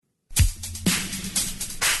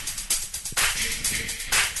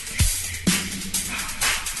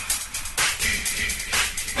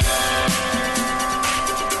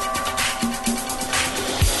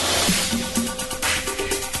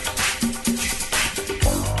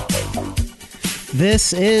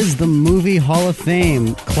This is the Movie Hall of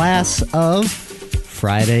Fame, class of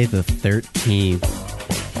Friday the 13th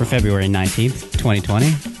for February 19th,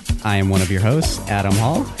 2020. I am one of your hosts, Adam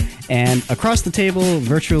Hall, and across the table,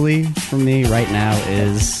 virtually from me right now,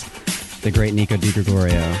 is the great Nico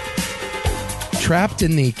DiGregorio. Trapped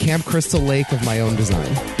in the Camp Crystal Lake of my own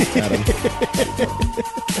design, Adam.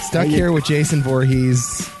 Stuck here with Jason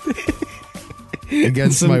Voorhees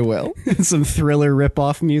against my will. Some Thriller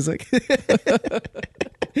ripoff music.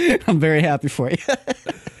 I'm very happy for you.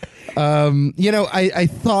 I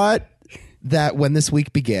thought that when this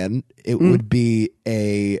week began, it would be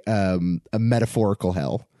a metaphorical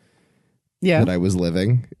hell that I was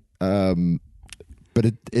living. But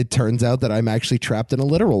it turns out that I'm actually trapped in a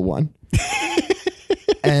literal one.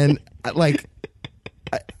 And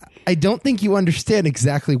I don't think you understand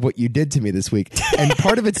exactly what you did to me this week. And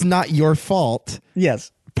part of it's not your fault.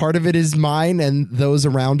 Yes. Part of it is mine and those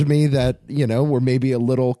around me that, were maybe a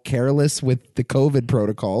little careless with the COVID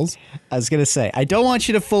protocols. I was going to say, I don't want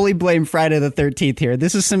you to fully blame Friday the 13th here.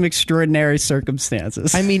 This is some extraordinary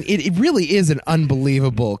circumstances. I mean, it really is an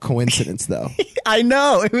unbelievable coincidence, though. I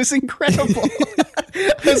know. It was incredible.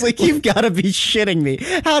 I was like, you've got to be shitting me.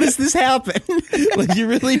 How does this happen? Like, you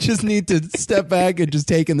really just need to step back and just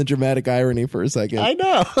take in the dramatic irony for a second. I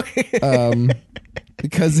know.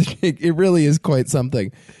 Because it really is quite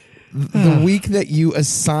something. The week that you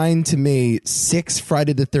assigned to me 6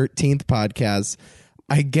 Friday the 13th podcasts,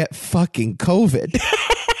 I get fucking COVID.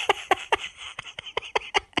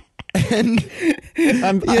 And,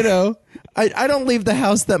 I don't leave the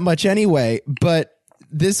house that much anyway, but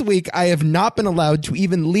this week I have not been allowed to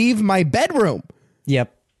even leave my bedroom.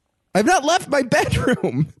 Yep. I've not left my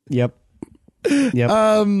bedroom. Yep.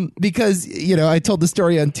 Because, I told the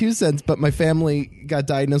story on 2 cents, but my family got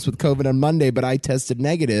diagnosed with COVID on Monday, but I tested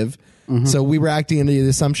negative. Mm-hmm. So we were acting under the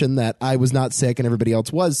assumption that I was not sick and everybody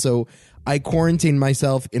else was. So I quarantined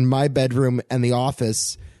myself in my bedroom and the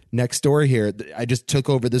office next door here. I just took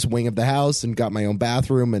over this wing of the house and got my own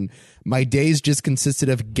bathroom. And my days just consisted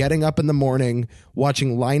of getting up in the morning,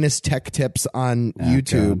 watching Linus Tech Tips on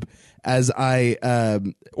YouTube. God. As I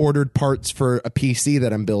ordered parts for a PC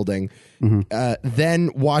that I'm building, then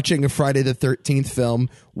watching a Friday the 13th film,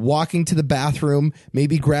 walking to the bathroom,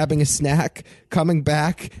 maybe grabbing a snack, coming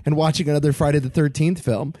back and watching another Friday the 13th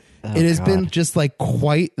film. It has been just like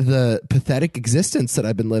quite the pathetic existence that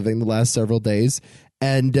I've been living the last several days.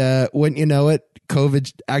 And when you know it,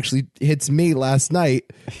 COVID actually hits me last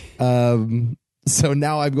night. So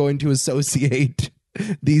now I'm going to associate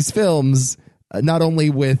these films not only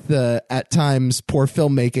with, at times, poor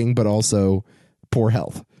filmmaking, but also poor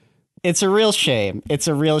health. It's a real shame.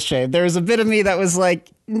 There was a bit of me that was like,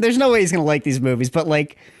 there's no way he's going to like these movies. But,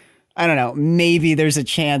 like, I don't know. Maybe there's a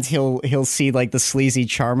chance he'll see, like, the sleazy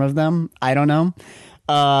charm of them. I don't know.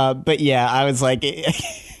 But, yeah, I was like...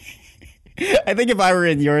 I think if I were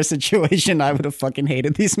in your situation, I would have fucking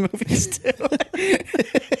hated these movies, too.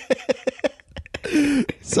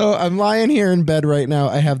 So I'm lying here in bed right now.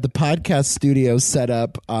 I have the podcast studio set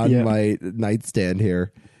up on my nightstand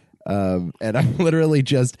here. And I'm literally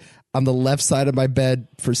just on the left side of my bed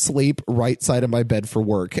for sleep, right side of my bed for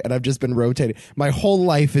work. And I've just been rotating. My whole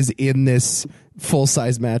life is in this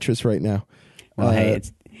full-size mattress right now. Well, hey,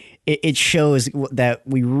 it shows that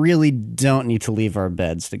we really don't need to leave our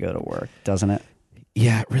beds to go to work, doesn't it?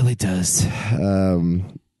 Yeah, it really does.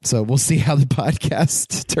 So we'll see how the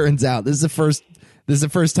podcast turns out. This is a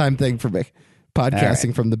first time thing for me,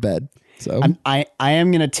 podcasting from the bed. So I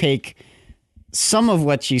am going to take some of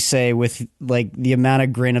what you say with like the amount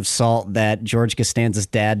of grain of salt that George Costanza's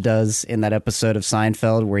dad does in that episode of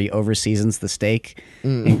Seinfeld where he overseasons the steak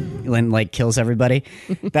and like kills everybody.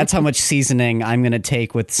 That's how much seasoning I'm going to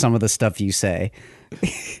take with some of the stuff you say.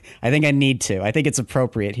 I think I need to. I think it's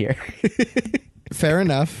appropriate here. Fair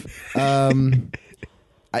enough. I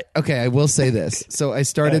will say this. So I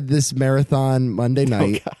started this marathon Monday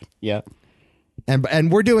night. Oh, God. Yeah.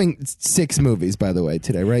 And we're doing 6 movies, by the way,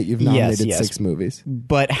 today, right? You've nominated 6 movies.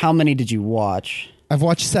 But how many did you watch? I've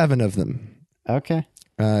watched 7 of them. Okay.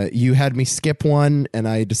 You had me skip one, and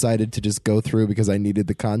I decided to just go through because I needed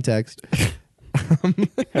the context.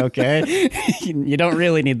 Okay. You don't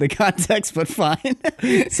really need the context, but fine.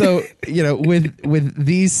 So, with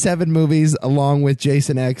these 7 movies, along with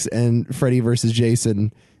Jason X and Freddy vs.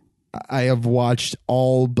 Jason, I have watched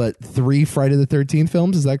all but 3 Friday the 13th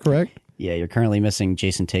films. Is that correct? Yeah, you're currently missing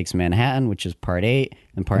Jason Takes Manhattan, which is part 8,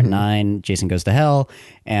 and part 9, Jason Goes to Hell,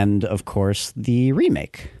 and, of course, the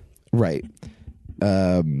remake. Right.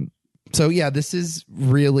 So yeah, this is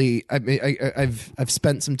really. I mean, I've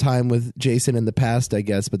spent some time with Jason in the past, I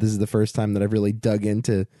guess, but this is the first time that I've really dug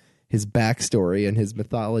into his backstory and his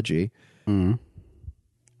mythology.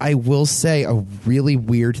 I will say a really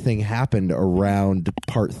weird thing happened around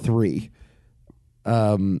part 3.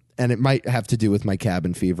 And it might have to do with my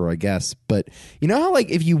cabin fever, I guess. But you know how, like,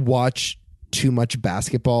 if you watch too much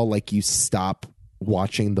basketball, like, you stop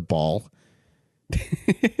watching the ball?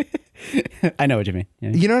 I know what you mean.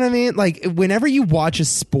 Yeah. You know what I mean? Like, whenever you watch a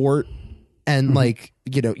sport and like,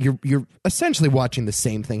 you know, you're essentially watching the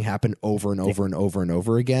same thing happen over and over and over and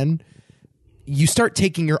over again, you start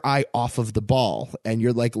taking your eye off of the ball and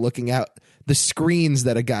you're like looking at the screens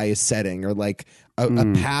that a guy is setting, or like a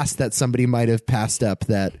pass that somebody might have passed up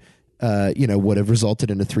that, you know, would have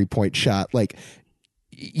resulted in a 3-point shot. Like,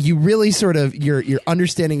 you really sort of, your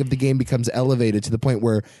understanding of the game becomes elevated to the point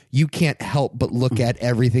where you can't help but look at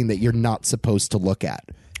everything that you're not supposed to look at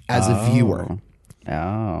as a viewer.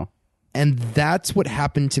 Oh. And that's what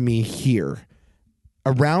happened to me here.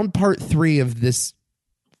 Around part 3 of this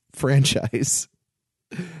franchise,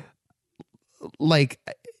 like,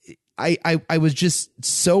 I was just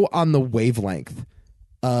so on the wavelength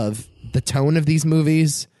of the tone of these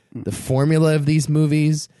movies, the formula of these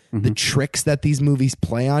movies, the tricks that these movies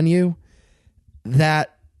play on you,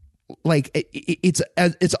 that, like,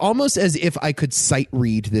 it's almost as if I could sight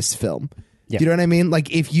read this film. Yeah. Do you know what I mean?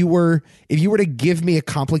 Like, if you were to give me a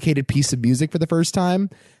complicated piece of music for the first time,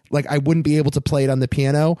 like, I wouldn't be able to play it on the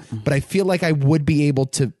piano, but I feel like I would be able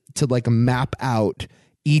to like map out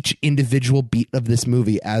each individual beat of this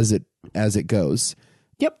movie as it goes.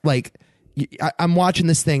 Yep. Like, I'm watching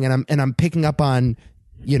this thing and I'm picking up on,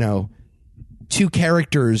 you know, 2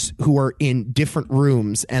 characters who are in different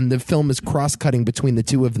rooms, and the film is cross-cutting between the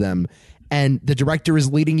 2 of them, and the director is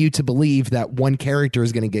leading you to believe that one character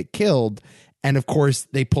is going to get killed, and of course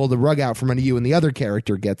they pull the rug out from under you and the other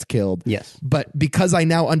character gets killed. Yes. But because I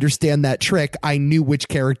now understand that trick, I knew which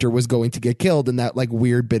character was going to get killed in that, like,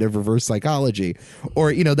 weird bit of reverse psychology.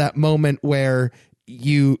 Or, you know, that moment where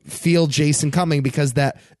you feel Jason coming because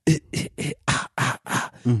that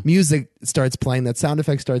music starts playing, that sound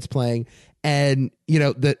effect starts playing, and, you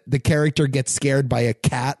know, the character gets scared by a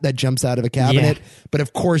cat that jumps out of a cabinet. Yeah. But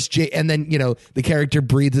of course, and then, you know, the character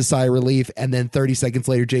breathes a sigh of relief, and then 30 seconds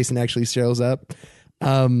later, Jason actually shows up.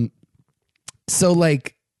 So,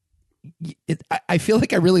 like, I feel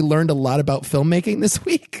like I really learned a lot about filmmaking this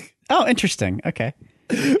week. Oh, interesting. Okay.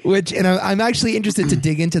 And I'm actually interested to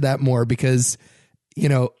dig into that more because, you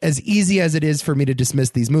know, as easy as it is for me to dismiss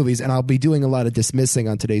these movies, and I'll be doing a lot of dismissing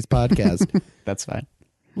on today's podcast. That's fine.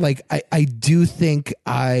 Like, I do think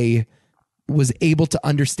I was able to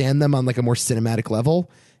understand them on, like, a more cinematic level.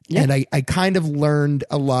 Yeah. And I kind of learned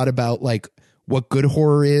a lot about, like, what good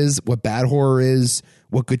horror is, what bad horror is,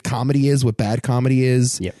 what good comedy is, what bad comedy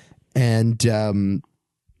is. Yep. And,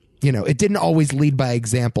 you know, it didn't always lead by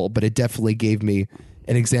example, but it definitely gave me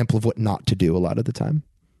an example of what not to do a lot of the time.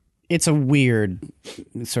 It's a weird,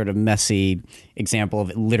 sort of messy example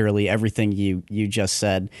of literally everything you just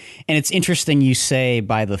said. And it's interesting you say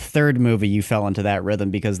by the 3rd movie you fell into that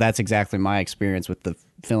rhythm, because that's exactly my experience with the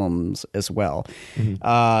films as well.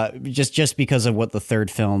 Just because of what the 3rd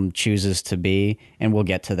film chooses to be, and we'll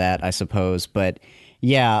get to that, I suppose. But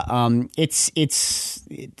yeah, it's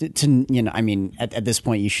to, you know, I mean, at this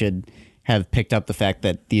point you should have picked up the fact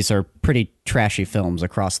that these are pretty trashy films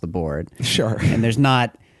across the board. Sure. And there's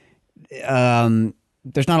not a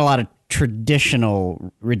lot of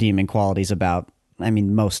traditional redeeming qualities about, I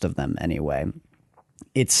mean, most of them anyway.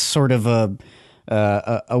 It's sort of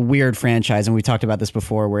a weird franchise, and we talked about this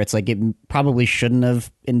before, where it's like it probably shouldn't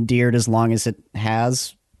have endeared as long as it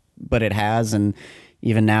has, but it has, and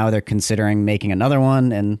even now they're considering making another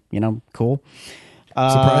one, and, you know, cool.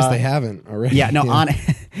 Surprised they haven't already. Yeah, no,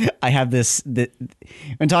 I have this.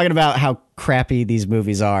 When talking about how crappy these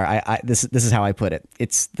movies are, this is how I put it.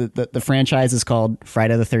 It's the franchise is called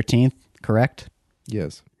Friday the 13th, correct?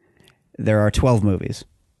 Yes. There are 12 movies.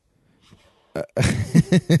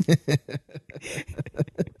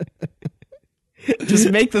 Just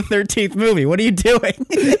make the 13th movie. What are you doing?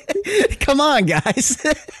 Come on, guys.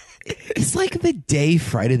 It's like the day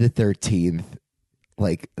Friday the 13th,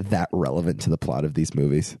 like, that relevant to the plot of these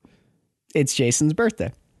movies. It's Jason's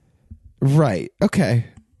birthday. Right. Okay.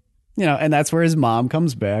 You know, and that's where his mom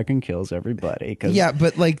comes back and kills everybody. Yeah,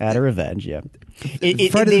 but, like, out of revenge. Yeah.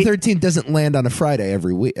 Friday the 13th doesn't land on a Friday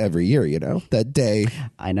every year. You know, that day.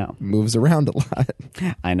 I know, moves around a lot.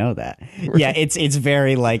 I know that. Yeah, it's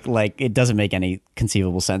very like it doesn't make any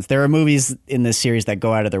conceivable sense. There are movies in this series that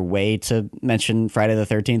go out of their way to mention Friday the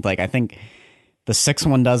 13th. Like, I think the 6th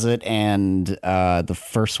one does it, and the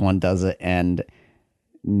first one does it, and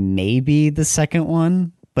maybe the second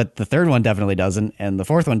one. but the third one definitely doesn't, and the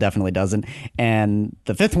fourth one definitely doesn't, and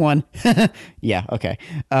the fifth one, yeah, okay,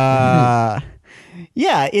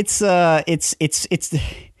 yeah, it's these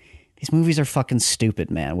movies are fucking stupid,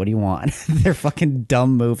 man. What do you want? They're fucking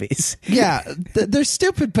dumb movies. Yeah, they're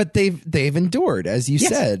stupid, but they've endured, as you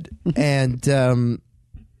said, and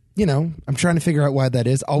you know, I'm trying to figure out why that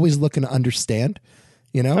is. Always looking to understand,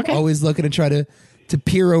 you know, always looking to try to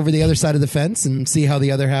peer over the other side of the fence and see how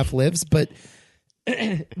the other half lives, but.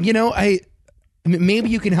 You know,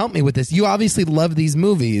 maybe you can help me with this. You obviously love these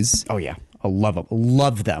movies. Oh yeah, I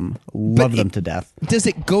love them. Love them to death. Does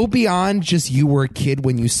it go beyond just you were a kid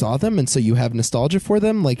when you saw them, and so you have nostalgia for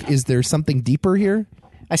them? Like, is there something deeper here?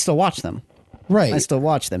 I still watch them. Right. I still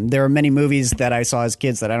watch them. There are many movies that I saw as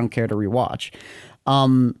kids that I don't care to rewatch.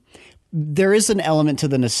 There is an element to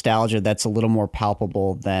the nostalgia that's a little more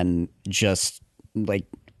palpable than just like,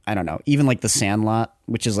 I don't know, even like The Sandlot,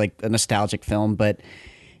 which is like a nostalgic film. But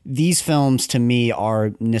these films to me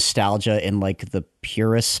are nostalgia in like the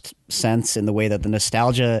purest sense, in the way that the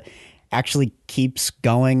nostalgia actually keeps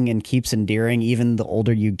going and keeps endearing. Even the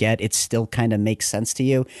older you get, it still kind of makes sense to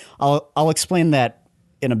you. I'll explain that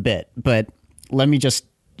in a bit, but let me just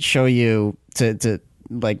show you to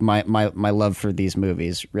like my love for these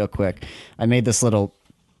movies real quick. I made this little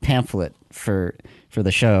pamphlet for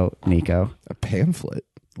the show, Nico. A pamphlet?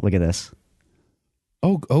 Look at this.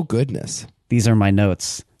 Oh goodness. These are my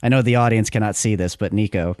notes. I know the audience cannot see this, but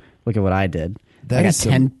Nico, look at what I did. I got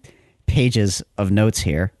 10 pages of notes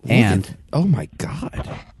here. And oh my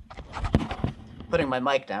God. Putting my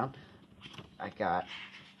mic down, I got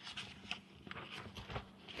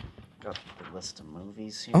the list of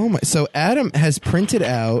movies here. Oh my! So Adam has printed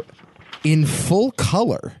out in full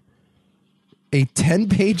color a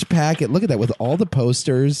 10-page packet. Look at that, with all the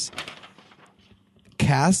posters,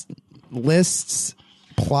 cast lists,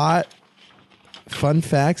 plot, fun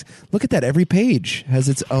facts. Look at that. Every page has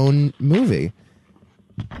its own movie.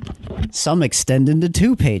 Some extend into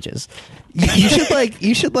 2 pages.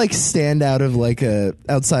 You should stand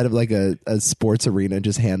outside of like a sports arena and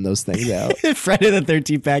just hand those things out. Friday the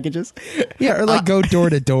 13th packages. Yeah, or like go door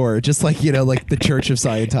to door, just like, you know, like the Church of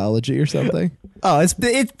Scientology or something. Oh,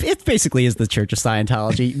 it basically is the Church of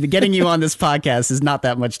Scientology. Getting you on this podcast is not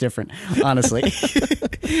that much different, honestly.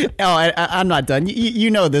 I'm not done. You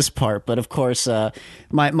know this part, but of course,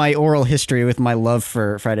 my oral history with my love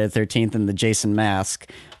for Friday the 13th and the Jason mask.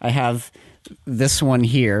 I have this one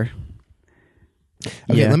here.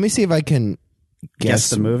 Okay, let me see if I can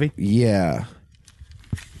guess the movie. Yeah,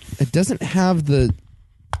 it doesn't have the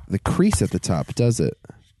crease at the top, does it?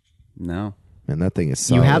 No. Man, that thing is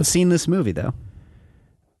solid. You have seen this movie, though.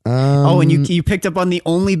 And you picked up on the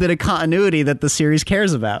only bit of continuity that the series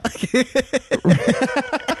cares about.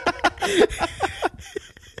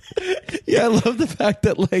 Yeah, I love the fact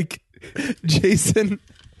that like Jason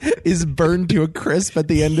is burned to a crisp at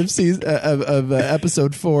the end of season of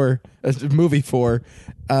episode 4, movie 4,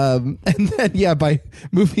 and then by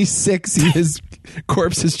movie 6, his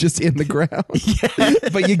corpse is just in the ground. Yeah.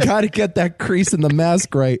 But you got to get that crease in the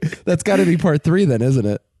mask right. That's got to be part 3, then, isn't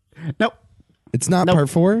it? Nope. It's not part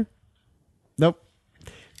 4. Nope.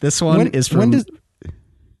 This one is from.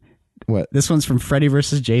 What? This one's from Freddy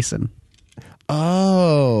vs. Jason.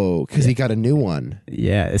 Oh, because he got a new one.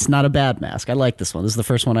 Yeah, it's not a bad mask. I like this one. This is the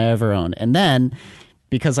first one I ever owned. And then,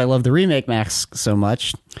 because I love the remake mask so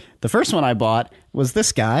much, the first one I bought was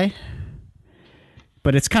this guy.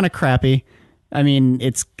 But it's kind of crappy. I mean,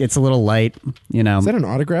 it's a little light, you know. Is that an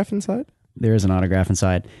autograph inside? There is an autograph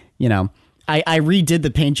inside. You know, I redid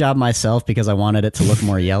the paint job myself because I wanted it to look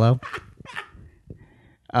more yellow.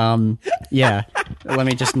 Yeah. Let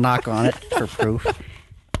me just knock on it for proof.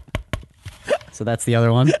 So that's the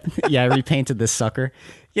other one. Yeah, I repainted this sucker.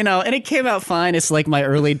 You know, and it came out fine. It's like my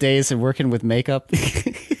early days of working with makeup.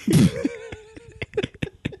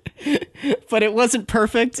 But it wasn't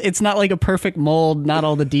perfect. It's not like a perfect mold. Not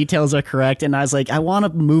all the details are correct. And I was like, I want a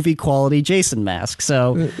movie quality Jason mask.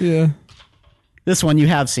 So yeah, this one you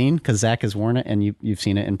have seen because Zach has worn it and you've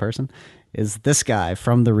seen it in person. Is this guy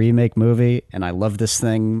from the remake movie. And I love this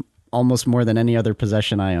thing almost more than any other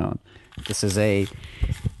possession I own. This is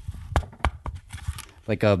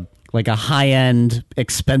like a high-end,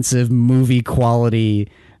 expensive movie quality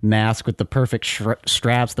mask with the perfect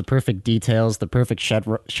straps, the perfect details, the perfect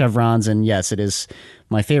chevrons, and yes, it is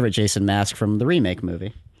my favorite Jason mask from the remake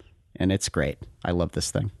movie, and it's great. I love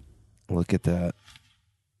this thing. Look at that.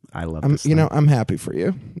 I love this thing. You know, I'm happy for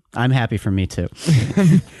you. I'm happy for me too.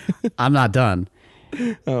 I'm not done.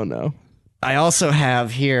 Oh no. I also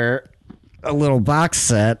have here a little box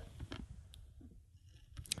set.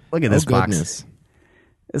 Look at this box.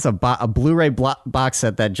 It's a Blu-ray box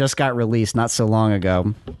set that just got released not so long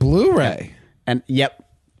ago. Blu-ray. And yep,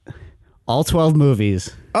 all 12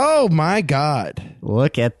 movies. Oh my God.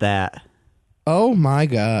 Look at that. Oh my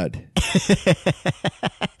God.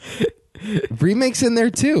 Remakes in there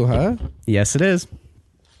too, huh? Yes, it is.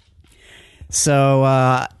 So,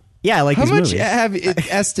 yeah, I like these movies.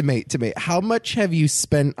 Estimate to me, how much have you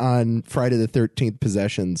spent on Friday the 13th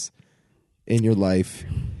possessions in your life?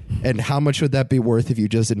 And how much would that be worth if you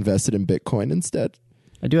just invested in Bitcoin instead?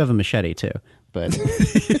 I do have a machete too, but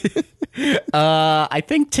I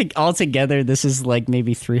think altogether this is like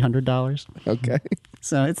maybe $300. Okay.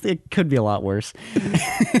 So it could be a lot worse.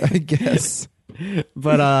 I guess.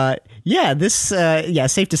 But yeah,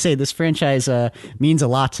 safe to say this franchise means a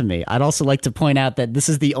lot to me. I'd also like to point out that this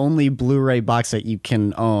is the only Blu-ray box that you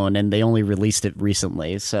can own, and they only released it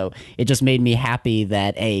recently. So it just made me happy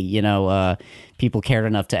that people cared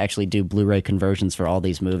enough to actually do Blu-ray conversions for all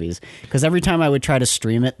these movies. Because every time I would try to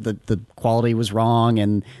stream it, the quality was wrong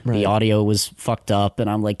and the audio was fucked up. And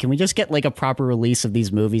I'm like, can we just get like a proper release of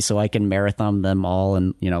these movies so I can marathon them all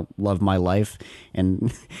and love my life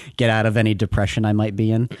and get out of any depression I might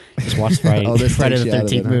be in? Just watch Friday the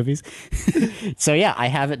 13th movies. So yeah, I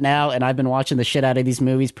have it now, and I've been watching the shit out of these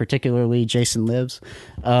movies, particularly Jason Lives.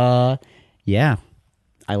 Yeah,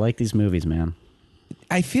 I like these movies, man.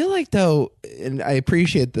 I feel like, though, and I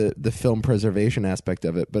appreciate the film preservation aspect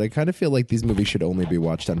of it, but I kind of feel like these movies should only be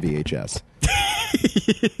watched on VHS.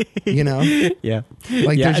 Yeah.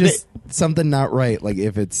 Like, there's just something not right. Like,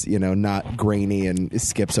 if it's, not grainy and it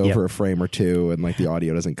skips over a frame or two and, like, the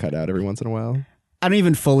audio doesn't cut out every once in a while. I don't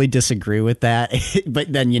even fully disagree with that,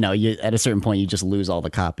 but then, you at a certain point, you just lose all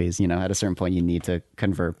the copies, at a certain point you need to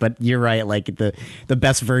convert. But you're right. Like the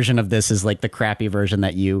best version of this is like the crappy version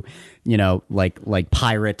that you like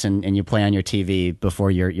pirate and you play on your TV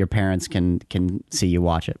before your parents can see you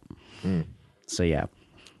watch it. Mm. So, yeah.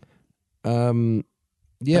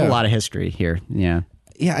 Yeah. A lot of history here. Yeah.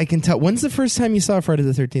 Yeah, I can tell. When's the first time you saw a Friday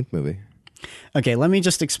the 13th movie? Okay, let me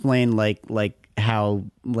just explain how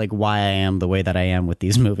why I am the way that I am with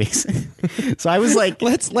these movies. So I was like,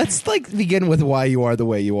 let's begin with why you are the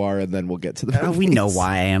way you are, and then we'll get to the movies. We know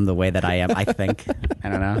why I am the way that I am. I think I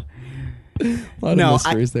don't know. A lot of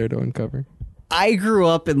mysteries there to uncover. I grew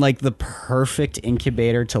up in like the perfect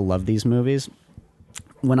incubator to love these movies.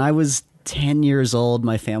 When I was 10 years old,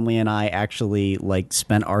 my family and I actually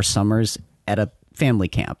spent our summers at a family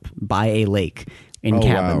camp by a lake in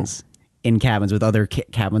cabins. Wow. In cabins with other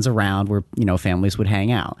cabins around where, families would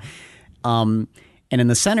hang out. And in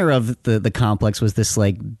the center of the complex was this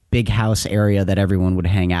big house area that everyone would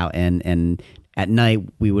hang out in. And at night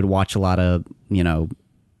we would watch a lot of,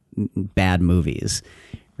 bad movies.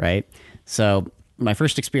 Right. So my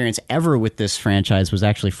first experience ever with this franchise was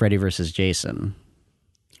actually Freddy versus Jason.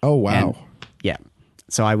 Oh, wow. And, yeah.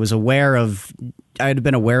 So I had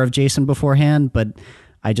been aware of Jason beforehand, but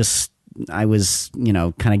I was,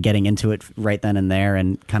 kind of getting into it right then and there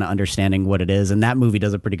and kind of understanding what it is. And that movie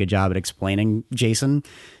does a pretty good job at explaining Jason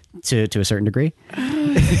to a certain degree.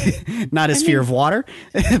 Not his fear of water.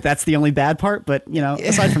 That's the only bad part. But,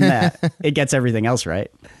 aside from that, it gets everything else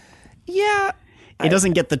right. Yeah. It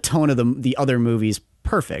doesn't get the tone of the other movies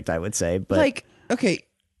perfect, I would say. But okay,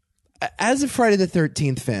 as a Friday the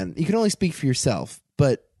 13th fan, you can only speak for yourself.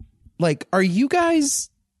 But, are you guys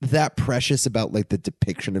that precious about the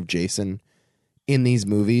depiction of Jason in these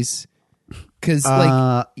movies? Because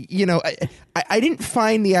I didn't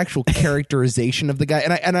find the actual characterization of the guy,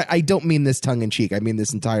 and I don't mean this tongue in cheek. I mean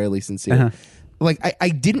this entirely sincere. I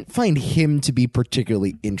didn't find him to be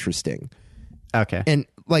particularly interesting. Okay, and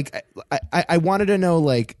I wanted to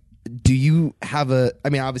know do you have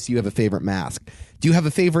obviously you have a favorite mask. Do you have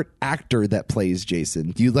a favorite actor that plays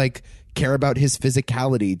Jason? Do you care about his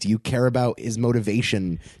physicality? Do you care about his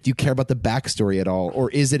motivation? Do you care about the backstory at all?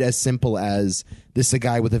 Or is it as simple as this is a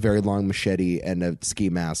guy with a very long machete and a ski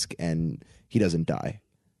mask and he doesn't die?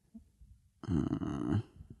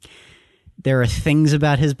 There are things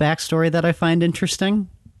about his backstory that I find interesting,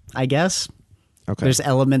 I guess. Okay. There's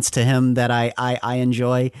elements to him that I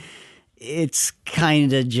enjoy. It's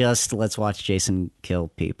kind of just let's watch Jason kill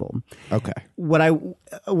people. Okay. What I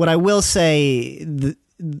will say,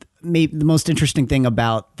 maybe the most interesting thing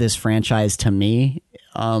about this franchise to me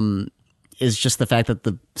is just the fact that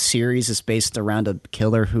the series is based around a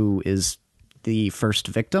killer who is the first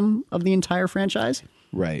victim of the entire franchise.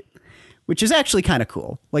 Right. Which is actually kind of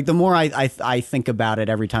cool. The more I think about it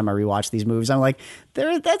every time I rewatch these movies, I'm like,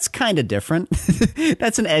 that's kind of different.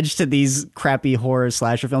 That's an edge to these crappy horror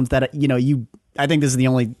slasher films that, I think this is the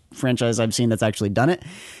only franchise I've seen that's actually done it.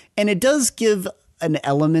 And it does give an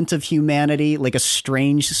element of humanity, like a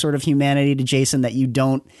strange sort of humanity to Jason that you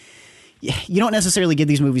don't necessarily give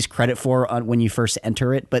these movies credit for when you first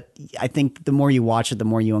enter it. But I think the more you watch it, the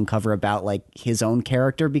more you uncover about like his own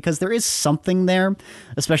character, because there is something there,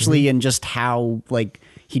 especially in just how like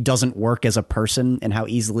he doesn't work as a person and how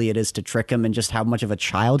easily it is to trick him and just how much of a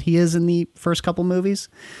child he is in the first couple movies.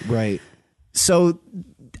 Right. So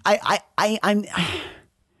I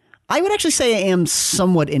would actually say I am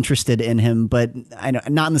somewhat interested in him, but I know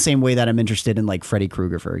not in the same way that I'm interested in like Freddy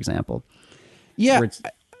Krueger, for example. Yeah.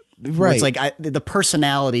 Where it's like the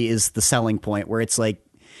personality is the selling point, where it's like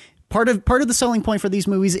part of the selling point for these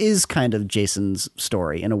movies is kind of Jason's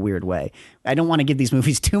story in a weird way. I don't want to give these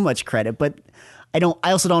movies too much credit, but I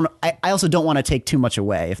also don't want to take too much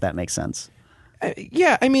away, if that makes sense.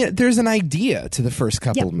 Yeah, I mean, there's an idea to the first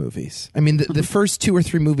couple of movies. I mean, the first 2 or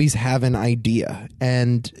 3 movies have an idea,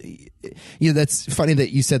 and that's funny that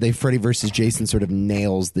you said Freddy versus Jason sort of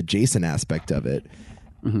nails the Jason aspect of it.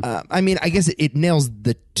 I mean, I guess it nails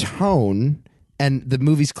the tone, and the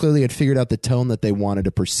movies clearly had figured out the tone that they wanted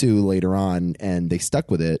to pursue later on, and they stuck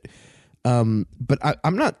with it. But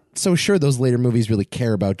I'm not so sure those later movies really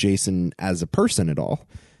care about Jason as a person at all.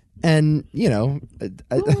 And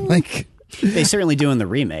like. They certainly do in the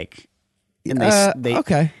remake. And they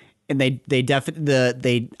okay. And they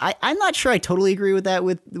definitely I'm not sure I totally agree with that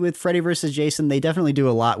with Freddy versus Jason. They definitely do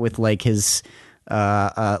a lot with like his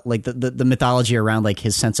like the mythology around like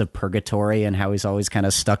his sense of purgatory and how he's always kind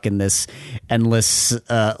of stuck in this endless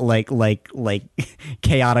like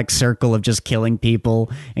chaotic circle of just killing people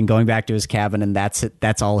and going back to his cabin, and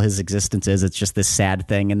that's all his existence is. It's just this sad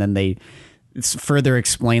thing, and then they further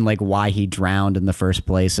explain like why he drowned in the first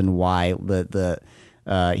place and why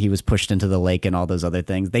he was pushed into the lake and all those other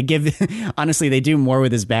things. They honestly, they do more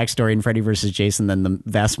with his backstory in Freddy versus Jason than the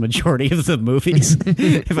vast majority of the movies,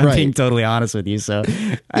 if I'm being totally honest with you. So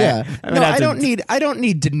yeah, I don't need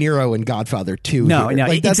De Niro and Godfather 2. No, like,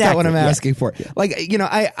 that's exactly, not what I'm asking for. Yeah. Like,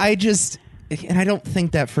 I just, and I don't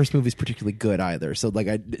think that first movie is particularly good either. So like,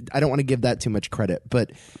 I don't want to give that too much credit,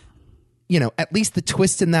 but at least the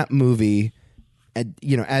twist in that movie, and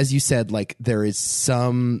as you said, like there's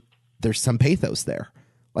some pathos there.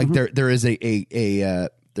 Like there is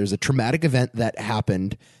there's a traumatic event that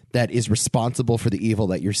happened that is responsible for the evil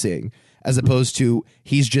that you're seeing, as opposed to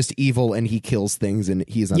he's just evil and he kills things and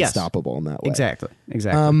he's unstoppable in that way. Exactly.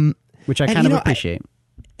 Which I kind of appreciate.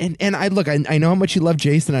 And I look, I know how much you love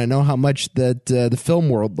Jason. I know how much that the film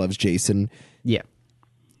world loves Jason. Yeah.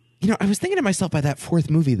 I was thinking to myself by that fourth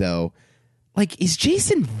movie though, like, is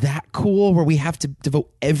Jason that cool where we have to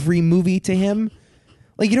devote every movie to him?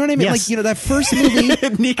 Like, you know what I mean? Yes. Like, that first movie...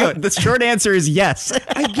 Nico, the short answer is yes.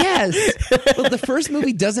 I guess. Well, the first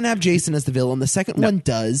movie doesn't have Jason as the villain. The second one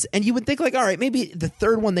does. And you would think, like, all right, maybe the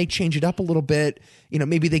third one, they change it up a little bit.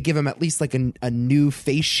 Maybe they give him at least, like, a new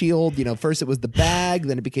face shield. First it was the bag,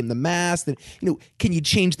 then it became the mask. Then, can you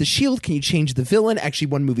change the shield? Can you change the villain? Actually,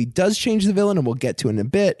 one movie does change the villain, and we'll get to it in a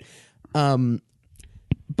bit.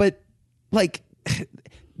 But... like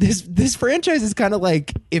this franchise is kind of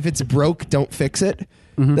like, if it's broke, don't fix it.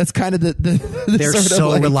 That's kind of the they're sort so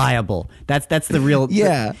of like, reliable. That's the real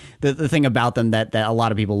yeah. The thing about them that a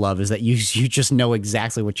lot of people love is that you just know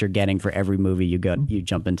exactly what you're getting for every movie you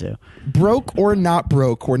jump into. Broke or not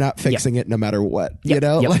broke, we're not fixing it no matter what.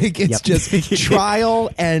 Like it's just trial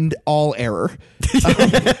and all error.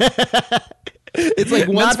 It's like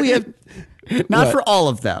once we have. Not for all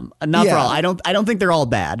of them. Not for all. I don't think they're all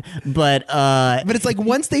bad, but it's like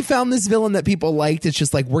once they found this villain that people liked, it's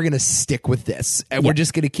just like, we're going to stick with this and we're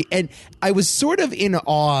just going to keep. And I was sort of in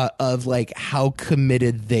awe of like how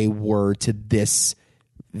committed they were to this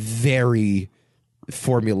very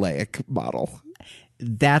formulaic model.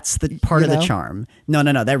 That's the part of the charm. No.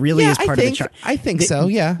 That really is part of the charm. I think so.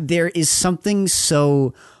 Yeah. There is something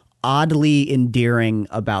so oddly endearing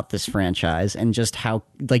about this franchise, and just how,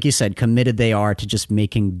 like you said, committed they are to just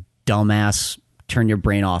making dumbass, turn your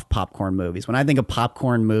brain off popcorn movies. When I think of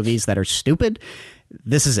popcorn movies that are stupid,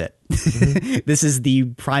 this is it. This is the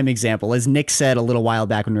prime example. As Nick said a little while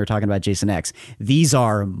back when we were talking about Jason X, these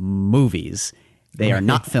are movies. They are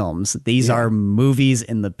not films. These are movies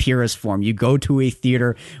in the purest form. You go to a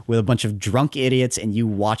theater with a bunch of drunk idiots and you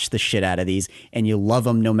watch the shit out of these, and you love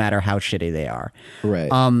them no matter how shitty they are.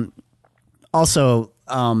 Right. Also,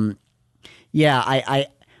 I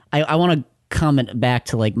want to comment back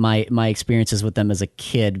to like my experiences with them as a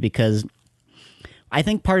kid, because I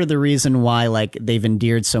think part of the reason why like they've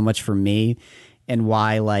endeared so much for me, and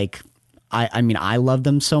why like I love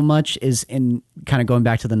them so much, is in kind of going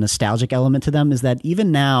back to the nostalgic element to them, is that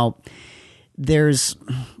even now there's,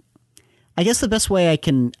 I guess the best way I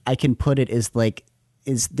can put it is like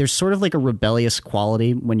is there's sort of like a rebellious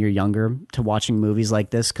quality when you're younger to watching movies like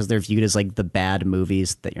this, because they're viewed as like the bad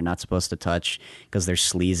movies that you're not supposed to touch because they're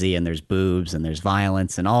sleazy and there's boobs and there's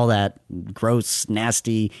violence and all that gross,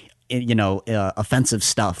 nasty, offensive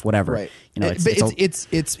stuff, whatever. Right. But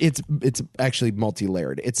it's actually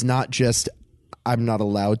multi-layered. It's not just I'm not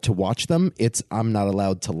allowed to watch them. It's I'm not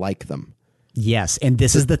allowed to like them. Yes, and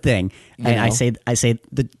this is the thing. And I say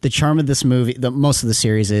the charm of this movie, the most of the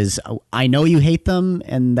series is I know you hate them,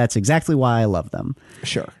 and that's exactly why I love them.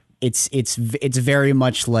 Sure. It's very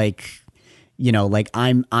much like, like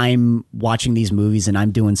I'm watching these movies and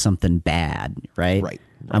I'm doing something bad, right? Right.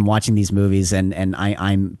 I'm watching these movies and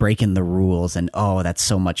I'm breaking the rules, and oh, that's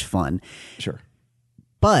so much fun. Sure.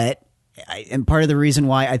 But and part of the reason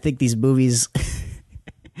why I think these movies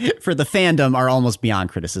for the fandom are almost beyond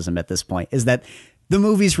criticism at this point is that the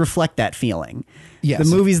movies reflect that feeling. Yes.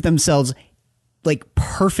 The movies themselves like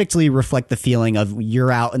perfectly reflect the feeling of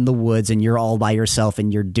you're out in the woods and you're all by yourself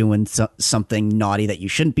and you're doing something naughty that you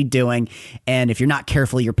shouldn't be doing. And if you're not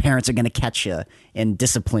careful, your parents are going to catch you and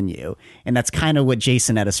discipline you. And that's kind of what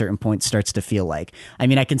Jason at a certain point starts to feel like. I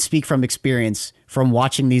mean, I can speak from experience from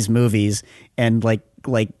watching these movies and like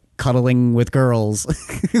cuddling with girls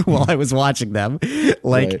while I was watching them.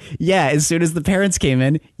 Like, right. Yeah, as soon as the parents came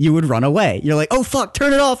in, you would run away. You're like, oh, fuck,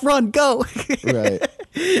 turn it off, run, go. Right.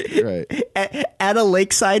 Right. At a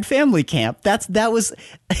lakeside family camp. That was,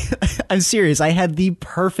 I'm serious. I had the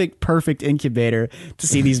perfect incubator to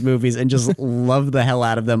see these movies and just love the hell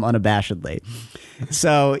out of them unabashedly.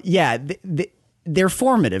 So, yeah, they're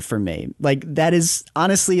formative for me. Like, that is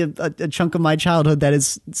honestly a chunk of my childhood that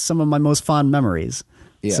is some of my most fond memories.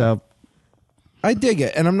 Yeah. So I dig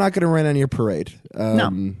it, and I'm not going to rain on your parade.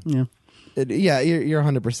 No. Yeah. You're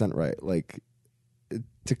 100% right. Like,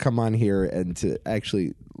 to come on here and to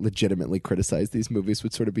actually legitimately criticize these movies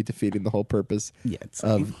would sort of be defeating the whole purpose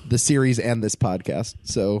of the series and this podcast.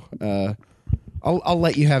 So I'll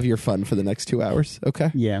let you have your fun for the next 2 hours.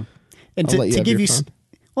 Okay. Yeah. And to give you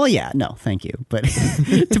well, yeah, no, thank you. But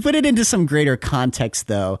to put it into some greater context,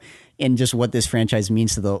 though, in just what this franchise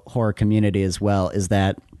means to the horror community as well, is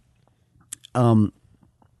that I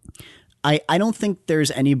don't think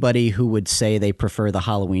there's anybody who would say they prefer the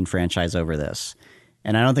Halloween franchise over this.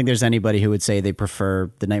 And I don't think there's anybody who would say they prefer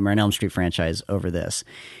the Nightmare on Elm Street franchise over this.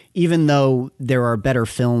 Even though there are better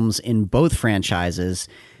films in both franchises,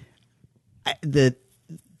 the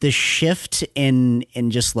shift in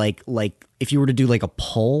just like if you were to do like a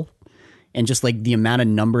poll and just like the amount of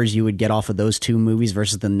numbers you would get off of those two movies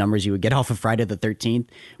versus the numbers you would get off of Friday the 13th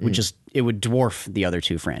it would dwarf the other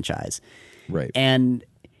two franchise. Right. And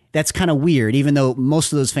that's kind of weird, even though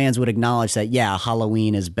most of those fans would acknowledge that, yeah,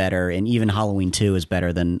 Halloween is better and even Halloween 2 is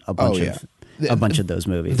better than a bunch of those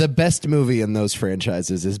movies. The best movie in those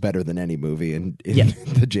franchises is better than any movie in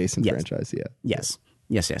the Jason franchise. Yeah.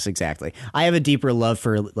 Yes, exactly. I have a deeper love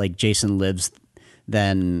for like Jason Lives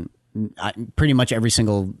than pretty much every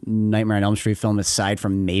single Nightmare on Elm Street film aside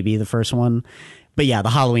from maybe the first one. But yeah, the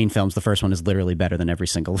Halloween films, the first one is literally better than every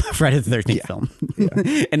single Friday the 13th film.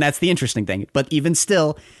 Yeah. And that's the interesting thing. But even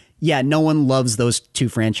still, yeah, no one loves those two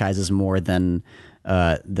franchises more than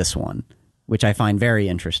this one, which I find very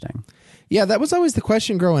interesting. Yeah, that was always the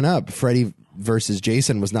question growing up. Freddy versus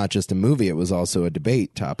Jason was not just a movie, it was also a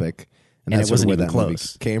debate topic. And that's it wasn't where even that close.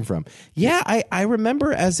 Movie came from. Yeah, I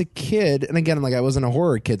remember as a kid, and again, like I wasn't a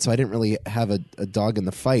horror kid, so I didn't really have a dog in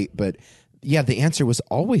the fight, but yeah, the answer was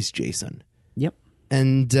always Jason. Yep.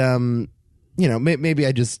 And maybe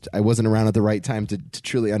I wasn't around at the right time to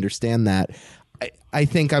truly understand that. I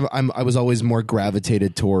think I was always more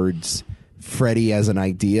gravitated towards Freddy as an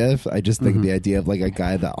idea. I just think the idea of like a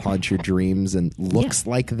guy that haunts your dreams and looks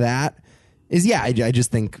like that is I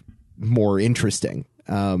just think more interesting.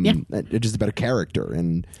 Just a better character,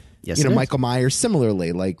 and Michael Myers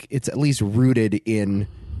similarly, like it's at least rooted in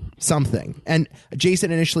something. And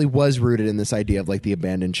Jason initially was rooted in this idea of like the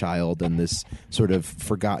abandoned child and this sort of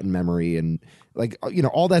forgotten memory, and like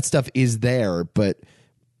all that stuff is there. But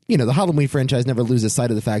the Halloween franchise never loses sight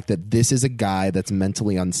of the fact that this is a guy that's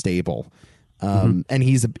mentally unstable, and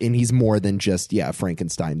he's more than just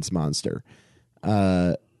Frankenstein's monster.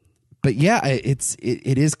 But yeah,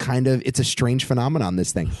 it is kind of, it's a strange phenomenon,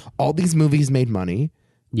 this thing. All these movies made money.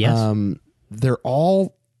 Yes. They're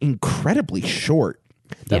all incredibly short.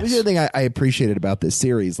 That was the other thing I appreciated about this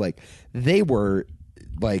series. Like, they were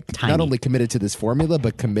like tiny. Not only committed to this formula,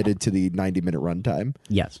 but committed to the 90-minute runtime.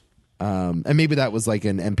 Yes. And maybe that was like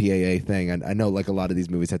an MPAA thing. I know like a lot of these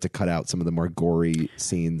movies had to cut out some of the more gory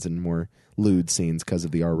scenes and more lewd scenes because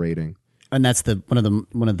of the R rating. And that's one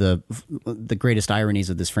of the greatest ironies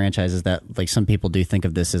of this franchise is that like some people do think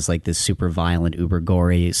of this as like this super violent, uber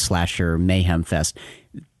gory slasher mayhem fest.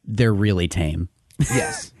 They're really tame.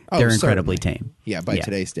 Yes. They're incredibly tame. Yeah, by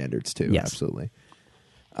today's standards too. Yes. Absolutely.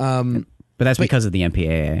 But that's because of the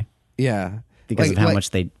MPAA. Yeah. Because of how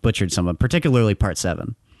much they butchered someone, particularly Part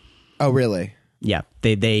 7. Oh, really? Yeah,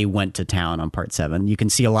 they went to town on Part 7. You can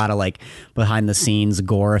see a lot of like behind the scenes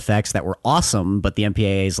gore effects that were awesome, but the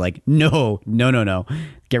MPAA is like, no,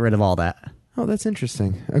 get rid of all that. Oh, that's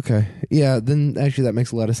interesting. Okay, yeah, then actually that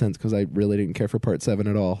makes a lot of sense because I really didn't care for Part 7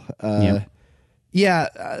 at all.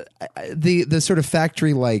 The sort of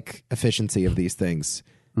factory like efficiency of these things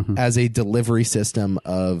as a delivery system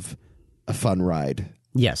of a fun ride.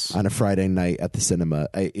 Yes, on a Friday night at the cinema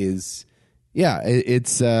is,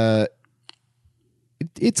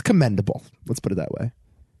 it's commendable. Let's put it that way.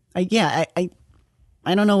 I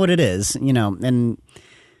don't know what it is, and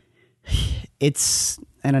it's,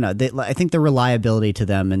 I don't know. I think the reliability to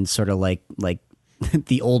them and sort of like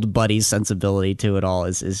the old buddy sensibility to it all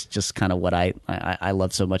is just kind of what I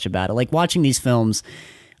love so much about it. Like watching these films,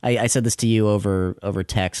 I said this to you over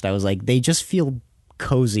text. I was like, they just feel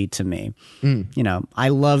cozy to me. I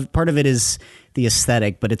love, part of it is the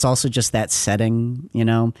aesthetic, but it's also just that setting.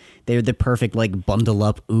 They're the perfect like bundle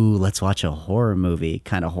up, ooh, let's watch a horror movie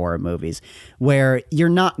kind of horror movies where you're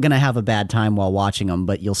not gonna have a bad time while watching them,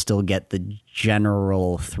 but you'll still get the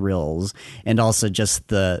general thrills and also just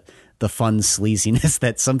the fun sleaziness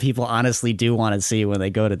that some people honestly do want to see when they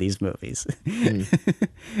go to these movies.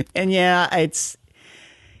 And it's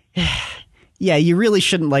you really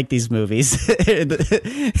shouldn't like these movies.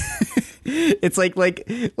 It's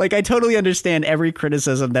like I totally understand every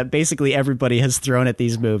criticism that basically everybody has thrown at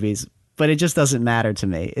these movies, but it just doesn't matter to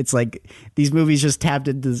me. It's like these movies just tapped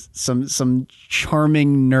into some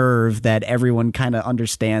charming nerve that everyone kind of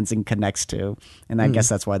understands and connects to, and I guess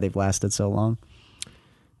that's why they've lasted so long.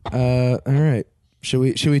 All right, should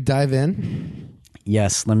we dive in?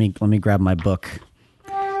 Yes, let me grab my book.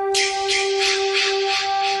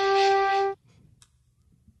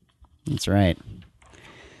 That's right.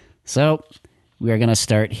 So we are going to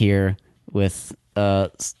start here with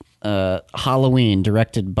Halloween,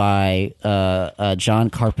 directed by John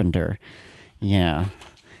Carpenter. Yeah,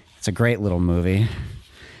 it's a great little movie.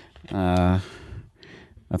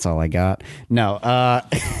 That's all I got. No,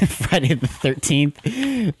 Friday the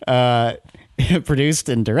 13th. Produced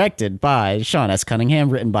and directed by Sean S.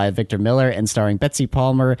 Cunningham, written by Victor Miller, and starring Betsy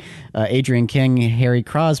Palmer, Adrian King, Harry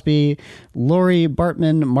Crosby, Laurie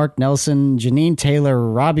Bartman, Mark Nelson, Janine Taylor,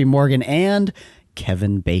 Robbie Morgan, and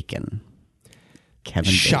Kevin Bacon.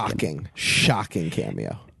 Shocking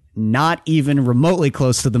cameo. Not even remotely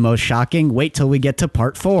close to the most shocking. Wait till we get to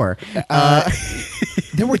part 4.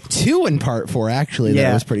 There were 2 in part 4, actually,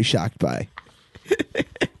 that I was pretty shocked by.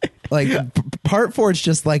 Like, part 4 is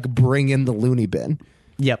just like bring in the loony bin.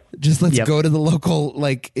 Yep. Just let's go to the local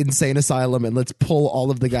like insane asylum and let's pull all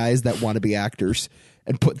of the guys that want to be actors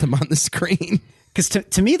and put them on the screen. Because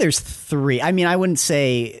to me, there's 3. I mean, I wouldn't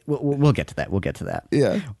say we'll get to that. We'll get to that.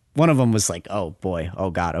 Yeah. One of them was like, oh boy, oh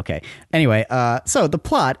god, okay. Anyway, so the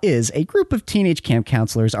plot is a group of teenage camp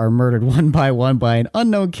counselors are murdered one by an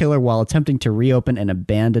unknown killer while attempting to reopen an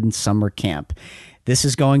abandoned summer camp. This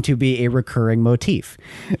is going to be a recurring motif.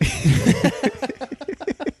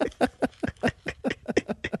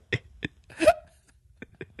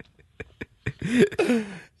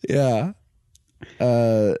 Yeah.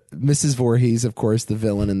 Mrs. Voorhees, of course, the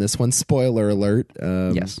villain in this one. Spoiler alert.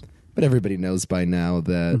 Yes. But everybody knows by now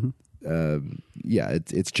that,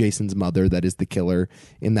 it's Jason's mother that is the killer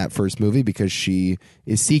in that first movie because she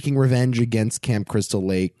is seeking revenge against Camp Crystal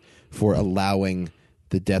Lake for allowing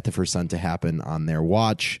the death of her son to happen on their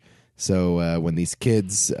watch. So when these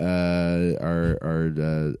kids are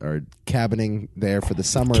cabining there for the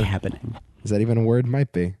summer, Cabining. Is that even a word?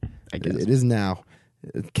 Might be. I guess it is now.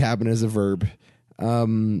 Cabin is a verb.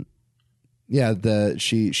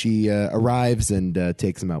 She arrives and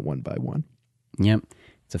takes them out one by one. Yep.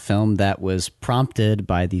 It's a film that was prompted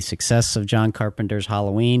by the success of John Carpenter's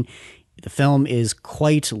Halloween. The film is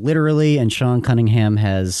quite literally, and Sean Cunningham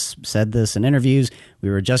has said this in interviews,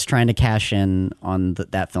 we were just trying to cash in on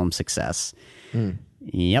that film's success.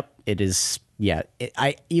 Yep, it is. Yeah,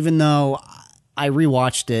 even though I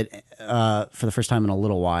rewatched it for the first time in a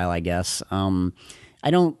little while, I guess, I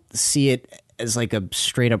don't see it as like a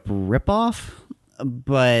straight up ripoff,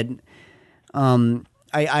 but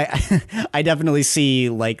I definitely see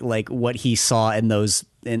like what he saw in those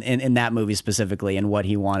in that movie specifically and what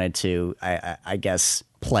he wanted to I guess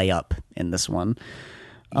play up in this one.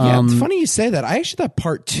 Yeah, it's funny you say that. I actually thought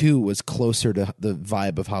part 2 was closer to the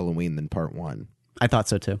vibe of Halloween than part 1. I thought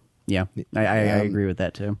so too. Yeah, I agree with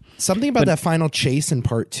that too. Something about that final chase in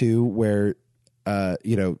part 2 where,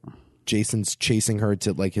 Jason's chasing her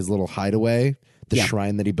to like his little hideaway, the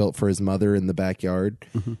shrine that he built for his mother in the backyard.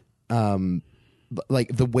 Like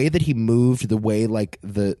the way that he moved, the way like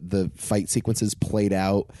the fight sequences played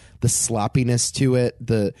out, the sloppiness to it,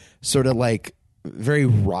 the sort of like very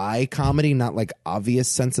wry comedy, not like obvious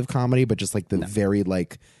sense of comedy, but just like the very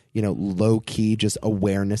like, low key, just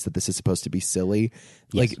awareness that this is supposed to be silly.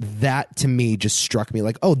 Like that to me just struck me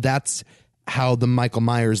like, oh, that's how the Michael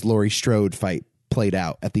Myers Laurie Strode fight played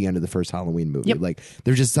out at the end of the first Halloween movie. Like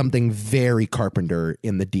there's just something very Carpenter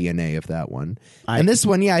in the DNA of that one. And this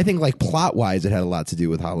one, I think like plot wise it had a lot to do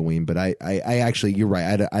with Halloween, but I actually, you're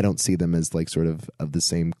right, I don't see them as like sort of the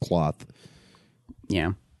same cloth.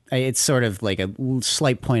 Yeah. It's sort of like a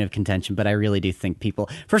slight point of contention, but I really do think people,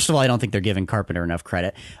 first of all, I don't think they're giving Carpenter enough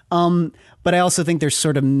credit. But I also think they're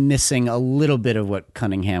sort of missing a little bit of what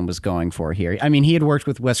Cunningham was going for here. I mean, he had worked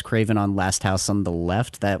with Wes Craven on Last House on the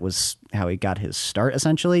Left. That was how he got his start,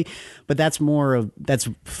 essentially. But that's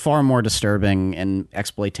far more disturbing and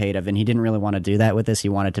exploitative, and he didn't really want to do that with this. He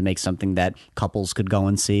wanted to make something that couples could go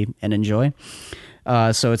and see and enjoy.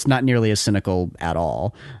 So it's not nearly as cynical at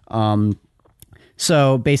all.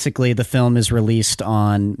 So basically, the film is released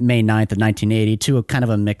on May 9th of 1980 to a kind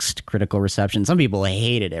of a mixed critical reception. Some people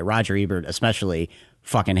hated it. Roger Ebert especially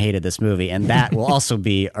fucking hated this movie, and that will also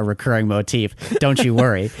be a recurring motif. Don't you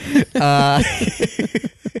worry.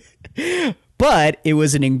 But it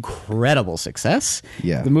was an incredible success.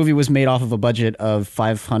 Yeah. The movie was made off of a budget of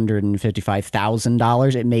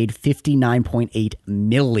 $555,000. It made $59.8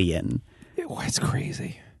 million. It's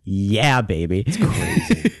crazy. Yeah, baby. It's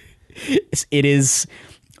crazy. It is.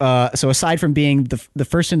 So aside from being the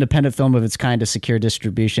first independent film of its kind to secure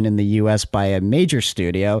distribution in the U.S. by a major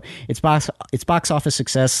studio, its box office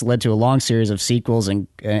success led to a long series of sequels and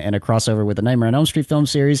a crossover with the Nightmare on Elm Street film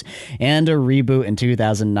series and a reboot in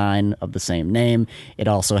 2009 of the same name. It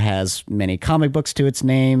also has many comic books to its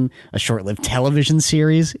name, a short-lived television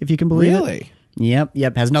series, if you can believe it. Really?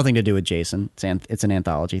 Yep. Has nothing to do with Jason. It's an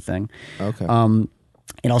anthology thing. Okay.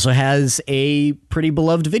 It also has a pretty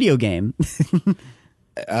beloved video game.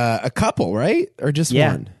 A couple, right? Or just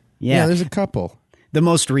one? Yeah, there's a couple. The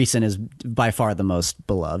most recent is by far the most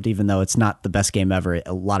beloved, even though it's not the best game ever.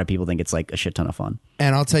 A lot of people think it's like a shit ton of fun.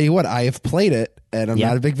 And I'll tell you what, I have played it, and I'm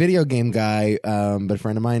not a big video game guy, but a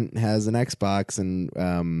friend of mine has an Xbox and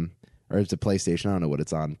or it's a PlayStation. I don't know what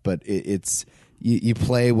it's on, but it's you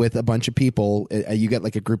play with a bunch of people. You get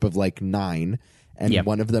like a group of like 9, and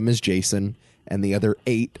one of them is Jason. And the other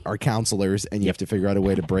 8 are counselors, and you have to figure out a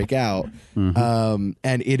way to break out. And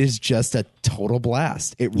it is just a total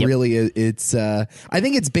blast. It really is. It's. I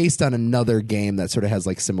think it's based on another game that sort of has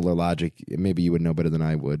like similar logic. Maybe you would know better than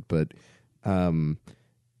I would, but like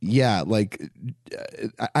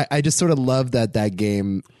I just sort of love that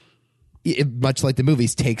game. Much like the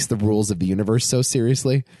movies, takes the rules of the universe so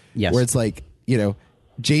seriously. Yes, where it's like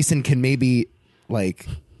Jason can maybe like.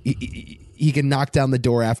 He can knock down the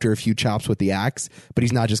door after a few chops with the axe, but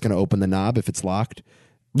he's not just going to open the knob if it's locked.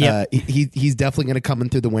 Yeah, he's definitely going to come in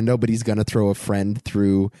through the window, but he's going to throw a friend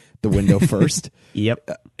through the window first. Yep.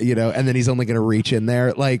 And then he's only going to reach in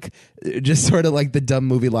there, like just sort of like the dumb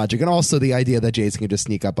movie logic, and also the idea that Jason can just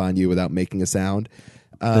sneak up on you without making a sound.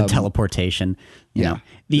 The teleportation.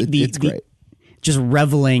 It's great. Just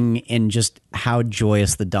reveling in just how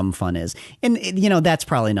joyous the dumb fun is. And, that's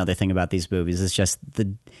probably another thing about these movies. It's just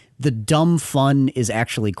the dumb fun is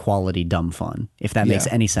actually quality dumb fun, if that makes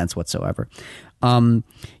any sense whatsoever.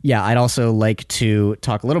 I'd also like to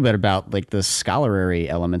talk a little bit about like the scholarly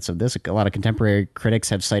elements of this. A lot of contemporary critics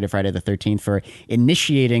have cited Friday the 13th for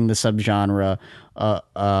initiating the subgenre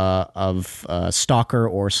of stalker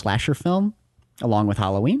or slasher film, along with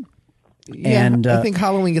Halloween. Yeah, and I think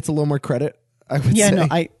Halloween gets a little more credit. I would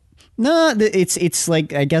say. It's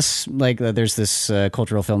like, I guess, like there's this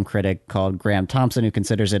cultural film critic called Graham Thompson who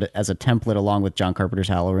considers it as a template along with John Carpenter's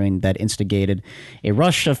Halloween that instigated a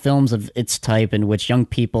rush of films of its type in which young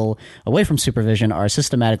people away from supervision are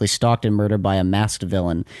systematically stalked and murdered by a masked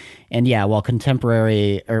villain. And while while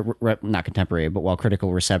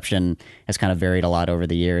critical reception has kind of varied a lot over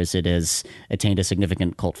the years, it has attained a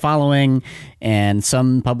significant cult following, and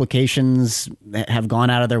some publications have gone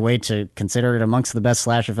out of their way to consider it amongst the best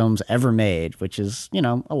slasher films ever made, which is,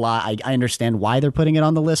 a lot. I understand why they're putting it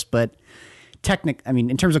on the list, but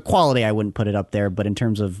in terms of quality, I wouldn't put it up there, but in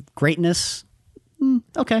terms of greatness,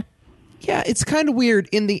 okay. Yeah, it's kind of weird.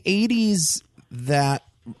 In the 80s, that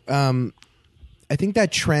I think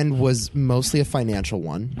that trend was mostly a financial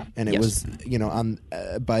one, and it was by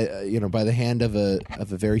the hand of a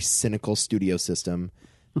very cynical studio system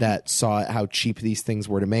that saw how cheap these things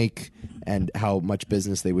were to make and how much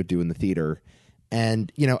business they would do in the theater.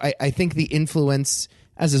 And I think the influence,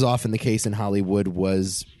 as is often the case in Hollywood,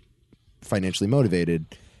 was financially motivated.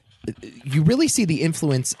 You really see the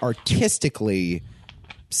influence artistically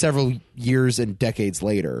several years and decades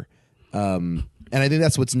later. And I think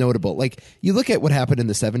that's what's notable. Like, you look at what happened in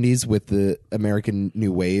the 70s with the American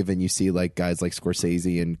New Wave, and you see like guys like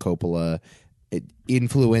Scorsese and Coppola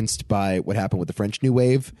influenced by what happened with the French New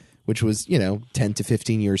Wave, which was, 10 to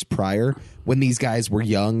 15 years prior, when these guys were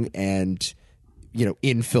young and,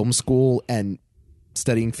 in film school and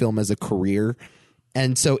studying film as a career.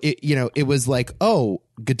 And so it was like, oh,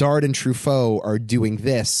 Godard and Truffaut are doing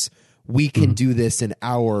this. We can do this in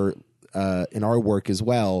our work as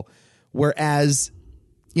well. Whereas,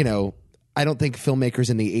 I don't think filmmakers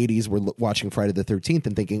in the 80s were watching Friday the 13th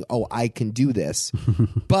and thinking, oh, I can do this.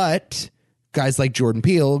 But guys like Jordan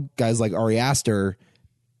Peele, guys like Ari Aster,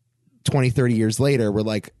 20, 30 years later, were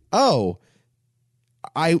like, oh,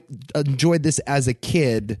 I enjoyed this as a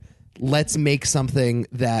kid. Let's make something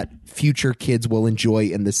that future kids will enjoy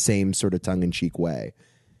in the same sort of tongue-in-cheek way.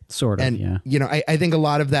 Sort of, and, yeah. I think a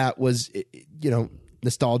lot of that was,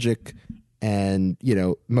 nostalgic and,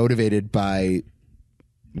 motivated by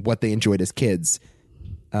what they enjoyed as kids.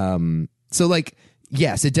 So, like,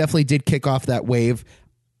 yes, it definitely did kick off that wave.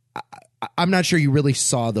 I'm not sure you really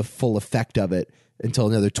saw the full effect of it until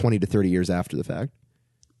another 20 to 30 years after the fact.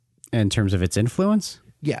 In terms of its influence?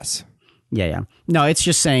 Yes. Yeah. No, it's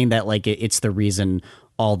just saying that, like, it's the reason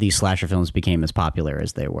all these slasher films became as popular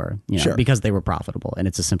as they were, Sure. because they were profitable, and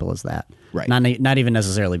it's as simple as that. Right. Not even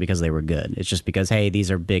necessarily because they were good. It's just because, hey,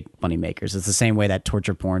 these are big money makers. It's the same way that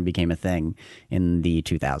torture porn became a thing in the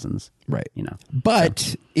 2000s. Right.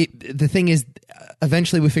 But the thing is,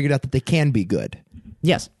 eventually we figured out that they can be good.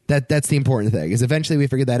 Yes. That's the important thing, is eventually we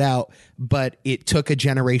figured that out, but it took a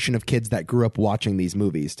generation of kids that grew up watching these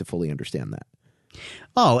movies to fully understand that.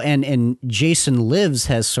 Oh, and Jason Lives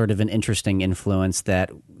has sort of an interesting influence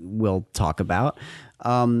that we'll talk about.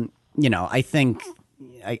 I think,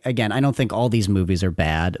 again, I don't think all these movies are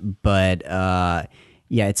bad, but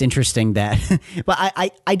it's interesting that, but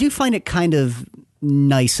I do find it kind of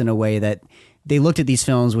nice in a way that they looked at these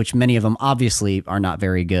films, which many of them obviously are not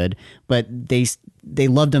very good, but they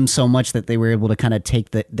loved them so much that they were able to kind of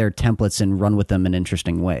take their templates and run with them in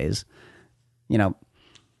interesting ways.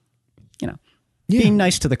 Being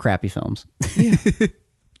nice to the crappy films. Yeah.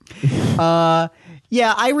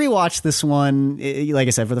 I rewatched this one, like I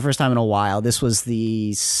said, for the first time in a while. This was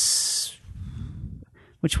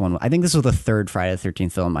which one? I think this was the third Friday the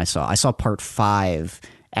 13th film I saw. I saw part 5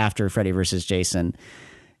 after Freddy vs. Jason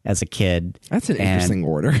as a kid. That's an interesting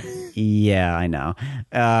order. Yeah, I know.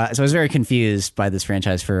 So I was very confused by this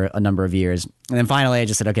franchise for a number of years. And then finally I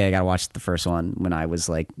just said, okay, I got to watch the first one when I was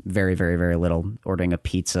like very, very, very little, ordering a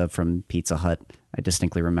pizza from Pizza Hut. I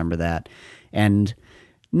distinctly remember that. And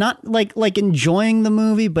not like enjoying the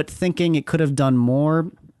movie, but thinking it could have done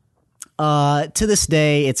more. To this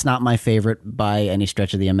day, it's not my favorite by any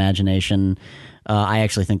stretch of the imagination. I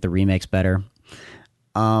actually think the remake's better.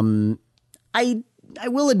 I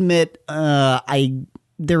will admit,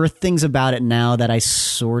 there are things about it now that I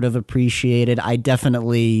sort of appreciated. I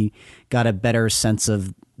definitely got a better sense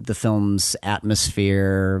of the film's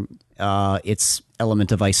atmosphere, its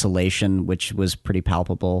element of isolation, which was pretty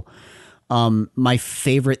palpable. My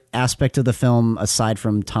favorite aspect of the film, aside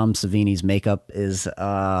from Tom Savini's makeup, is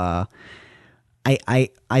I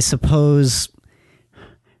suppose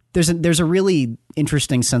there's a really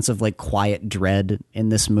interesting sense of like quiet dread in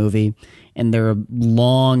this movie, and there are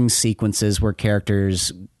long sequences where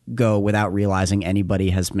characters go without realizing anybody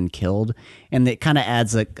has been killed, and it kind of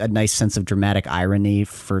adds a nice sense of dramatic irony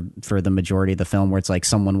for the majority of the film, where it's like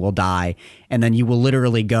someone will die and then you will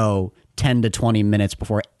literally go 10 to 20 minutes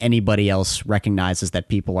before anybody else recognizes that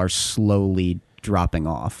people are slowly dropping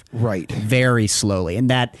off. Right. Very slowly. And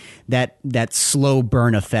that slow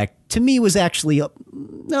burn effect to me was actually a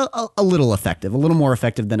little effective, a little more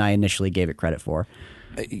effective than I initially gave it credit for.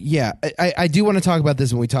 Yeah, I do want to talk about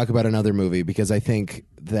this when we talk about another movie, because I think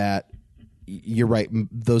that you're right.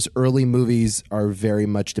 Those early movies are very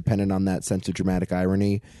much dependent on that sense of dramatic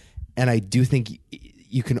irony. And I do think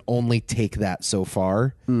you can only take that so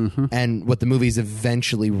far. Mm-hmm. And what the movies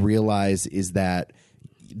eventually realize is that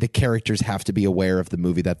the characters have to be aware of the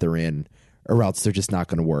movie that they're in, or else they're just not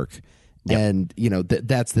going to work. Yep. And,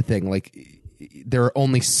 that's the thing. Like, there are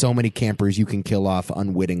only so many campers you can kill off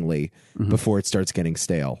unwittingly before it starts getting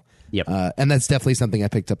stale. Yep. And that's definitely something I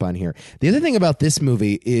picked up on here. The other thing about this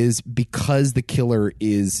movie is because the killer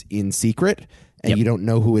is in secret and you don't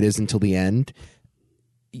know who it is until the end,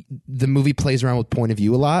 the movie plays around with point of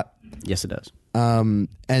view a lot. Yes, it does.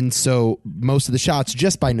 And so most of the shots,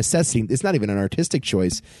 just by necessity, it's not even an artistic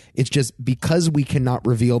choice. It's just because we cannot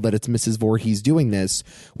reveal that it's Mrs. Voorhees doing this,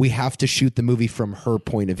 we have to shoot the movie from her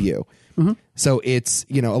point of view. So it's,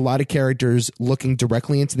 a lot of characters looking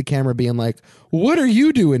directly into the camera being like, what are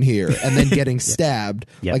you doing here? And then getting stabbed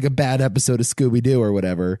like a bad episode of Scooby-Doo or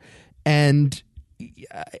whatever. And,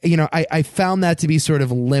 I found that to be sort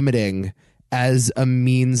of limiting as a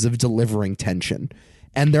means of delivering tension.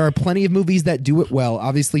 And there are plenty of movies that do it well.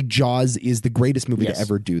 Obviously, Jaws is the greatest movie to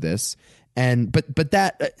ever do this. And but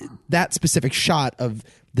that specific shot of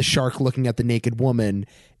the shark looking at the naked woman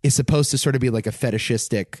is supposed to sort of be like a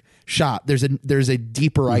fetishistic shot. There's a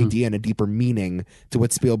deeper idea and a deeper meaning to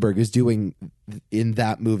what Spielberg is doing in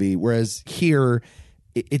that movie. Whereas here,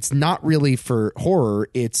 it's not really for horror.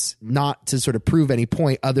 It's not to sort of prove any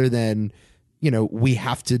point other than, we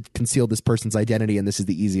have to conceal this person's identity, and this is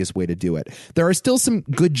the easiest way to do it. There are still some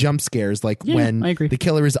good jump scares, like when the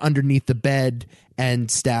killer is underneath the bed and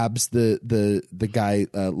stabs the guy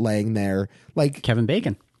laying there, like Kevin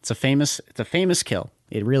Bacon. It's a famous kill.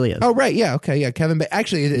 It really is. Oh right, yeah, okay, yeah. Kevin Bacon.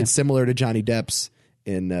 Actually, it's similar to Johnny Depp's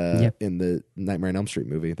in the Nightmare on Elm Street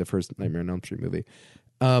movie, the first Nightmare on Elm Street movie.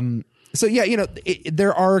 So yeah,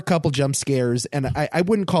 there are a couple jump scares, and I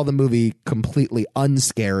wouldn't call the movie completely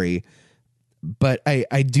unscary. But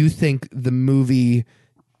I do think the movie,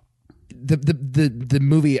 the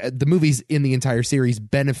movies in the entire series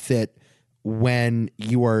benefit when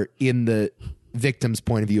you are in the victim's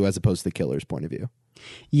point of view as opposed to the killer's point of view.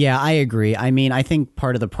 Yeah, I agree. I mean, I think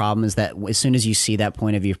part of the problem is that as soon as you see that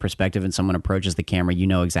point of view perspective and someone approaches the camera, you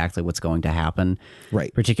know exactly what's going to happen.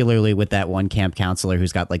 Right. Particularly with that one camp counselor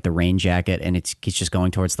who's got like the rain jacket and he's just going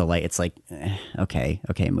towards the light. It's like, okay,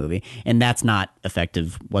 movie. And that's not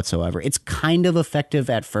effective whatsoever. It's kind of effective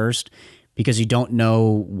at first because you don't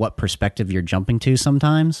know what perspective you're jumping to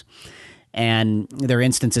sometimes. And there are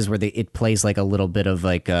instances where it plays like a little bit of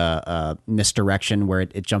like a misdirection where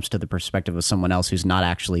it jumps to the perspective of someone else who's not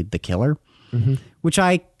actually the killer, which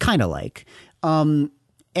I kind of like. And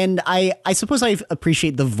I suppose I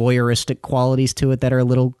appreciate the voyeuristic qualities to it that are a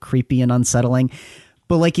little creepy and unsettling.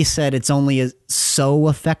 But like you said, it's only so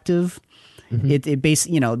effective. It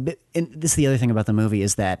basically, and this is the other thing about the movie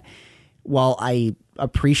is that while I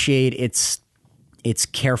appreciate its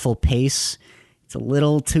careful pace, it's a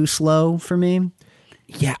little too slow for me.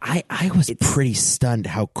 Yeah, I was pretty stunned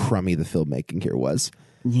how crummy the filmmaking here was.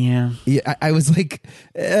 Yeah. I was like,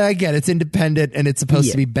 again, it's independent and it's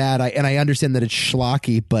supposed to be bad. And I understand that it's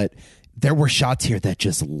schlocky, but there were shots here that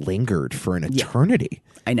just lingered for an eternity.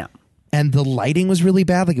 I know. And the lighting was really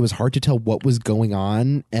bad. Like it was hard to tell what was going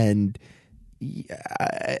on. And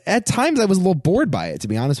at times I was a little bored by it, to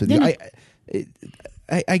be honest with you.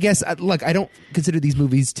 I guess, look, I don't consider these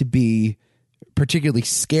movies to be particularly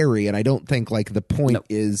scary, and I don't think like the point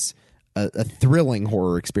is a thrilling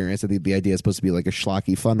horror experience. I think the idea is supposed to be like a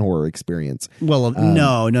schlocky fun horror experience. Well,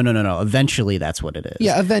 no. Eventually that's what it is.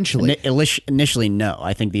 Yeah, eventually. Initially, no.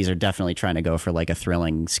 I think these are definitely trying to go for like a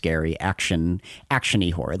thrilling, scary action-y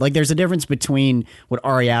horror. Like there's a difference between what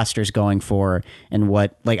Ari Aster's going for and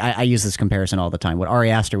what, like I use this comparison all the time, what Ari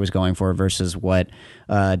Aster was going for versus what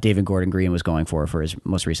David Gordon Green was going for his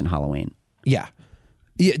most recent Halloween. Yeah.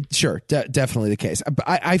 Yeah, sure. Definitely the case. But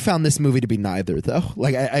I found this movie to be neither, though.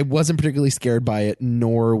 Like, I wasn't particularly scared by it,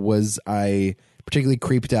 nor was I particularly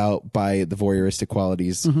creeped out by the voyeuristic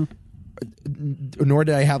qualities. Nor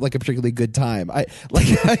did I have like a particularly good time. I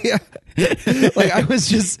was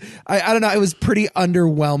just, I don't know. I was pretty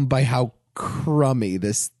underwhelmed by how crummy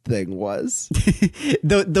this thing was.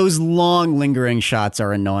 Those long lingering shots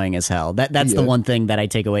are annoying as hell. That's the one thing that I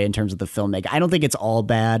take away in terms of the filmmaking. I don't think it's all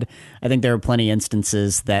bad. I think there are plenty of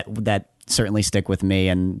instances that certainly stick with me,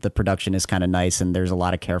 and the production is kind of nice, and there's a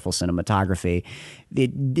lot of careful cinematography.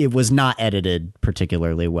 It was not edited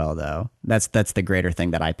particularly well, though. That's the greater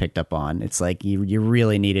thing that I picked up on. It's like you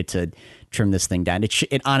really needed to trim this thing down.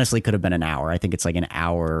 It honestly could have been an hour. I think it's like an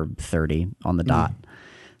hour 30 on the dot.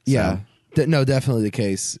 Yeah. No, definitely the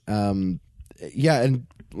case. And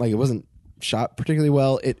like it wasn't shot particularly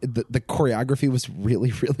well. The choreography was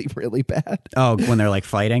really, really, really bad. Oh, when they're like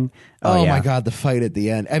fighting. Oh my God, the fight at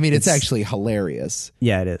the end. I mean, it's actually hilarious.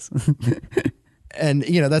 Yeah, it is. And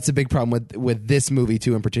that's a big problem with this movie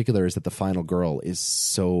too. In particular, is that the final girl is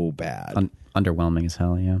so bad, underwhelming as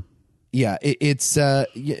hell. Yeah. Yeah, it's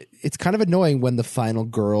kind of annoying when the final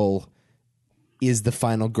girl is the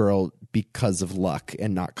final girl because of luck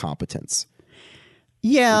and not competence.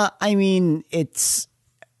 Yeah, I mean, it's.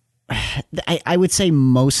 I would say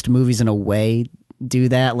most movies, in a way, do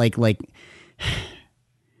that.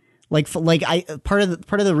 Part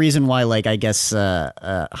of the reason why, like, I guess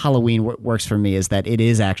Halloween works for me is that it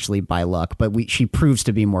is actually by luck, but she proves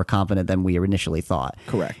to be more competent than we initially thought.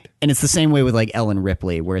 Correct. And it's the same way with like Ellen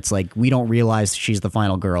Ripley, where it's like we don't realize she's the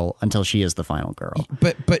final girl until she is the final girl.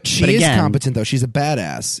 But she is competent though. She's a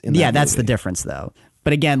badass. That's the difference though.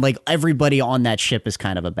 But again, like everybody on that ship is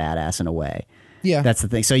kind of a badass in a way. Yeah, that's the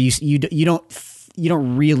thing. So you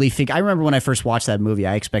don't really think. I remember when I first watched that movie,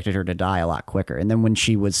 I expected her to die a lot quicker, and then when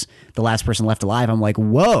she was the last person left alive, I'm like,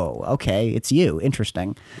 whoa, okay, it's you.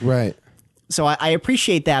 Interesting, right? So I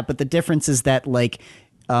appreciate that, but the difference is that like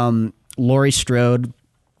Laurie Strode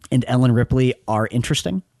and Ellen Ripley are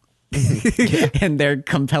interesting. And they're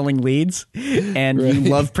compelling leads, and you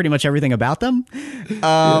love pretty much everything about them.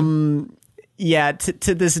 Yeah,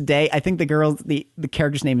 to this day, I think the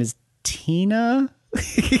character's name is Tina.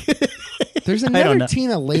 There's another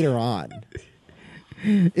Tina later on.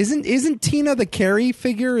 Isn't Tina the Carrie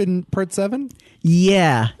figure in part 7?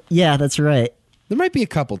 Yeah, that's right. There might be a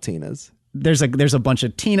couple Tinas. There's a bunch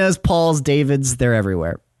of Tinas, Pauls, Davids. They're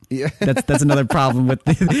everywhere. Yeah, that's another problem with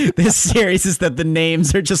this series is that the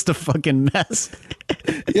names are just a fucking mess.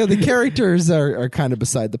 Yeah, the characters are kind of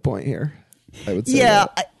beside the point here, I would say. Yeah,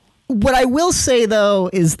 what I will say though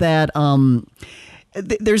is that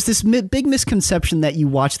there's this big misconception that you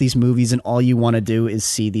watch these movies and all you want to do is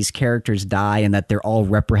see these characters die and that they're all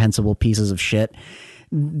reprehensible pieces of shit.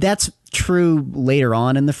 That's true later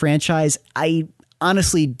on in the franchise. I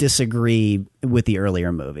honestly disagree with the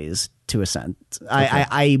earlier movies to a sense.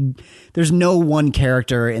 Okay. There's no one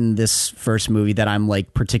character in this first movie that I'm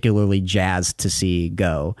like particularly jazzed to see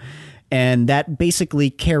go. And that basically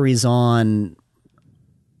carries on.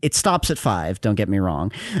 It stops at 5. Don't get me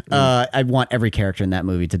wrong. I want every character in that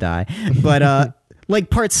movie to die, but like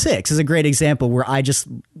part 6 is a great example where I just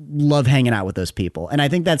love hanging out with those people, and I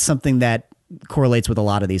think that's something that correlates with a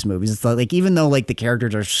lot of these movies. It's like even though like the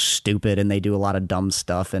characters are stupid and they do a lot of dumb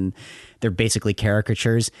stuff and they're basically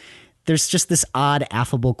caricatures, there's just this odd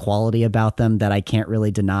affable quality about them that I can't really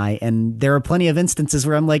deny. And there are plenty of instances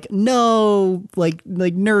where I'm like, no, like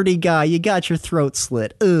nerdy guy, you got your throat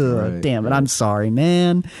slit. Ugh, damn it. I'm sorry,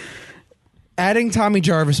 man. Adding Tommy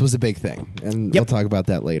Jarvis was a big thing, and we'll talk about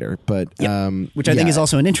that later. But which I think is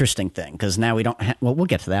also an interesting thing because now we don't. Well, we'll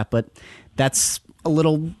get to that, but that's a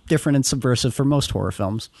little different and subversive for most horror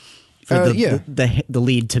films. For the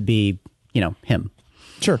lead to be, him.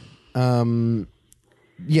 Sure.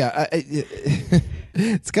 Yeah,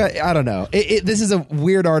 it's got. I don't know. This is a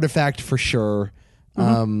weird artifact for sure.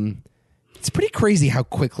 Mm-hmm. It's pretty crazy how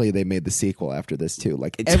quickly they made the sequel after this too.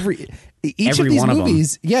 Like each of these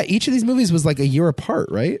movies, each of these movies was like a year apart,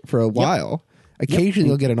 right? For a while. Occasionally,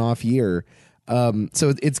 you'll get an off year.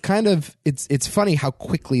 So it's kind of it's funny how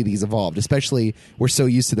quickly these evolved. Especially we're so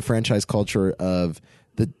used to the franchise culture of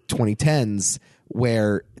the 2010s.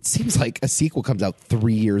 Where it seems like a sequel comes out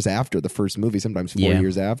 3 years after the first movie, sometimes 4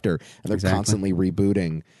 years after, and they're constantly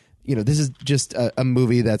rebooting. This is just a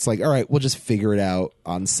movie that's like, all right, we'll just figure it out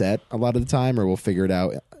on set a lot of the time, or we'll figure it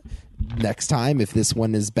out next time. If this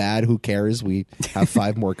one is bad, who cares? We have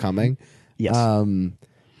 5 more coming. Yes.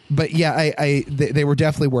 But yeah, they were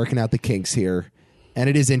definitely working out the kinks here, and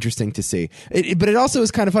it is interesting to see. But it also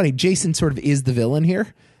is kind of funny. Jason sort of is the villain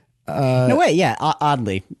here. No way, yeah.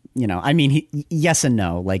 Oddly, I mean, yes and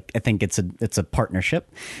no. Like, I think it's a partnership.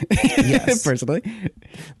 Yes, personally,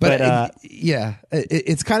 but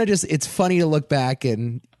it's kind of just it's funny to look back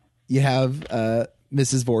and you have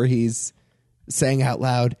Mrs. Voorhees saying out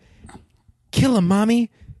loud, "Kill him, mommy,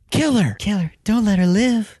 kill her, don't let her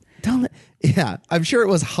live, Yeah, I'm sure it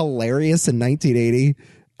was hilarious in 1980,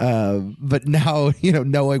 but now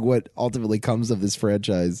knowing what ultimately comes of this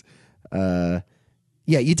franchise.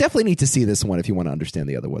 Yeah, you definitely need to see this one if you want to understand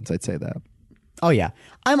the other ones. I'd say that. Oh, yeah.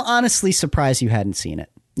 I'm honestly surprised you hadn't seen it.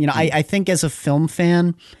 I think as a film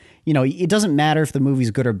fan, it doesn't matter if the movie's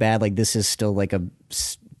good or bad. Like, this is still like a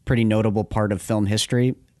pretty notable part of film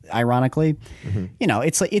history, ironically. Mm-hmm.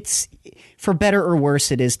 It's like it's for better or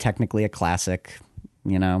worse, it is technically a classic.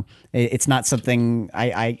 It's not something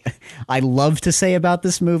I love to say about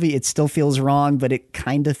this movie. It still feels wrong, but it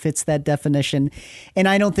kind of fits that definition. And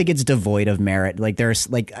I don't think it's devoid of merit. Like there's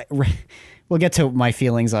like, we'll get to my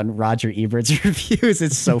feelings on Roger Ebert's reviews.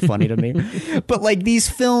 It's so funny to me, but like these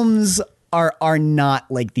films are not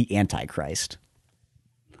like the Antichrist.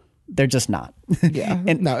 They're just not. Yeah.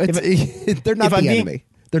 And no, they're not the enemy.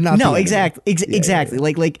 They're not. No, exactly. Exactly. Yeah.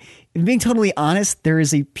 Like, being totally honest, there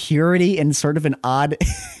is a purity and sort of an odd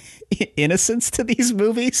innocence to these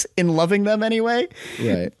movies in loving them anyway.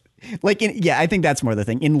 Right. Like, I think that's more the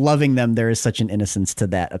thing. In loving them, there is such an innocence to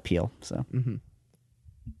that appeal. So,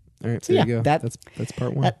 All right, so there you go. That's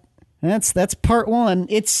part one. That's part one.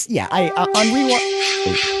 It's on rewatch.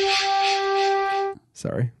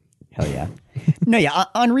 Sorry. Hell yeah. No, yeah.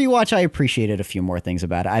 On rewatch, I appreciated a few more things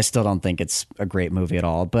about it. I still don't think it's a great movie at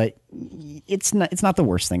all, but it's not the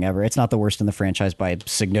worst thing ever. It's not the worst in the franchise by a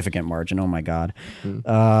significant margin. Oh my God.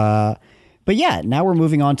 But yeah, now we're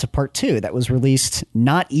moving on to part two that was released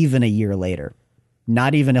not even a year later,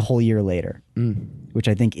 not even a whole year later, which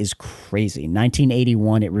I think is crazy.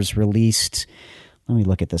 1981, it was released. Let me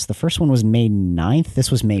look at this. The first one was May 9th. This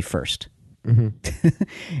was May 1st.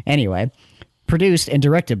 Anyway, produced and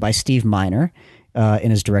directed by Steve Miner in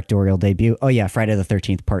his directorial debut. Oh, yeah, Friday the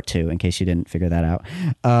 13th, part two, in case you didn't figure that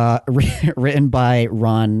out. Written by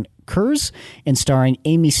Ron Kurz and starring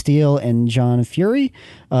Amy Steele and John Fury.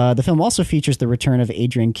 The film also features the return of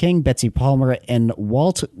Adrienne King, Betsy Palmer, and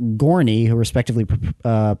Walt Gorney, who respectively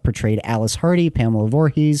portrayed Alice Hardy, Pamela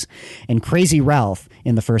Voorhees, and Crazy Ralph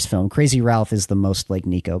in the first film. Crazy Ralph is the most like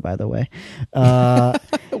Nico, by the way.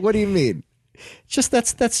 What do you mean?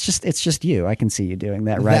 It's just you. I can see you doing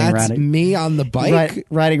that. That's me on the bike?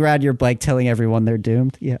 Riding around your bike telling everyone they're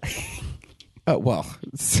doomed. Yeah. Oh, well,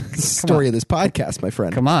 story of this podcast, my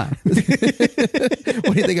friend. Come on. What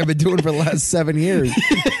do you think I've been doing for the last 7 years?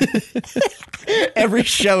 Every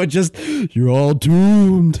show, just, you're all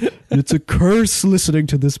doomed. It's a curse listening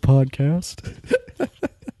to this podcast.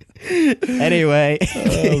 Anyway,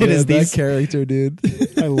 it is that character, dude.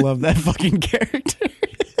 I love that fucking character.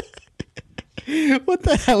 What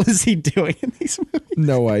the hell is he doing in these movies?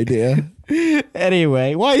 No idea.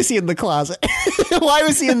 Anyway, why is he in the closet? Why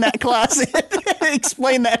was he in that closet?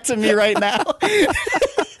 Explain that to me right now.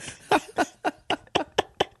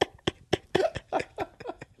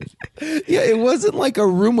 Yeah, it wasn't like a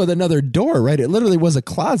room with another door, right? It literally was a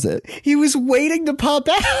closet. He was waiting to pop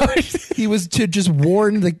out. He was to just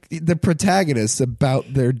warn the protagonists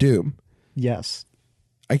about their doom. Yes.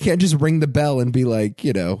 I can't just ring the bell and be like,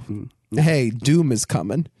 hey, doom is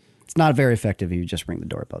coming. It's not very effective if you just ring the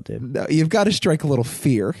doorbell, dude. No, you've got to strike a little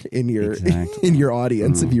fear in your in your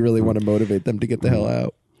audience if you really want to motivate them to get the hell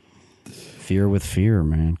out. Fear with fear,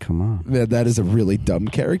 man. Come on. Man, that is a really dumb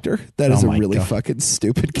character. That is a really fucking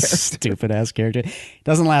stupid character. Stupid ass character.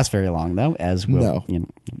 Doesn't last very long though, as will. No.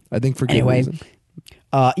 I think for good reason.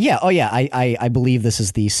 I believe this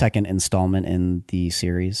is the second installment in the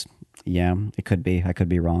series. Yeah, it could be. I could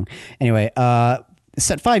be wrong. Anyway,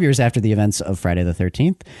 set 5 years after the events of Friday the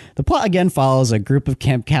 13th, the plot again follows a group of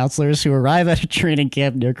camp counselors who arrive at a training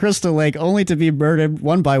camp near Crystal Lake only to be murdered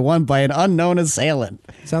one by one by an unknown assailant.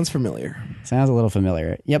 Sounds familiar. Sounds a little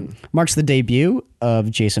familiar. Yep. Marks the debut of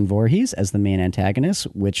Jason Voorhees as the main antagonist,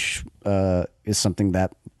 which is something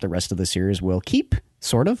that the rest of the series will keep,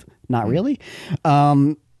 sort of. Not really.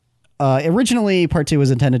 Originally, part two was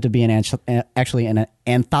intended to be actually an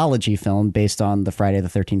anthology film based on the Friday the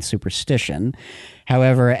 13th superstition.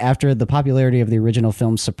 However, after the popularity of the original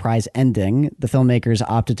film's surprise ending, the filmmakers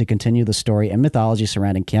opted to continue the story and mythology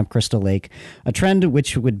surrounding Camp Crystal Lake, a trend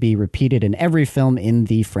which would be repeated in every film in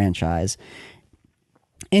the franchise.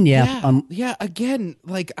 And again,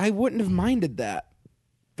 like I wouldn't have minded that.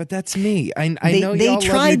 But that's me. I know they y'all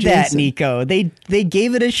tried love your that, Jason. Nico. They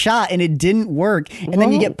gave it a shot and it didn't work. And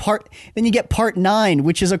then you get part 9,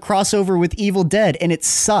 which is a crossover with Evil Dead, and it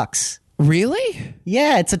sucks. Really?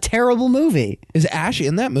 Yeah, it's a terrible movie. Is Ash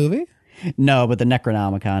in that movie? No, but the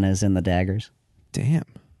Necronomicon is in the daggers. Damn.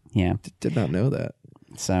 Yeah. Did not know that.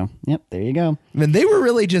 So, yep, there you go. I mean, they were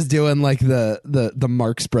really just doing like the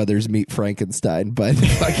Marx Brothers meet Frankenstein, but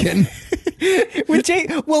fucking.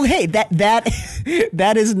 Well, hey,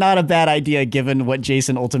 that is not a bad idea given what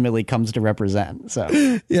Jason ultimately comes to represent. So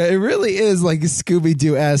yeah, it really is like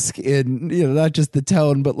Scooby-Doo-esque in not just the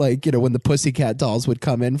tone, but like when the Pussycat Dolls would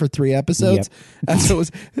come in for 3 episodes. Yep. And so it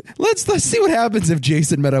was let's see what happens if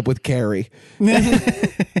Jason met up with Carrie.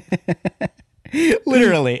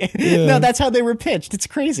 Literally. Yeah. No, that's how they were pitched. It's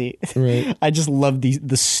crazy. Right. I just love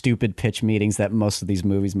the stupid pitch meetings that most of these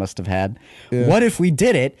movies must have had. Yeah. What if we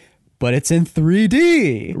did it, but it's in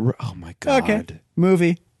 3D? Oh my God. Okay.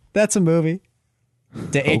 Movie. That's a movie.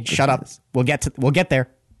 Shut up. We'll get there.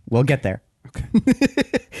 We'll get there.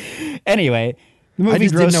 Okay. Anyway, the movie I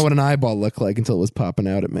just didn't know what an eyeball looked like until it was popping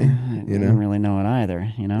out at me. I didn't really know it either,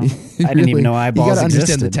 I didn't really, even know eyeballs you gotta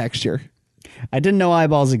existed. understand the texture. I didn't know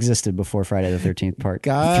eyeballs existed before Friday the 13th part.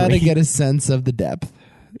 Gotta get a sense of the depth.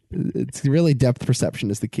 It's really depth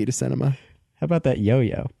perception is the key to cinema. How about that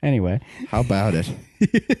yo-yo? Anyway. How about it?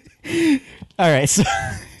 All right. So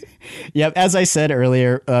Yep, as I said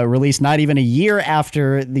earlier, released not even a year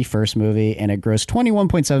after the first movie, and it grossed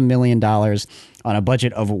 $21.7 million on a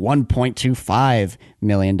budget of $1.25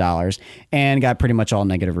 million, and got pretty much all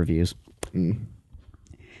negative reviews.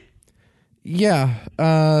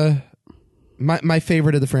 Yeah. My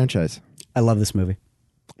favorite of the franchise. I love this movie.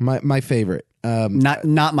 My favorite.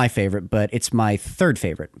 Not my favorite, but it's my third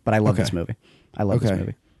favorite. But I love this movie. I love this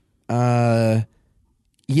movie.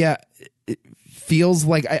 Yeah. It feels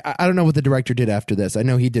like I don't know what the director did after this. I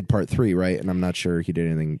know he did part 3, right? And I'm not sure he did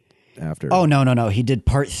anything after. Oh, no. He did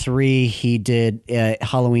part 3. He did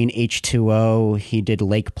Halloween H2O. He did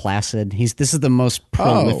Lake Placid. This is the most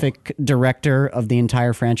prolific director of the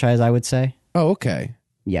entire franchise, I would say. Oh, okay.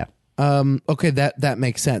 Yeah. Okay, that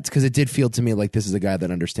makes sense, because it did feel to me like this is a guy that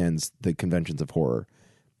understands the conventions of horror.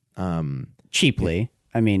 Cheaply.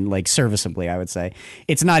 I mean, like, serviceably, I would say.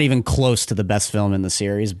 It's not even close to the best film in the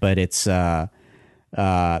series, but it's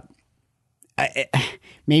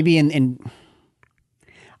maybe in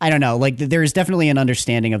I don't know. Like, there is definitely an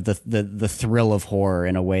understanding of the thrill of horror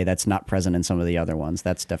in a way that's not present in some of the other ones.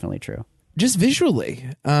 That's definitely true. Just visually.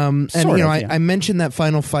 And, I mentioned that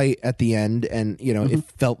final fight at the end, and, it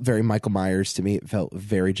felt very Michael Myers to me. It felt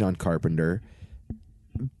very John Carpenter.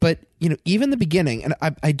 But, even the beginning, and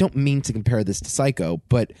I don't mean to compare this to Psycho,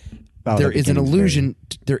 but there is an allusion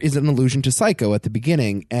to Psycho at the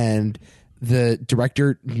beginning, and the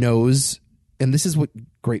director knows, and this is what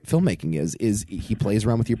great filmmaking is he plays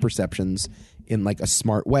around with your perceptions in like a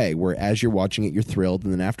smart way, where as you're watching it, you're thrilled,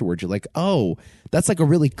 and then afterwards you're like, oh, that's like a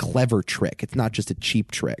really clever trick. It's not just a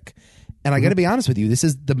cheap trick. And I got to be honest with you, this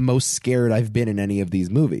is the most scared I've been in any of these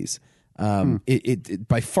movies. It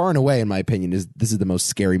by far and away, in my opinion, this is the most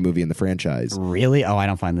scary movie in the franchise. Really? Oh, I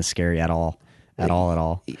don't find this scary at all. At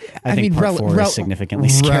all. I think part 4 is significantly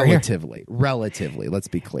scarier. Relatively, let's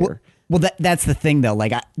be clear. Well, that's the thing, though.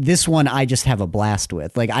 Like, this one, I just have a blast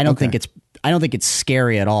with. Like, I don't think it's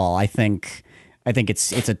scary at all. I think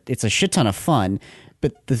it's a shit ton of fun.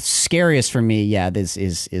 But the scariest for me,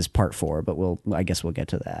 is part 4. But I guess we'll get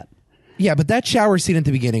to that. Yeah, but that shower scene at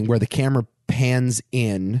the beginning where the camera pans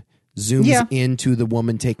in, zooms into the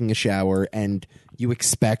woman taking a shower, and you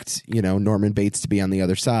expect, Norman Bates to be on the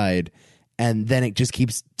other side, and then it just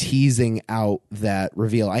keeps teasing out that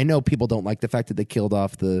reveal. I know people don't like the fact that they killed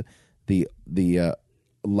off the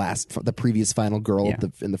previous final girl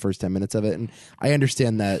in the first 10 minutes of it, and I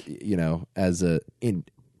understand that,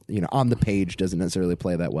 on the page doesn't necessarily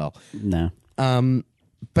play that well. No.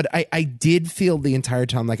 But I did feel the entire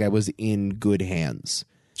time like I was in good hands.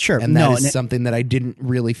 Sure. And that is something that I didn't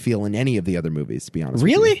really feel in any of the other movies, to be honest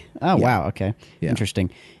with you. Really? Oh, wow. Okay. Yeah. Interesting.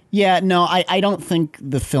 Yeah, no, I don't think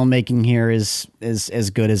the filmmaking here is as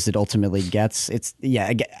good as it ultimately gets.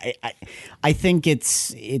 I think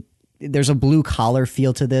there's a blue collar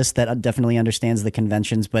feel to this that definitely understands the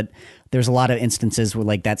conventions, but there's a lot of instances where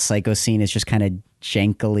like that Psycho scene is just kind of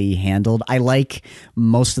jankily handled. I like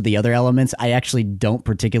most of the other elements. I actually don't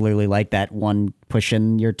particularly like that one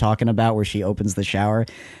push-in you're talking about where she opens the shower.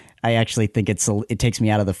 I actually think it takes me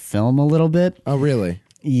out of the film a little bit. Oh, really?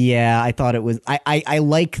 Yeah, I thought it was. I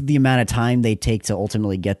like the amount of time they take to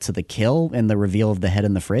ultimately get to the kill and the reveal of the head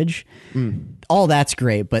in the fridge. All that's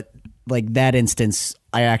great, but like that instance,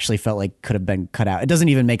 I actually felt like could have been cut out. It doesn't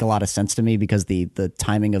even make a lot of sense to me because the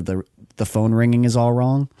timing of the phone ringing is all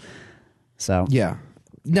wrong. So yeah,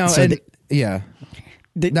 no, so and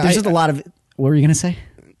there's just a lot of. What were you gonna say?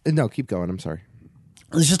 No, keep going. I'm sorry.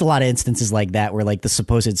 There's just a lot of instances like that where like the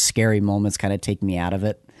supposed scary moments kind of take me out of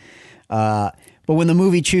it. But when the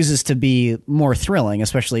movie chooses to be more thrilling,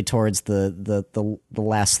 especially towards the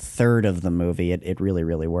last third of the movie, it really,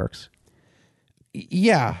 really works.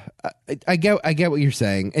 Yeah, I get what you're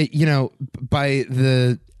saying. By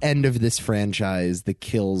the end of this franchise, the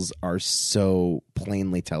kills are so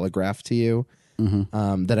plainly telegraphed to you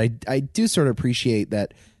that I do sort of appreciate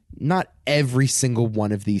that not every single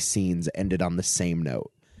one of these scenes ended on the same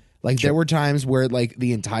note. Like there were times where like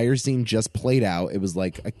the entire scene just played out. It was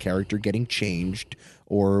like a character getting changed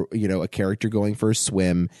or, a character going for a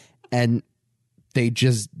swim, and they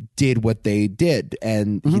just did what they did,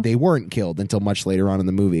 and they weren't killed until much later on in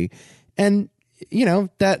the movie. And,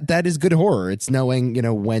 that is good horror. It's knowing,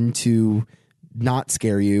 when to not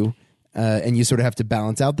scare you. And you sort of have to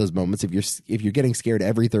balance out those moments. If you're getting scared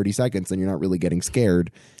every 30 seconds, then you're not really getting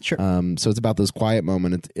scared. Sure. So it's about those quiet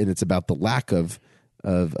moments, and it's about the lack of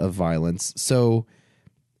violence. So,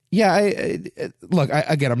 yeah,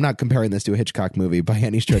 again, I'm not comparing this to a Hitchcock movie by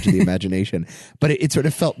any stretch of the imagination, but it sort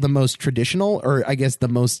of felt the most traditional, or I guess the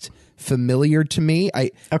most familiar to me.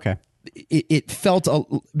 Okay. it felt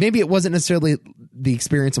maybe it wasn't necessarily the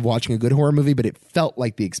experience of watching a good horror movie, but it felt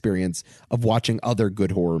like the experience of watching other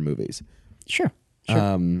good horror movies. Sure. So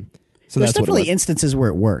There's that's definitely what it was. instances where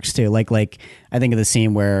it works too. Like I think of the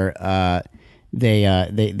scene where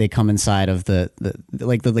they come inside of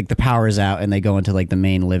the power is out and they go into like the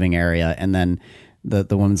main living area, and then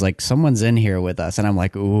the woman's like, someone's in here with us, and I'm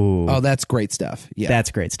like, ooh, Oh, that's great stuff. Yeah,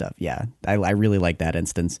 that's great stuff. Yeah, I really like that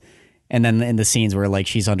instance. And then in the scenes where like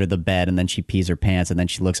she's under the bed and then she pees her pants and then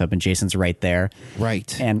she looks up and Jason's right there.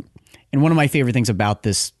 right. And one of my favorite things about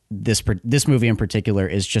this movie in particular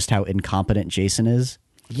is just how incompetent Jason is.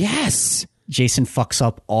 Yes. Jason fucks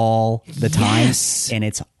up all the time, Yes. and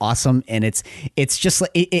it's awesome. And it's just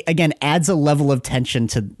like it again adds a level of tension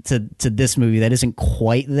to this movie that isn't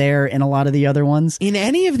quite there in a lot of the other ones. In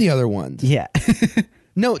any of the other ones. Yeah.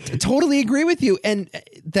 No, totally agree with you. And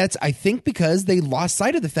that's, I think, because they lost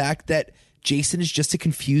sight of the fact that Jason is just a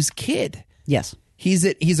confused kid. Yes. He's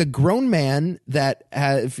a grown man that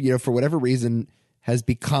has, for whatever reason, has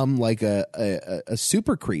become like a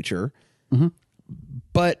super creature,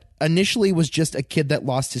 but initially was just a kid that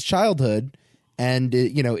lost his childhood, and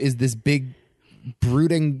is this big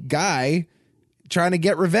brooding guy trying to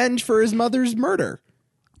get revenge for his mother's murder.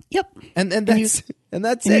 Yep. And that's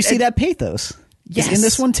it. You see that pathos. Yes. In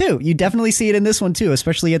this one too. You definitely see it in this one too,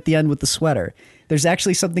 especially at the end with the sweater. There's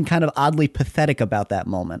actually something kind of oddly pathetic about that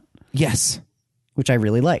moment. Yes. Which I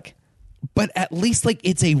really like. But at least like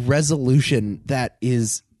it's a resolution that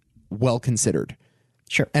is well considered.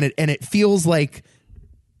 Sure. And it feels like,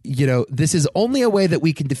 this is only a way that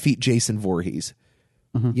we can defeat Jason Voorhees.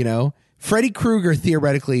 Freddy Krueger,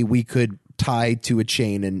 theoretically, we could tie to a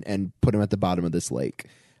chain and put him at the bottom of this lake.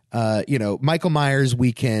 Michael Myers,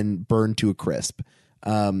 we can burn to a crisp.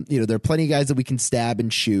 There are plenty of guys that we can stab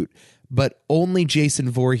and shoot, but only Jason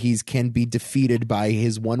Voorhees can be defeated by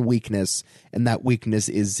his one weakness, and that weakness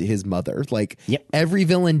is his mother. Like, yep. Every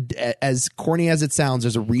villain, as corny as it sounds,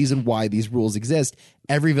 there's a reason why these rules exist.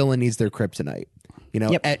 Every villain needs their kryptonite.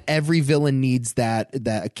 Yep. Every villain needs that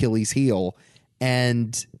Achilles heel,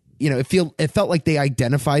 and it felt like they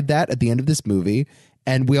identified that at the end of this movie.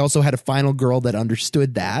 And we also had a final girl that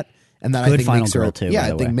understood that, and that good I think final makes her, girl too.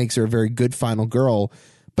 I think makes her a very good final girl.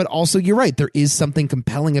 But also, you're right. There is something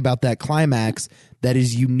compelling about that climax that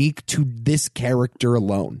is unique to this character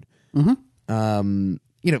alone. Like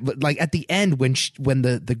at the end when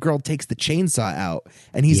the girl takes the chainsaw out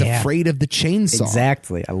and he's afraid of the chainsaw.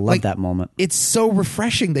 Exactly. I love that moment. It's so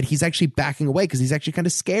refreshing that he's actually backing away because he's actually kind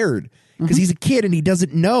of scared because he's a kid and he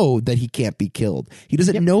doesn't know that he can't be killed. He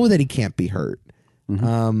doesn't know that he can't be hurt.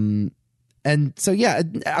 And so,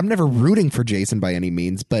 I'm never rooting for Jason by any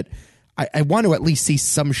means, but I want to at least see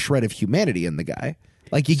some shred of humanity in the guy.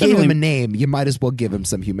 Like, you gave him a name, you might as well give him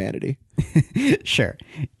some humanity. Sure.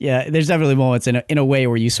 Yeah, there's definitely moments in a way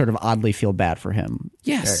where you sort of oddly feel bad for him.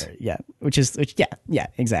 Yes. Which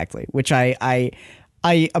exactly. Which I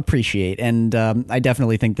appreciate, and I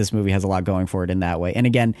definitely think this movie has a lot going for it in that way. And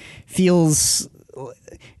again, feels...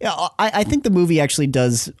 I think the movie actually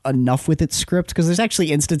does enough with its script, because there's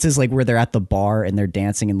actually instances like where they're at the bar and they're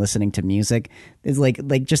dancing and listening to music. It's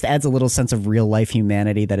like just adds a little sense of real life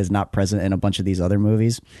humanity that is not present in a bunch of these other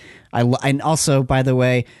movies. And also, by the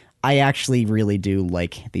way, I actually really do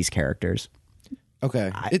like these characters.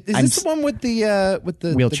 Okay, is this the one with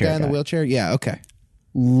the wheelchair guy in the wheelchair? Yeah. Okay.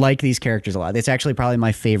 Like these characters a lot. It's actually probably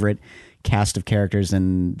my favorite cast of characters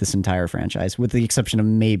in this entire franchise, with the exception of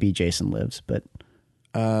maybe Jason Lives. But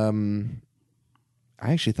I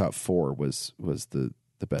actually thought 4 was the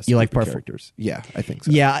best. You like part characters? Yeah, I think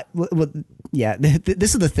so. Yeah, yeah.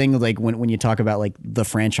 This is the thing. Like when you talk about like the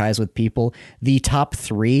franchise with people, the top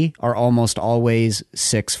 3 are almost always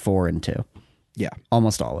 6, 4, and 2. Yeah,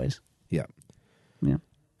 almost always. Yeah.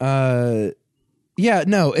 Yeah.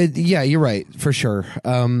 You're right for sure.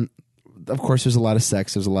 Of course, there's a lot of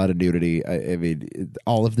sex. There's a lot of nudity. I mean,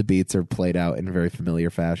 all of the beats are played out in a very familiar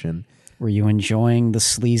fashion. Were you enjoying the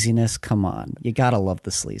sleaziness? Come on, you gotta love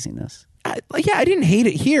the sleaziness. I didn't hate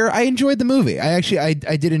it here. I enjoyed the movie. I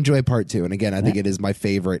did enjoy part 2, and again, I think it is my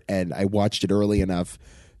favorite. And I watched it early enough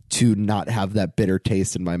to not have that bitter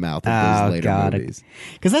taste in my mouth of those later movies.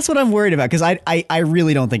 Because that's what I'm worried about. Because I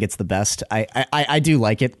really don't think it's the best. I do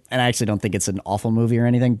like it, and I actually don't think it's an awful movie or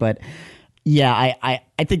anything. But yeah,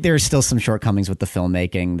 I think there are still some shortcomings with the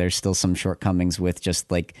filmmaking. There's still some shortcomings with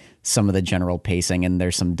just like some of the general pacing, and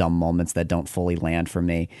there's some dumb moments that don't fully land for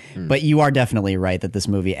me. But you are definitely right that this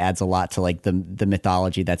movie adds a lot to like the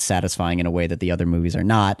mythology that's satisfying in a way that the other movies are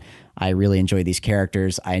not. I really enjoy these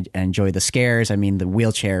characters. I enjoy the scares. I mean, the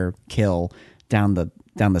wheelchair kill down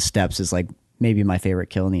the steps is like maybe my favorite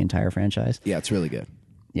kill in the entire franchise. Yeah, it's really good.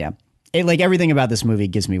 Yeah. like everything about this movie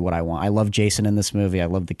gives me what I want. I love Jason in this movie. I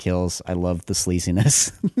love the kills. I love the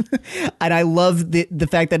sleaziness. And I love the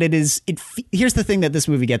fact that here's the thing that this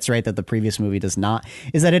movie gets right that the previous movie does not,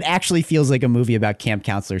 is that it actually feels like a movie about camp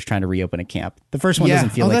counselors trying to reopen a camp. The first one doesn't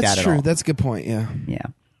feel like that at all. That's a good point. Yeah. Yeah.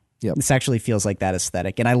 Yep. This actually feels like that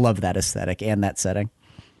aesthetic, and I love that aesthetic and that setting.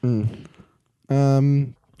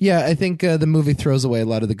 Yeah, I think the movie throws away a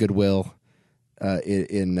lot of the goodwill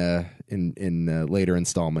in later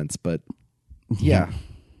installments, but yeah,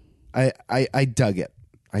 I dug it.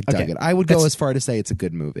 I dug it. I would go as far to say it's a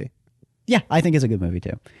good movie. Yeah, I think it's a good movie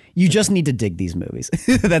too. You just need to dig these movies.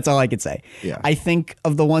 That's all I could say. Yeah. I think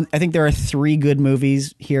there are 3 good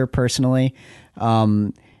movies here personally.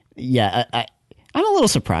 I'm a little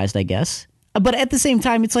surprised, I guess. But at the same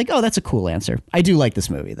time, it's like, oh, that's a cool answer. I do like this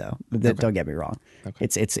movie, though. Okay. Don't get me wrong. Okay.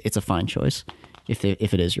 It's a fine choice if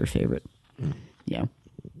it is your favorite. Yeah.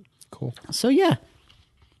 Cool. So, yeah.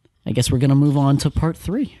 I guess we're going to move on to part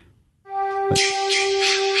 3.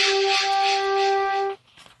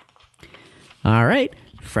 All right.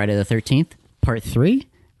 Friday the 13th, part 3.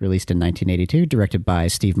 Released in 1982, directed by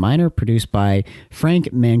Steve Miner, produced by Frank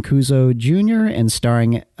Mancuso Jr., and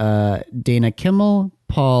starring Dana Kimmel,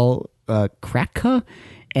 Paul Kratka,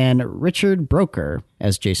 and Richard Broker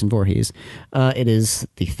as Jason Voorhees. It is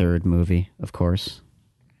the 3rd movie, of course.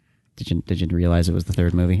 Did you realize it was the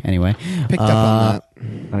 3rd movie? Anyway, picked up on that.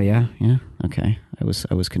 Oh yeah. Okay, I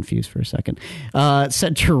was confused for a second.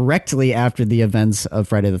 Set directly after the events of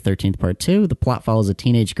Friday the 13th Part 2, the plot follows a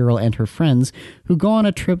teenage girl and her friends who go on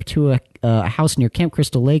a trip to a house near Camp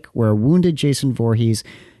Crystal Lake, where a wounded Jason Voorhees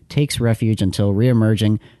takes refuge until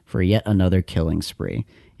reemerging for yet another killing spree.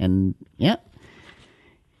 And yeah,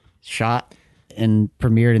 shot and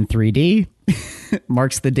premiered in 3D,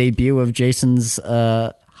 marks the debut of Jason's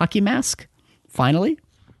hockey mask. Finally,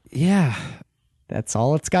 yeah. That's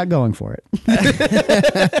all it's got going for it.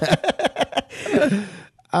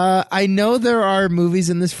 I know there are movies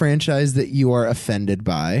in this franchise that you are offended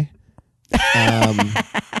by.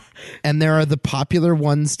 And there are the popular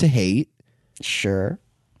ones to hate. Sure.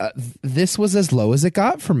 This was as low as it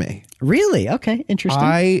got for me. Really? Okay. Interesting.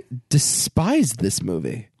 I despised this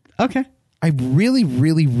movie. Okay. I really,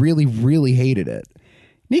 really, really, really hated it.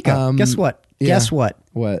 Nico, guess what? Yeah. Guess what?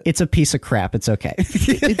 What? It's a piece of crap. It's okay.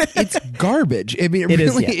 It's garbage. I mean, it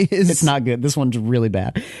really is. It's not good. This one's really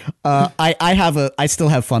bad. I still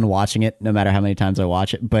have fun watching it, no matter how many times I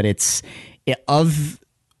watch it. But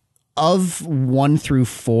of 1 through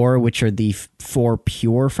 4, which are the 4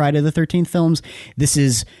 pure Friday the 13th films, this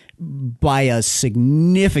is by a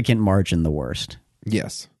significant margin the worst.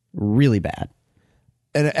 Yes, really bad.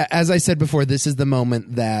 And as I said before, this is the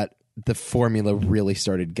moment that the formula really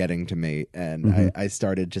started getting to me, and I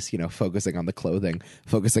started just focusing on the clothing,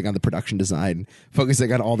 focusing on the production design,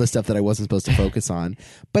 focusing on all the stuff that I wasn't supposed to focus on.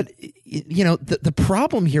 But the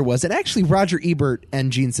problem here was, and actually Roger Ebert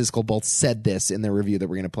and Gene Siskel both said this in their review that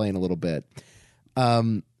we're going to play in a little bit.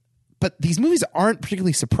 But these movies aren't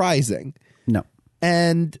particularly surprising. No,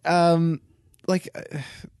 and I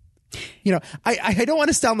don't want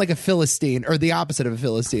to sound like a Philistine, or the opposite of a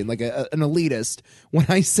Philistine, like an elitist, when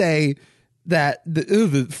I say that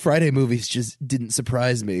the Friday movies just didn't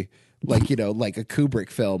surprise me, like a Kubrick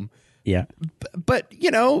film. Yeah. But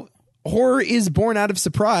horror is born out of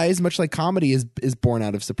surprise, much like comedy is born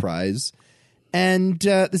out of surprise. And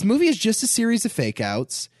this movie is just a series of fake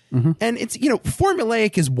outs. And it's,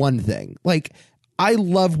 formulaic is one thing. Like, I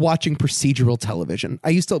love watching procedural television.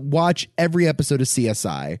 I used to watch every episode of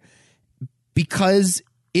CSI because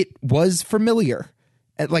it was familiar.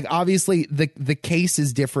 And like, obviously the case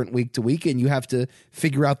is different week to week, and you have to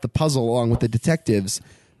figure out the puzzle along with the detectives.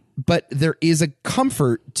 But there is a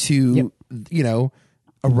comfort to,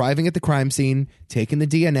 arriving at the crime scene, taking the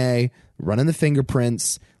DNA, running the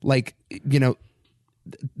fingerprints. Like,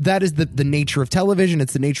 that is the nature of television.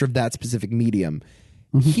 It's the nature of that specific medium.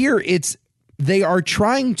 Here, they are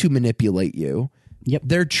trying to manipulate you. Yep.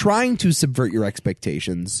 They're trying to subvert your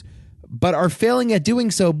expectations, but are failing at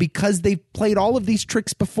doing so because they've played all of these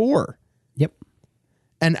tricks before. Yep.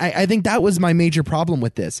 And I think that was my major problem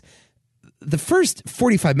with this. The first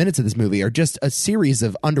 45 minutes of this movie are just a series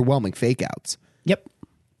of underwhelming fake outs. Yep.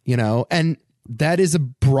 And that is a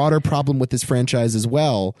broader problem with this franchise as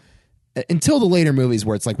well, until the later movies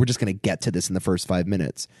where it's like, we're just going to get to this in the first 5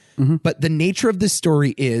 minutes. But the nature of this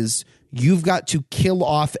story is you've got to kill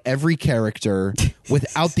off every character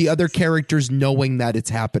without the other characters knowing that it's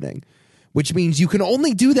happening, which means you can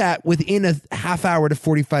only do that within a half hour to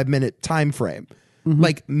 45 minute time frame.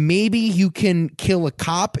 Like, maybe you can kill a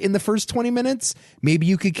cop in the first 20 minutes. Maybe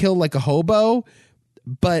you could kill like a hobo,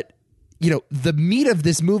 but the meat of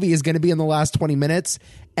this movie is going to be in the last 20 minutes,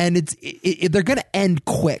 and they're going to end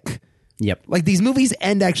quick. Yep. Like, these movies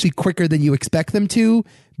end actually quicker than you expect them to,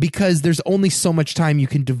 because there's only so much time you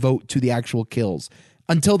can devote to the actual kills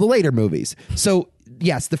until the later movies. So,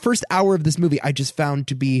 yes, the first hour of this movie I just found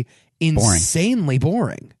to be insanely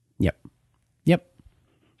boring. Yep.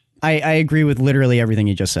 I agree with literally everything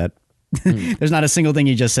you just said. There's not a single thing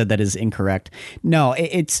you just said that is incorrect. No,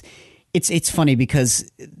 it's funny because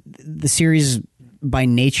the series by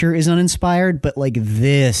nature is uninspired, but like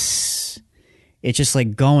this, it's just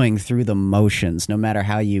like going through the motions no matter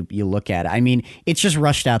how you look at it. I mean, it's just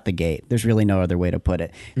rushed out the gate. There's really no other way to put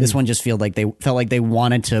it. This one just felt like they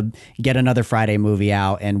wanted to get another Friday movie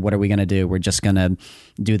out, and what are we going to do? We're just going to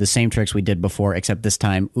do the same tricks we did before, except this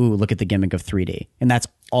time, look at the gimmick of 3D. And that's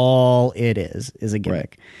all it is a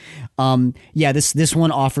gimmick. Right. This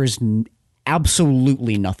one offers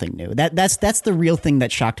absolutely nothing new. That's the real thing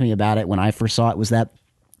that shocked me about it when I first saw it, was that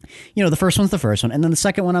the first one's the first one, and then the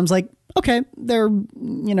second one I was like, okay, they're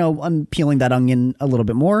I'm peeling that onion a little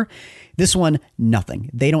bit more. This one, nothing.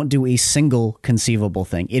 They don't do a single conceivable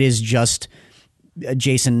thing. It is just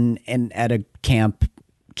Jason at a camp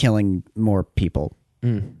killing more people.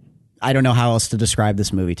 I don't know how else to describe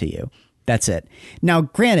this movie to you. That's it. Now,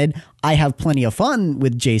 granted, I have plenty of fun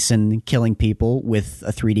with Jason killing people with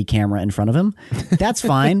a 3D camera in front of him. That's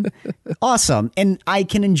fine. Awesome. And I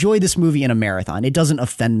can enjoy this movie in a marathon. It doesn't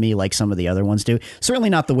offend me like some of the other ones do.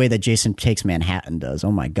 Certainly not the way that Jason Takes Manhattan does.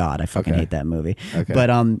 Oh my God, I fucking hate that movie. Okay.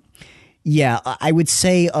 But I would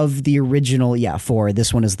say of the original, 4,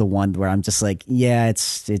 this one is the one where I'm just like,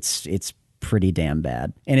 it's pretty damn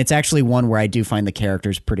bad. And it's actually one where I do find the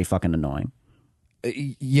characters pretty fucking annoying.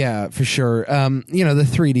 Yeah, for sure. The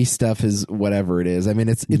 3D stuff is whatever it is. I mean,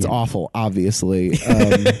 it's awful, obviously.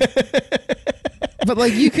 But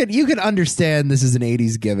like, you could understand this is an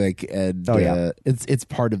 80s gimmick, and it's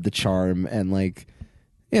part of the charm. And like,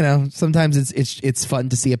 sometimes it's fun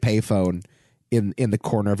to see a payphone in the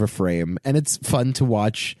corner of a frame, and it's fun to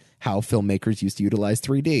watch how filmmakers used to utilize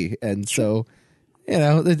 3D. And so,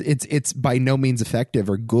 it's by no means effective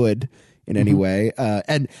or good in any way.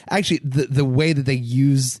 And actually, the way that they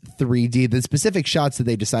use 3D, the specific shots that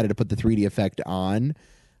they decided to put the 3D effect on,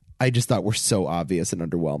 I just thought were so obvious and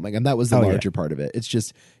underwhelming. And that was the larger part of it. It's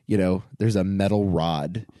just, there's a metal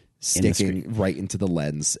rod sticking right into the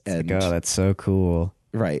lens. And that's so cool.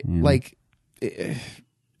 Right. Yeah. Like,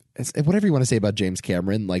 whatever you want to say about James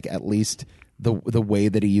Cameron, like, at least the way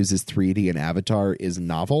that he uses 3D in Avatar is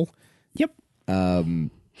novel. Yep.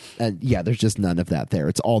 And there's just none of that there.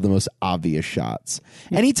 It's all the most obvious shots.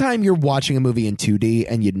 Anytime you're watching a movie in 2D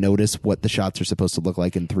and you notice what the shots are supposed to look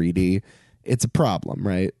like in 3D, it's a problem,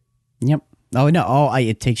 right? Yep. Oh, no.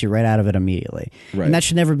 It takes you right out of it immediately. Right. And that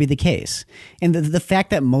should never be the case. And the fact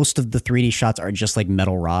that most of the 3D shots are just like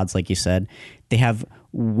metal rods, like you said, they have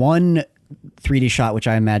one 3D shot, which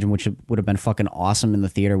I imagine would have been fucking awesome in the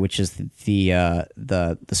theater, which is the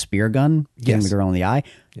spear gun getting the girl in the eye.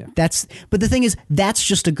 Yeah. But the thing is, that's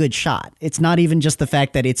just a good shot. It's not even just the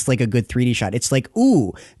fact that it's like a good 3D shot. It's like,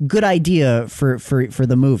 good idea for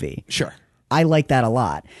the movie. Sure. I like that a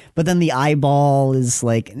lot. But then the eyeball is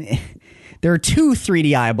like, there are 2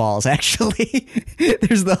 3D eyeballs, actually.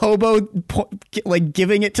 There's the hobo like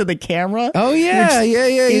giving it to the camera. Oh yeah.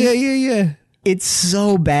 Yeah. It's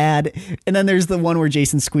so bad. And then there's the one where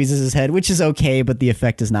Jason squeezes his head, which is okay, but the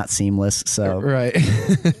effect is not seamless. So right.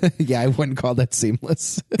 Yeah, I wouldn't call that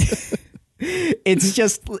seamless. It's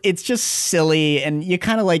just silly, and you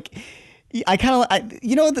kind of like,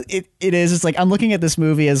 it is. It's like I'm looking at this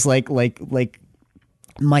movie as like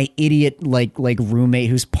my idiot like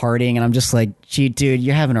roommate who's partying, and I'm just like, gee, dude,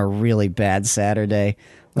 you're having a really bad Saturday.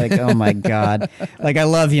 Like, oh my God. Like, I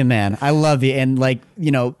love you, man. I love you. And like,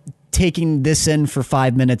 taking this in for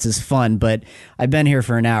 5 minutes is fun, but I've been here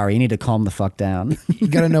for an hour. You need to calm the fuck down. You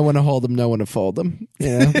got to know when to hold them, know when to fold them.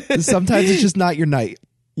 Sometimes it's just not your night.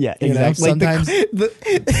 Yeah, exactly. Sometimes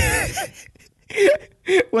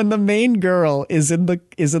when the main girl is in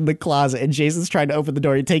the closet and Jason's trying to open the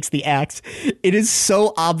door, he takes the axe. It is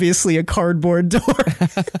so obviously a cardboard door.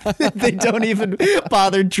 They don't even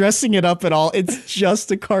bother dressing it up at all. It's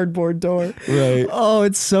just a cardboard door. Right. Oh,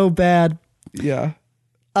 it's so bad. Yeah.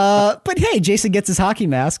 But hey, Jason gets his hockey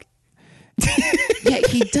mask. Yeah,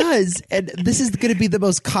 he does. And this is going to be the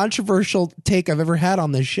most controversial take I've ever had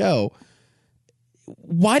on this show.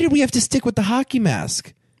 Why did we have to stick with the hockey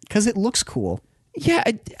mask? Because it looks cool. Yeah,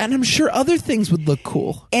 and I'm sure other things would look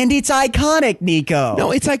cool. And it's iconic, Nico.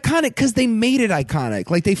 No, it's iconic because they made it iconic.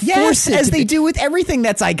 Like, they forced it. As they do with everything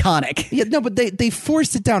that's iconic. Yeah, no, but they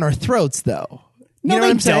forced it down our throats, though. No, you know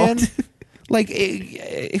what I'm don't. saying? Like,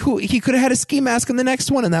 he could have had a ski mask in the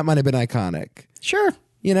next one, and that might have been iconic. Sure.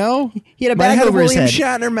 You know, he had a bag over his head.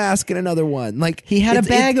 William Shatner mask in another one. Like he had a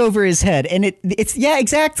bag over his head, and it's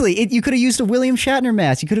exactly. You could have used a William Shatner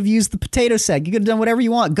mask. You could have used the potato sack. You could have done whatever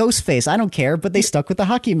you want. Ghostface, I don't care, but they stuck with the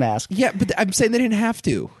hockey mask. Yeah, but I'm saying they didn't have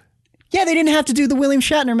to. Yeah, they didn't have to do the William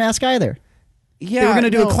Shatner mask either. Yeah, they were going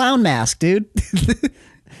to do a clown mask, dude.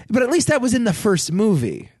 But at least that was in the first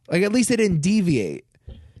movie. Like at least they didn't deviate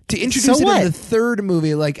to introduce it in the third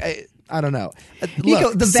movie. Like I don't know.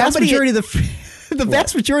 Nico, the vast majority of the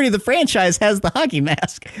vast majority of the franchise has the hockey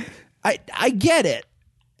mask. I get it.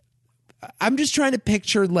 I'm just trying to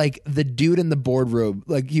picture like the dude in the boardroom,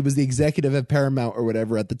 like he was the executive at Paramount or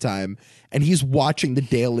whatever at the time, and he's watching the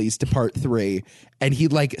dailies to part 3, and he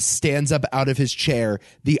like stands up out of his chair.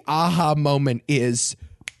 The aha moment is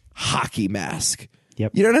hockey mask.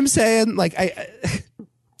 Yep. You know what I'm saying? Like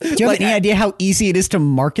do you have any idea how easy it is to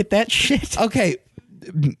market that shit? Okay.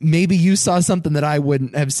 Maybe you saw something that I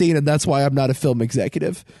wouldn't have seen, and that's why I'm not a film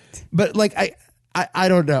executive. But like, I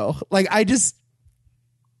don't know. Like,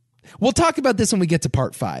 we'll talk about this when we get to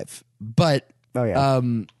part 5. But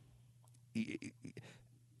I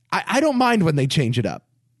don't mind when they change it up.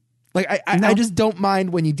 Like, I just don't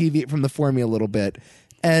mind when you deviate from the formula a little bit.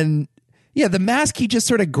 And yeah, the mask he just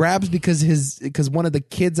sort of grabs because one of the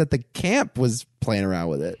kids at the camp was playing around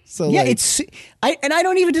with it. So yeah, like, I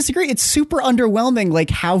don't even disagree. It's super underwhelming, like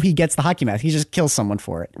how he gets the hockey mask. He just kills someone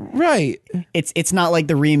for it. Right. It's not like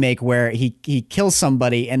the remake where he kills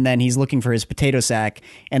somebody and then he's looking for his potato sack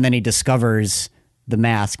and then he discovers the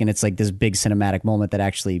mask and it's like this big cinematic moment that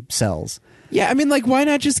actually sells. Yeah, I mean, like, why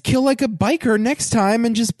not just kill like a biker next time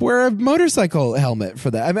and just wear a motorcycle helmet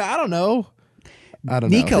for that? I mean, I don't know.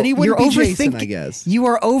 Nico, you're overthinking. I guess you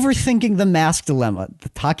are overthinking the mask dilemma.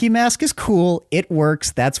 The hockey mask is cool; it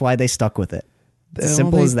works. That's why they stuck with it.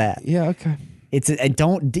 Simple as that. Yeah, okay.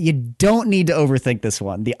 You don't need to overthink this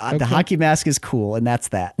one. The hockey mask is cool, and that's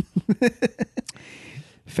that.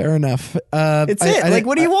 Fair enough. It's it.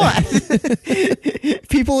 What do you want?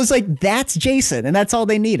 People is like, that's Jason, and that's all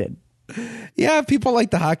they needed. Yeah, people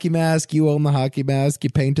like the hockey mask. You own the hockey mask.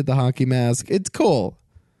 You painted the hockey mask. It's cool.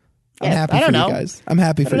 I'm happy for you guys. I'm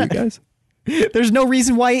happy for you guys. There's no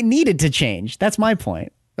reason why it needed to change. That's my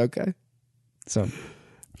point. Okay. So,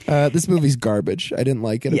 this movie's garbage. I didn't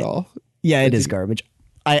like it at all. Yeah, it is garbage.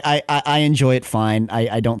 I enjoy it fine.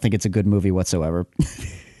 I don't think it's a good movie whatsoever.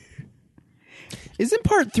 Isn't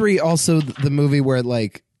part 3 also the movie where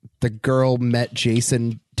like the girl met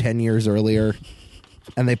Jason 10 years earlier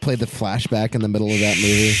and they played the flashback in the middle of that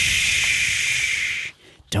movie?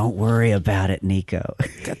 Don't worry about it, Nico.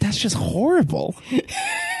 God, that's just horrible.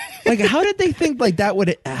 Like, how did they think like that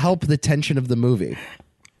would help the tension of the movie?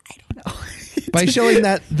 I don't know. By showing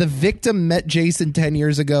that the victim met Jason 10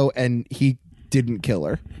 years ago and he didn't kill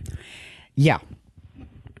her. Yeah.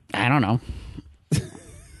 I don't know.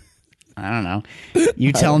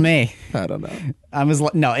 You tell me. I don't know.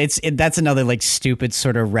 That's another like stupid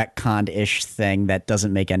sort of retconned-ish thing that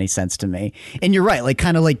doesn't make any sense to me. And you're right, like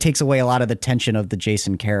kind of like takes away a lot of the tension of the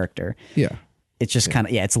Jason character. Yeah. It's just kind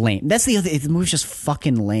of it's lame. That's the other. The movie's just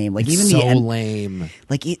fucking lame. Like even so the end, lame.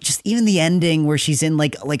 Like even the ending where she's in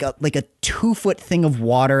like a 2-foot thing of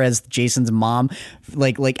water as Jason's mom.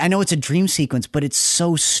 Like I know it's a dream sequence, but it's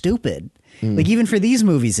so stupid. Like even for these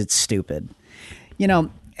movies, it's stupid. You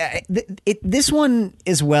know. This one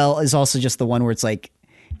as well is also just the one where it's like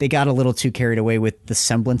they got a little too carried away with the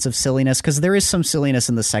semblance of silliness because there is some silliness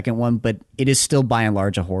in the second one, but it is still by and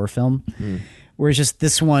large a horror film. Whereas just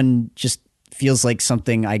this one just feels like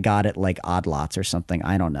something I got at like Odd Lots or something.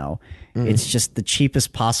 I don't know. It's just the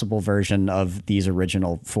cheapest possible version of these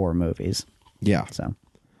original 4 movies. Yeah. So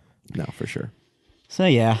no, for sure. So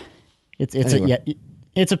yeah, it's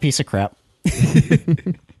a piece of crap.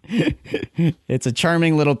 It's a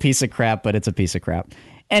charming little piece of crap, but it's a piece of crap.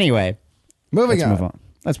 Anyway, let's move on.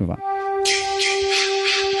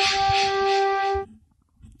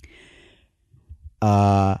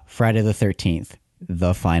 Friday the 13th,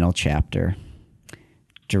 the final chapter.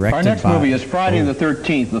 Our next movie is Friday the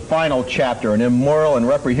 13th, the final chapter, an immoral and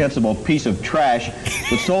reprehensible piece of trash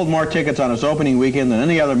that sold more tickets on its opening weekend than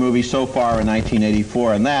any other movie so far in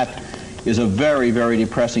 1984, and that is a very, very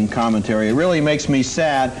depressing commentary. It really makes me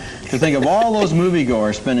sad to think of all those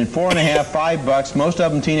moviegoers spending $4.50, $5, most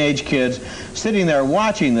of them teenage kids, sitting there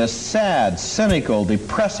watching this sad, cynical,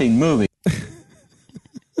 depressing movie.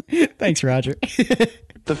 Thanks, Roger.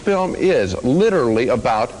 The film is literally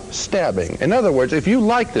about stabbing. In other words, if you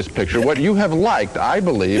like this picture, what you have liked, I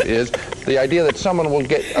believe, is the idea that someone will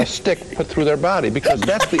get a stick put through their body, because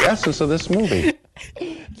that's the essence of this movie.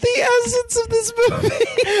 The the essence of this movie.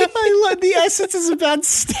 I love the essence is about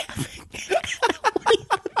stabbing.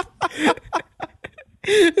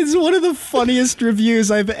 It's one of the funniest reviews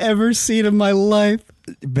I've ever seen in my life.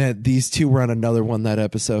 Man, these two were on another one that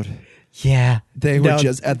episode. Yeah. They were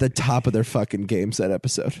just at the top of their fucking games that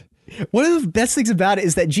episode. One of the best things about it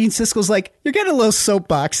is that Gene Siskel's like, you're getting a little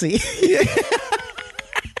soapboxy.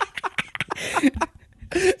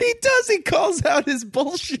 He does. He calls out his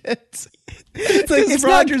bullshit. It's like,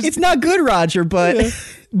 it's not good, Roger, but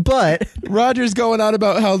Roger's going on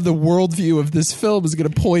about how the worldview of this film is going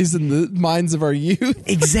to poison the minds of our youth.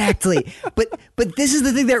 Exactly. But this is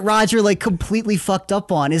the thing that Roger like completely fucked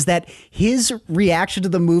up on, is that his reaction to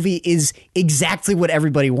the movie is exactly what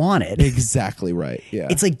everybody wanted. Exactly right. Yeah.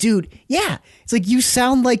 It's like, dude, yeah. It's like, you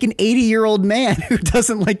sound like an 80-year-old man who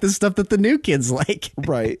doesn't like the stuff that the new kids like.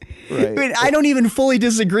 Right. I mean, I don't even fully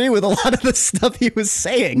disagree with a lot of the stuff he was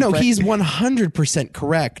saying. No, he's 100%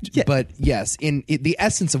 correct. Yeah. But yes, the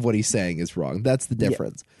essence of what he's saying is wrong. That's the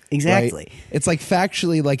difference. Yeah, exactly. Right? It's like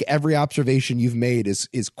factually, like every observation you've made is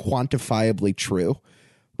quantifiably true.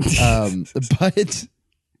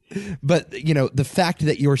 But you know, the fact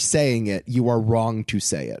that you're saying it, you are wrong to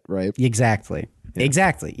say it, right? Exactly. Yeah.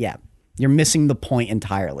 Exactly. Yeah. You're missing the point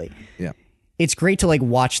entirely. Yeah. It's great to like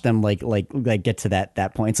watch them like get to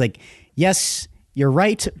that point. It's like, yes, you're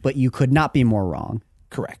right, but you could not be more wrong.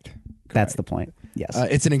 Correct. That's the point. Yes.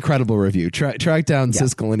 It's an incredible review. Track down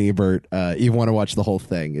Siskel and Ebert. You want to watch the whole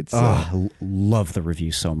thing. It's I love the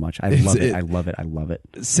review so much. I love it. I love it.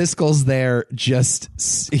 Siskel's there just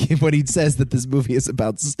when he says that this movie is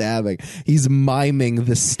about stabbing, he's miming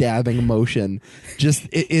the stabbing motion. Just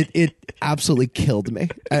it absolutely killed me.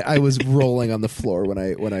 I was rolling on the floor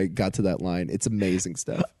when I got to that line. It's amazing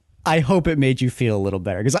stuff. I hope it made you feel a little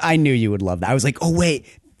better, because I knew you would love that. I was like, oh wait,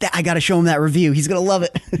 I got to show him that review. He's going to love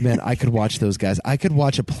it. Man, I could watch those guys. I could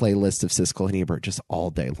watch a playlist of Siskel and Ebert just all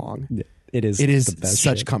day long. It is the best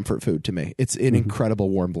such shit. Comfort food to me. It's an incredible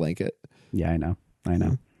warm blanket. Yeah, I know.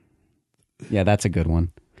 Yeah, that's a good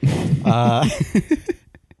one. But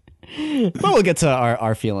we'll get to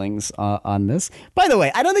our feelings on this. By the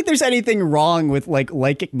way, I don't think there's anything wrong with like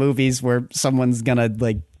movies where someone's going to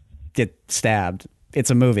like get stabbed. It's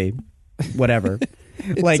a movie. Whatever.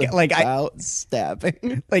 About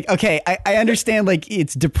stabbing. Like, okay, I understand like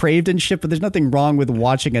it's depraved and shit, but there's nothing wrong with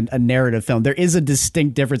watching a narrative film. There is a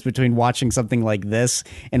distinct difference between watching something like this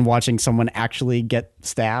and watching someone actually get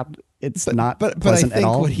stabbed. It's not pleasant I think at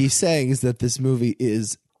all. What he's saying is that this movie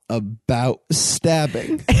is about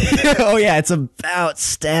stabbing. Oh yeah, it's about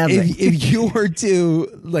stabbing. If you were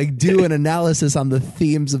to like do an analysis on the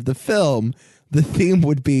themes of the film, the theme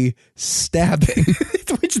would be stabbing.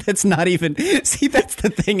 Which that's not even. See, that's the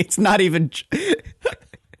thing. It's not even.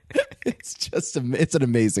 It's an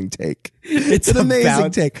amazing take. It's an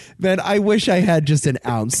amazing take, man. I wish I had just an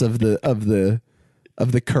ounce of the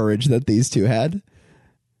courage that these two had.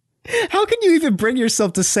 How can you even bring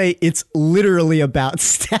yourself to say it's literally about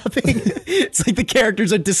stabbing? It's like the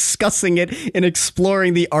characters are discussing it and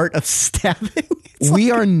exploring the art of stabbing.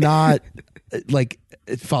 We are not like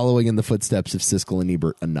following in the footsteps of Siskel and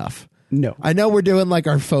Ebert enough. No. I know we're doing like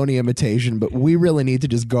our phony imitation, but we really need to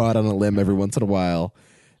just go out on a limb every once in a while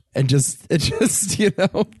and just you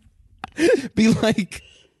know, be like,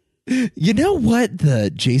 you know what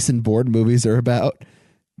the Jason Bourne movies are about?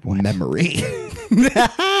 What? Memory.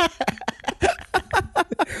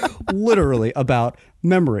 Literally about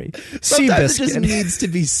memory. Sometimes it just needs to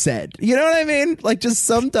be said. You know what I mean? Like, just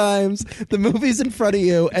sometimes the movie's in front of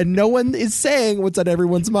you and no one is saying what's on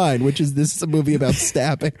everyone's mind, which is this is a movie about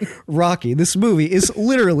stabbing. Rocky, this movie is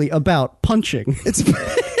literally about punching. It's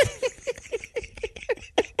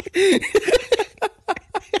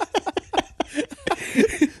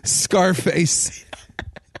Scarface.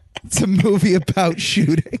 It's a movie about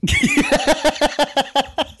shooting.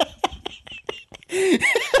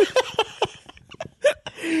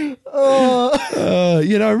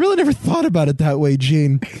 You know, I really never thought about it that way,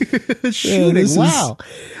 Gene. Shooting, wow.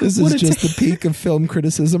 This is just the peak of film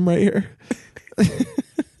criticism right here.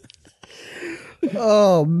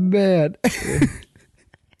 Oh, man.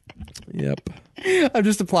 Yep. I'm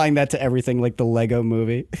just applying that to everything, like the Lego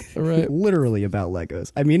movie. Right. Literally about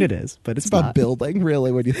Legos. I mean, it is, but it's about not. Building,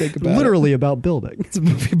 really, when you think about literally about building. It's a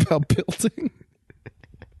movie about building.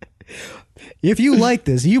 If you like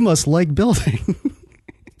this, you must like building.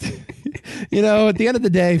 You know, at the end of the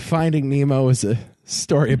day, Finding Nemo is a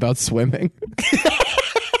story about swimming. So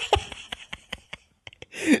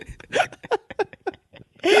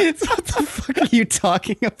what the fuck are you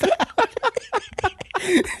talking about?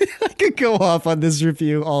 I could go off on this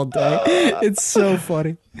review all day. It's so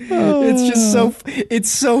funny. It's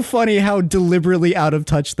so funny how deliberately out of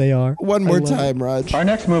touch they are. One more time, Raj. Our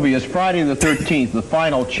next movie is Friday the 13th, the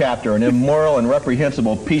final chapter, an immoral and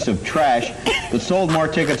reprehensible piece of trash that sold more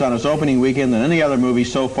tickets on its opening weekend than any other movie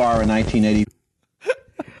so far in 1980.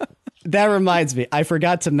 That reminds me, I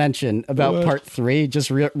forgot to mention about part 3. Just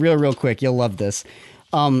real quick. You'll love this.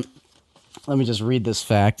 Let me just read this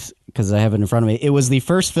fact because I have it in front of me. It was the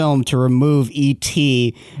first film to remove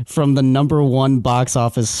E.T. from the #1 box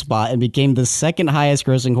office spot and became the second highest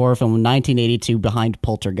grossing horror film in 1982 behind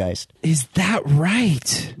Poltergeist. Is that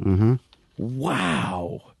right? Mm-hmm.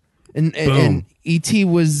 Wow. And E.T.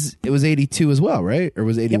 was 82 as well, right? Or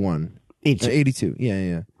was 81? Yep. 82.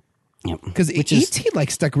 Yeah. Yep. Because E.T. like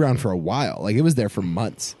stuck around for a while. Like it was there for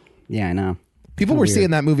months. Yeah, I know. People were seeing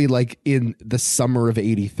that movie like in the summer of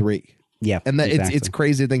 83. Yeah, and that exactly. it's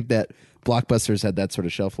crazy to think that blockbusters had that sort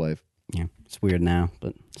of shelf life. Yeah, it's weird now,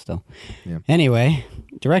 but still. Yeah. Anyway,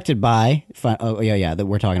 directed by that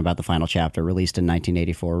we're talking about the final chapter, released in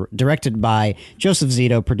 1984. Directed by Joseph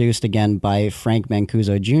Zito, produced again by Frank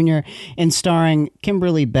Mancuso Jr., and starring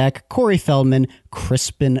Kimberly Beck, Corey Feldman,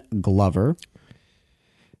 Crispin Glover.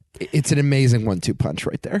 It's an amazing 1-2 punch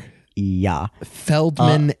right there. Yeah,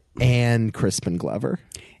 Feldman and Crispin Glover,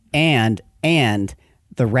 and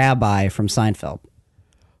the rabbi from Seinfeld.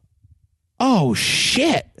 Oh,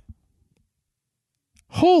 shit.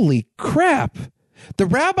 Holy crap. The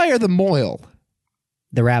rabbi or the moil?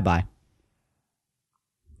 The rabbi.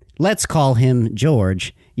 Let's call him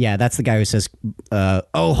George. Yeah, that's the guy who says,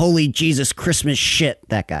 oh, holy Jesus, Christmas shit.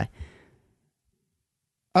 That guy.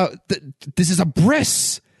 Oh, this is a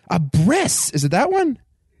bris. A bris. Is it that one?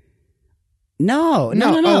 No.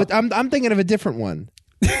 Oh, I'm thinking of a different one.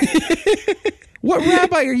 What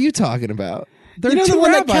rabbi are you talking about? There are two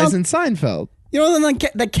rabbis in Seinfeld. You know the one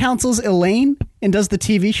that counsels Elaine and does the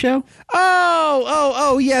TV show?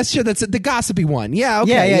 Oh, yes, sure. That's the gossipy one. Yeah,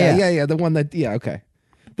 okay. Yeah. The one that, okay.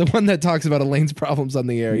 The one that talks about Elaine's problems on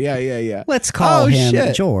the air. Yeah. Let's call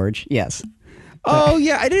him George. Yes. Oh,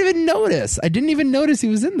 yeah. I didn't even notice he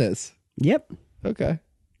was in this. Yep. Okay.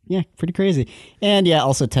 Yeah, pretty crazy. And yeah,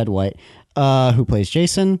 also Ted White, who plays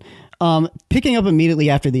Jason. Picking up immediately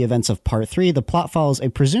after the events of Part 3, the plot follows a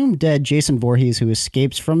presumed dead Jason Voorhees who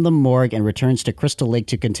escapes from the morgue and returns to Crystal Lake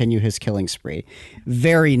to continue his killing spree.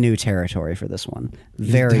 Very new territory for this one.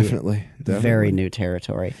 Definitely. Very new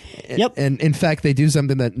territory. Yep. And in fact, they do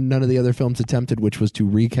something that none of the other films attempted, which was to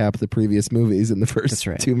recap the previous movies in the first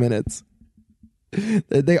 2 minutes.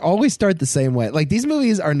 They always start the same way. Like, these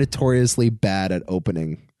movies are notoriously bad at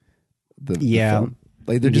opening the film.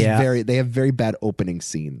 Like, they're just they have very bad opening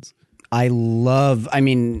scenes. How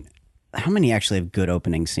many actually have good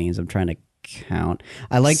opening scenes? I'm trying to count.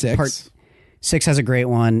 I like 6. Part 6 has a great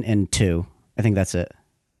one, and 2. I think that's it.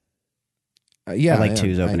 I like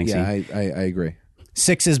 2's opening scene. I agree.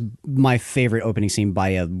 6 is my favorite opening scene by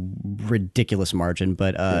a ridiculous margin,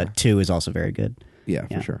 but 2 is also very good. Yeah,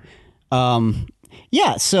 for sure.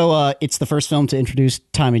 So it's the first film to introduce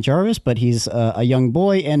Tommy Jarvis, but he's a young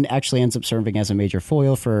boy and actually ends up serving as a major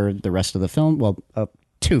foil for the rest of the film. Well,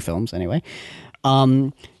 2 films anyway.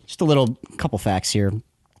 Just a couple facts here.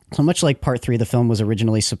 So much like Part 3, the film was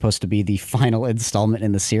originally supposed to be the final installment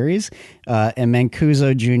in the series, and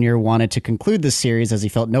Mancuso Jr. wanted to conclude the series as he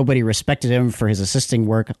felt nobody respected him for his assisting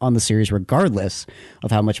work on the series regardless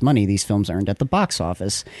of how much money these films earned at the box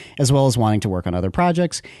office, as well as wanting to work on other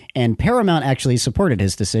projects. And Paramount actually supported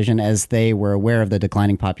his decision as they were aware of the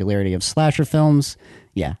declining popularity of slasher films.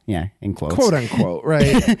 Yeah, in quotes. Quote unquote,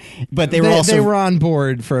 right. But they were on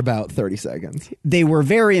board for about 30 seconds. They were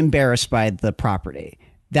very embarrassed by the property.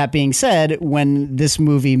 That being said, when this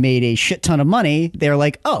movie made a shit ton of money, they're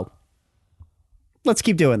like, oh, let's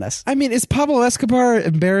keep doing this. I mean, is Pablo Escobar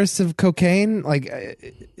embarrassed of cocaine? Like,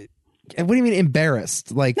 what do you mean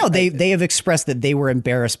embarrassed? Like, no, they have expressed that they were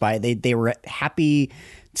embarrassed by it. They were happy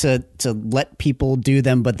to let people do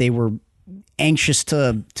them, but they were anxious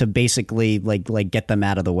to basically like get them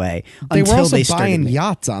out of the way. They were also buying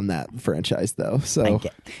yachts on that franchise, though. So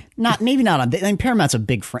maybe not on. I mean, Paramount's a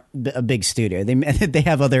big studio. They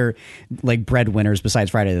have other like breadwinners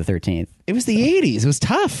besides Friday the 13th. It was the 80s. It was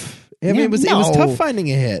tough. I mean, it was tough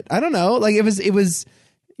finding a hit. I don't know. Like it was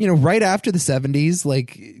right after the 70s.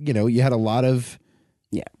 Like you had a lot of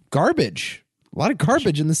garbage,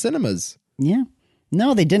 in the cinemas. Yeah.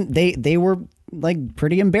 No, they didn't. They were like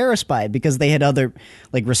pretty embarrassed by it because they had other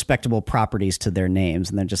like respectable properties to their names,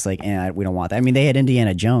 and they're just like, we don't want that. I mean, they had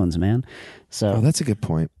Indiana Jones, man. So that's a good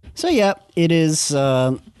point. So yeah, it is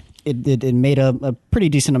It made a pretty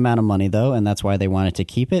decent amount of money, though, and that's why they wanted to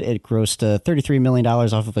keep it. It grossed $33 million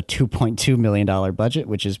off of a $2.2 million budget,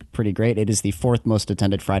 which is pretty great. It is the fourth most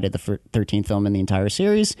attended Friday the 13th film in the entire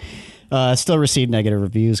series. Still received negative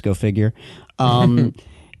reviews, go figure.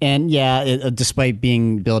 And yeah, despite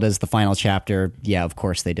being billed as the final chapter, yeah, of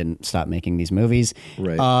course they didn't stop making these movies.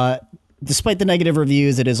 Right. Despite the negative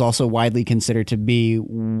reviews, it is also widely considered to be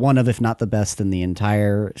one of, if not the best in the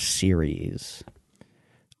entire series.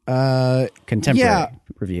 Contemporary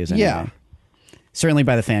reviews, anyway. Yeah. Certainly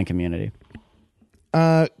by the fan community.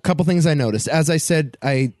 Couple things I noticed. As I said,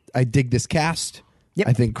 I dig this cast. Yep.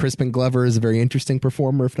 I think Crispin Glover is a very interesting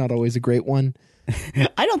performer, if not always a great one.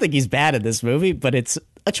 I don't think he's bad in this movie, but it's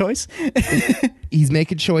a choice. He's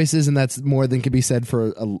making choices, and that's more than can be said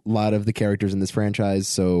for a lot of the characters in this franchise.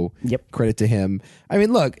 So credit to him. I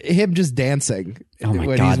mean, look, him just dancing. Oh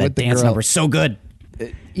my God, that dance number's so good.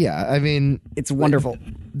 Yeah, I mean, it's wonderful.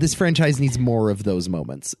 This franchise needs more of those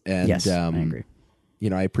moments. And, yes, I agree.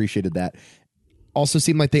 I appreciated that. Also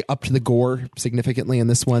seemed like they upped the gore significantly in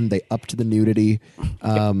this one. They upped the nudity.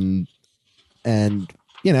 And,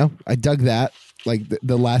 I dug that. Like,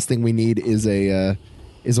 the last thing we need is a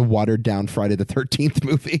watered down Friday the 13th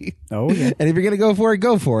movie. Oh, yeah. And if you're going to go for it,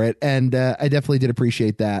 go for it. And I definitely did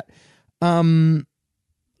appreciate that.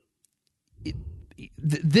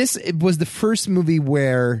 This was the first movie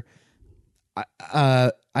where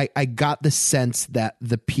I got the sense that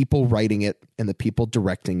the people writing it and the people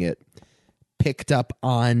directing it picked up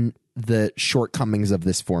on the shortcomings of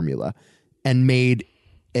this formula and made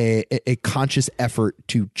a conscious effort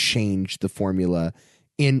to change the formula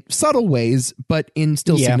in subtle ways, but in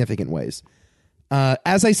still significant ways.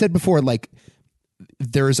 As I said before, like,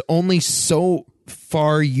 there's only so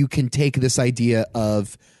far you can take this idea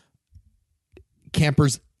of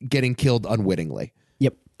campers getting killed unwittingly.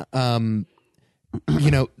 Yep. Here's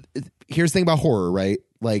the thing about horror, right?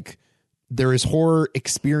 Like, there is horror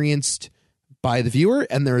experienced by the viewer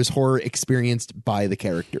and there is horror experienced by the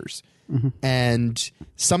characters. Mm-hmm. And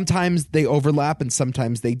sometimes they overlap and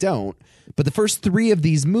sometimes they don't. But the first three of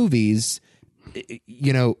these movies,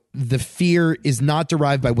 the fear is not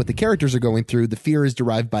derived by what the characters are going through. The fear is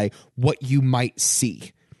derived by what you might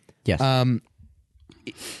see. Yes.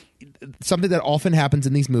 Something that often happens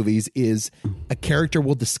in these movies is a character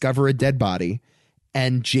will discover a dead body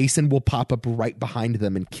and Jason will pop up right behind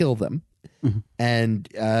them and kill them. Mm-hmm. And,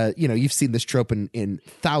 you've seen this trope in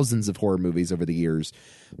thousands of horror movies over the years.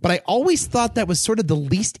 But I always thought that was sort of the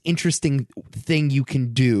least interesting thing you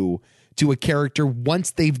can do to a character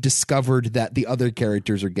once they've discovered that the other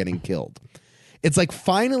characters are getting killed. It's like,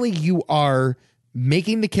 finally you are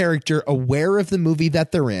making the character aware of the movie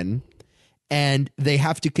that they're in, and they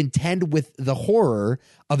have to contend with the horror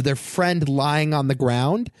of their friend lying on the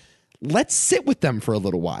ground. Let's sit with them for a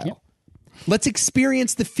little while. Yep. Let's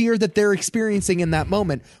experience the fear that they're experiencing in that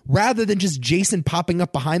moment, rather than just Jason popping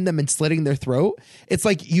up behind them and slitting their throat. It's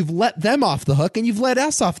like you've let them off the hook and you've let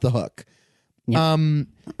us off the hook. Yep. And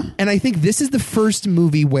I think this is the first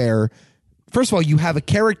movie where, first of all, you have a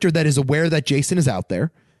character that is aware that Jason is out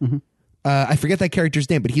there. Mm-hmm. I forget that character's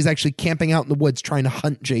name, but he's actually camping out in the woods trying to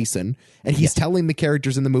hunt Jason. And he's telling the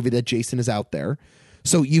characters in the movie that Jason is out there.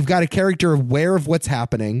 So you've got a character aware of what's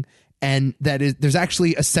happening. And there's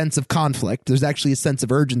actually a sense of conflict. There's actually a sense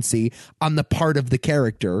of urgency on the part of the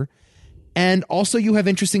character. And also you have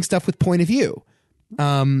interesting stuff with point of view.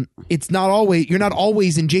 You're not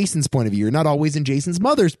always in Jason's point of view. You're not always in Jason's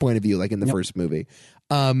mother's point of view, like in the first movie.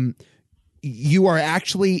 You are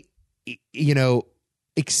actually,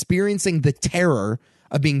 experiencing the terror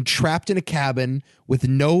of being trapped in a cabin with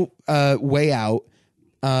no way out,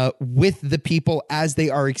 with the people as they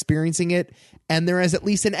are experiencing it. And there is at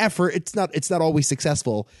least an effort. It's not always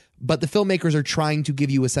successful, but the filmmakers are trying to give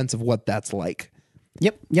you a sense of what that's like.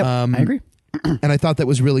 Yep. I agree. And I thought that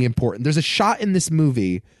was really important. There's a shot in this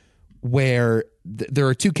movie where there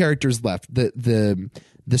are two characters left: the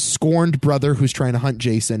scorned brother who's trying to hunt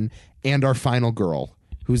Jason, and our final girl,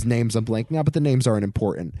 whose names I'm blanking out, but the names aren't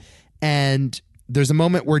important. And there's a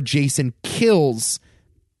moment where Jason kills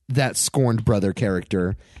that scorned brother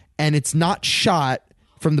character, and it's not shot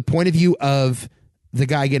from the point of view of the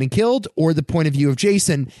guy getting killed or the point of view of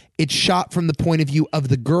Jason. It's shot from the point of view of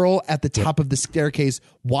the girl at the top of the staircase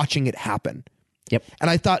watching it happen. Yep.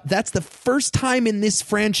 And I thought that's the first time in this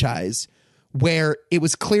franchise where it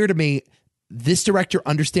was clear to me this director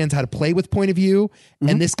understands how to play with point of view,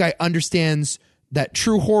 and this guy understands that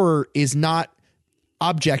true horror is not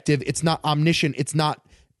objective, it's not omniscient, it's not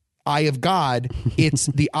eye of God. It's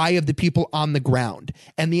the eye of the people on the ground.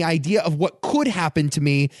 And the idea of what could happen to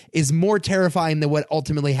me is more terrifying than what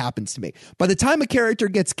ultimately happens to me. By the time a character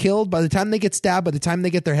gets killed, by the time they get stabbed, by the time they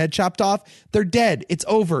get their head chopped off, they're dead. It's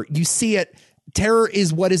over. You see it. Terror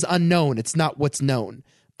is what is unknown. It's not what's known.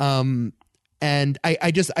 And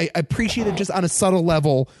I appreciated just on a subtle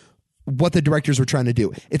level what the directors were trying to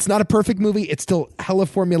do. It's not a perfect movie. It's still hella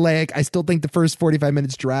formulaic. I still think the first 45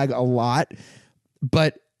 minutes drag a lot,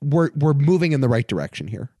 but we're moving in the right direction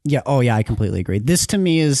here. Yeah. Oh yeah, I completely agree. This to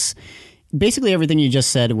me is basically everything you just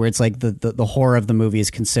said, where it's like the horror of the movie is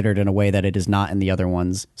considered in a way that it is not in the other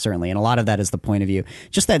ones, certainly. And a lot of that is the point of view.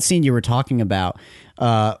 Just that scene you were talking about,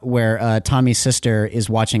 where Tommy's sister is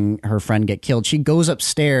watching her friend get killed. She goes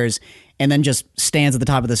upstairs and then just stands at the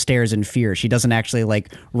top of the stairs in fear. She doesn't actually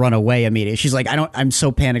like run away immediately. She's like, I'm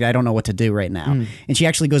so panicked. I don't know what to do right now. And she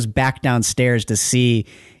actually goes back downstairs to see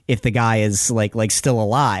if the guy is like still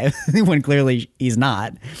alive when clearly he's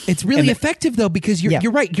not. It's really effective though, because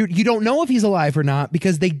you're right. You don't know if he's alive or not,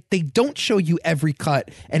 because they don't show you every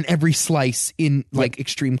cut and every slice in like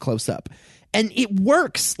extreme close up. And it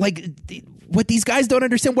works. Like what these guys don't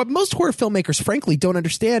understand, what most horror filmmakers frankly don't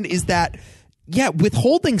understand, is that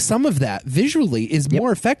withholding some of that visually is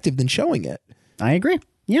more effective than showing it. I agree.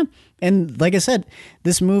 Yeah. And like I said,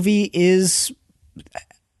 this movie is,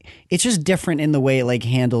 it's just different in the way it like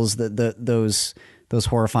handles those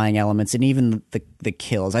horrifying elements and even the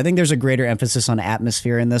kills. I think there's a greater emphasis on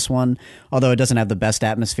atmosphere in this one, although it doesn't have the best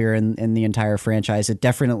atmosphere in the entire franchise. It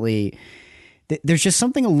definitely, there's just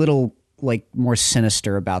something a little like more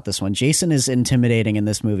sinister about this one. Jason is intimidating in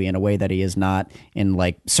this movie in a way that he is not in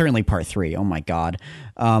like certainly part 3. Oh my God.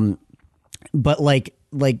 But like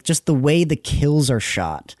just the way the kills are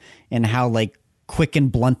shot and how like quick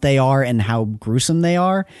and blunt they are and how gruesome they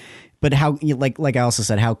are, but how like I also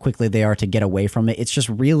said, how quickly they are to get away from it. It's just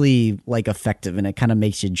really like effective, and it kind of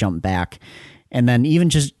makes you jump back. And then even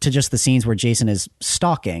just the scenes where Jason is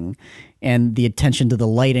stalking and the attention to the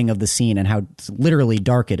lighting of the scene and how literally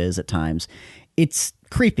dark it is at times, it's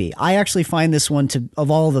creepy. I actually find this one of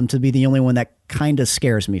all of them to be the only one that kind of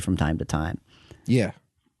scares me from time to time. Yeah.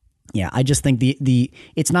 Yeah. I just think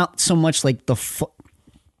it's not so much like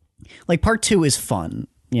like part 2 is fun.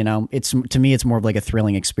 You know, to me, it's more of like a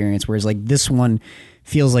thrilling experience. Whereas like this one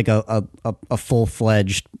feels like a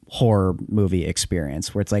full-fledged horror movie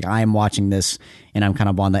experience where it's like, I am watching this and I'm kind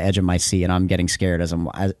of on the edge of my seat and I'm getting scared as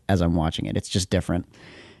I'm watching it. It's just different.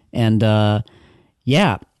 And, I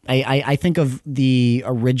think of the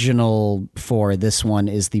original 4, this one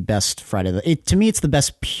is the best to me, it's the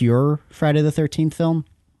best pure Friday the 13th film.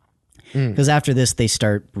 Because after this, they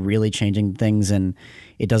start really changing things and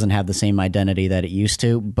it doesn't have the same identity that it used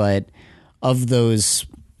to. But of those,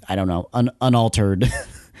 I don't know, unaltered,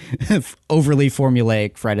 overly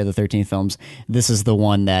formulaic Friday the 13th films, this is the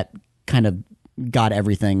one that kind of got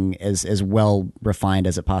everything as well refined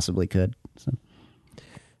as it possibly could. So.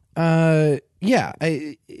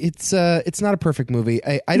 It's not a perfect movie.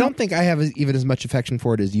 I don't think I have even as much affection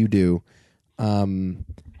for it as you do.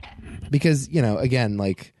 Because, again,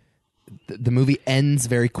 like, the movie ends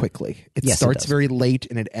very quickly. It starts very late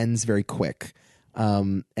and it ends very quick.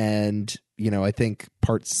 And I think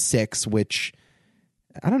part 6, which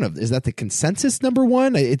I don't know, is that the consensus number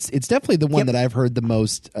 1? It's definitely the one that I've heard the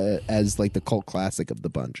most as like the cult classic of the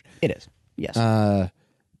bunch. It is. Yes.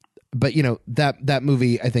 But that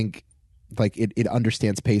movie, I think like it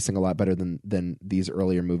understands pacing a lot better than these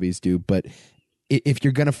earlier movies do. But if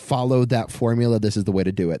you're going to follow that formula, this is the way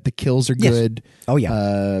to do it. The kills are good. Oh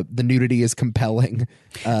yeah. The nudity is compelling.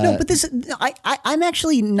 No, but I'm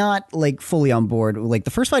actually not like fully on board. Like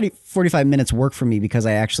the first 45 minutes work for me because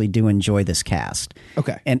I actually do enjoy this cast.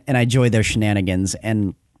 Okay. And I enjoy their shenanigans.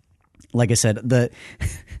 And like I said,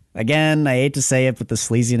 again, I hate to say it, but the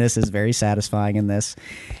sleaziness is very satisfying in this.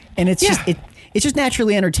 And it's just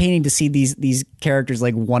naturally entertaining to see these characters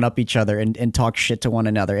like one up each other and talk shit to one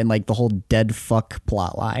another, and like the whole dead fuck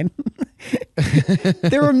plot line.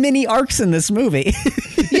 There were mini arcs in this movie.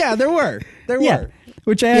 Yeah, there were.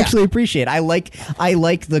 Which I actually appreciate. I like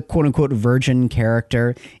the quote unquote virgin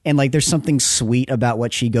character, and like there's something sweet about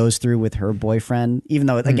what she goes through with her boyfriend, even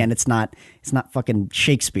though again it's not fucking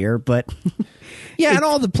Shakespeare, but and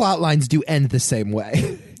all the plot lines do end the same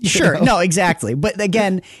way. Sure. No, exactly. But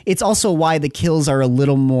again, it's also why the kills are a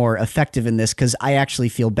little more effective in this, because I actually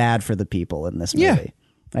feel bad for the people in this movie. Yeah.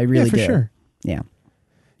 I really do. do. Sure. Yeah.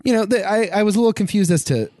 I was a little confused as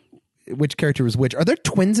to which character was which. Are there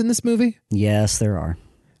twins in this movie? Yes, there are.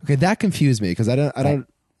 Okay, that confused me because I don't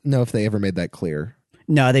know if they ever made that clear.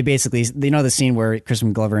 No, they basically, the scene where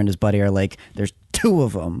Crispin Glover and his buddy are like, there's 2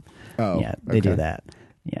 of them. Oh, yeah, they do that.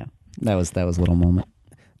 Yeah, that was a little moment.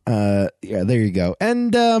 Yeah, there you go.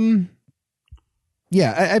 And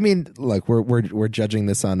yeah, I mean, look, we're judging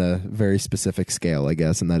this on a very specific scale, I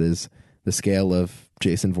guess, and that is the scale of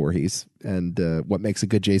Jason Voorhees and what makes a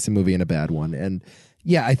good Jason movie and a bad one. And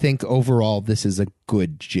yeah, I think overall this is a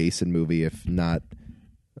good Jason movie, if not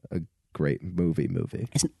a great movie.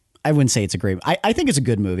 I wouldn't say it's a great. I think it's a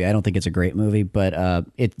good movie. I don't think it's a great movie, but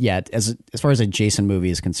as far as a Jason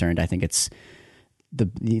movie is concerned, I think it's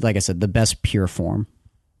like I said, the best pure form.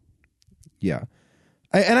 Yeah,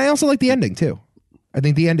 and I also like the ending too. I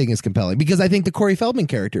think the ending is compelling because I think the Corey Feldman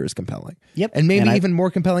character is compelling. Yep. And maybe even more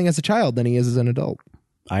compelling as a child than he is as an adult.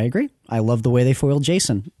 I agree. I love the way they foiled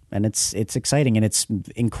Jason, and it's exciting and it's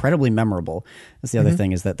incredibly memorable. That's the other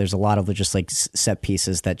thing, is that there's a lot of just like set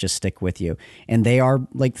pieces that just stick with you, and they are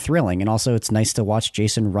like thrilling. And also it's nice to watch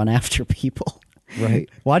Jason run after people. Right.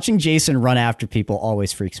 Watching Jason run after people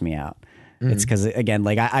always freaks me out. It's because, again,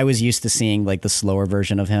 like I was used to seeing like the slower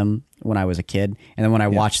version of him when I was a kid. And then when I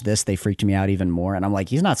watched this, they freaked me out even more. And I'm like,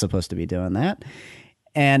 he's not supposed to be doing that.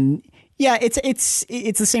 And yeah, it's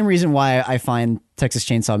the same reason why I find Texas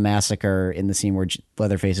Chainsaw Massacre in the scene where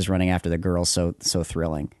Leatherface is running after the girl so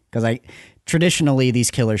thrilling. Because traditionally these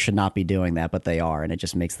killers should not be doing that, but they are. And it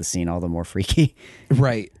just makes the scene all the more freaky.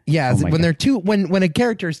 Right. Yeah. Oh when they're when a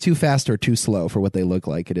character is too fast or too slow for what they look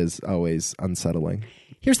like, it is always unsettling.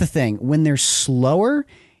 Here's the thing: when they're slower,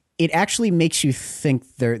 it actually makes you think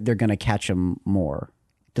they're going to catch them more.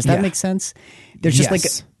 Does that make sense? There's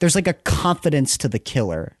just there's like a confidence to the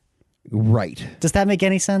killer. Right. Does that make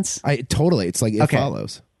any sense? Totally. It's like It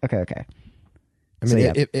Follows. Okay. I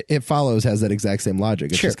mean, It Follows has that exact same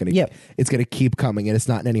logic. It's just gonna it's gonna keep coming, and it's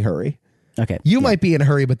not in any hurry. Okay. You might be in a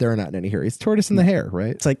hurry, but they're not in any hurry. It's tortoise and the hare,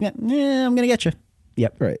 right? It's like, I'm gonna get you.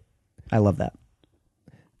 Yep. Right. I love that.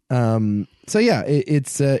 So yeah,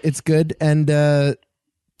 it's good, and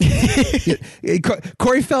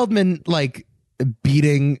Corey Feldman like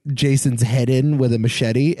beating Jason's head in with a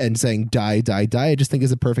machete and saying "die, die, die." I just think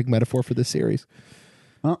is a perfect metaphor for this series.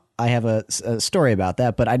 Well, I have a story about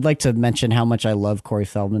that, but I'd like to mention how much I love Corey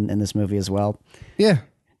Feldman in this movie as well. Yeah.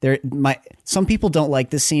 Some people don't like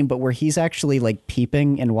this scene, but where he's actually like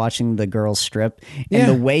peeping and watching the girl strip, and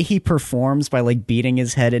the way he performs by like beating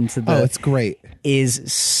his head into the it's great,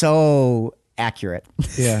 is so accurate.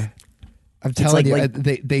 Yeah. I'm telling you,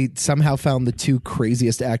 they somehow found the two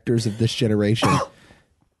craziest actors of this generation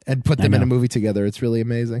and put them in a movie together. It's really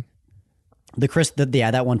amazing. That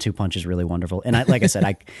 1-2 punch is really wonderful. And like I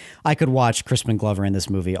said, I could watch Crispin Glover in this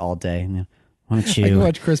movie all day. Why don't you? I can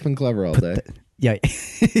watch Crispin Glover all day. Yeah.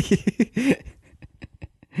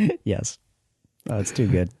 Yes. Oh, it's too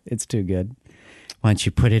good. It's too good. Why don't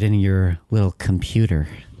you put it in your little computer?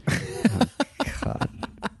 Oh, God.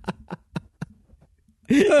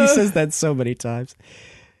 He says that so many times.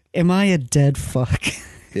 Am I a dead fuck?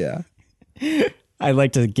 Yeah. I'd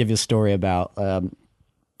like to give you a story about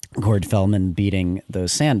Corey Feldman beating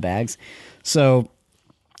those sandbags. So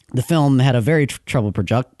the film had a very troubled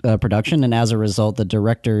production, and as a result of the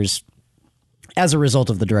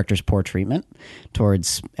director's poor treatment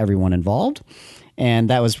towards everyone involved, and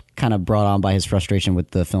that was kind of brought on by his frustration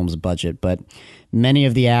with the film's budget. But many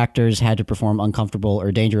of the actors had to perform uncomfortable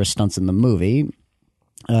or dangerous stunts in the movie.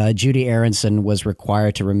 Judy Aronson was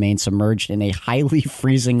required to remain submerged in a highly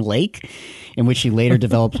freezing lake, in which she later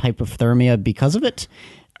developed hypothermia because of it.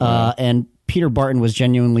 And Peter Barton was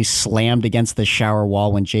genuinely slammed against the shower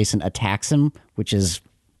wall when Jason attacks him, which is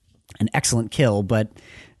an excellent kill, but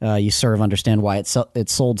you sort of understand why it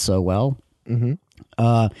sold so well. Mm-hmm.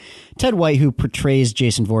 Ted White, who portrays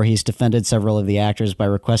Jason Voorhees, defended several of the actors by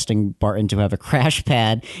requesting Barton to have a crash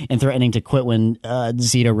pad and threatening to quit when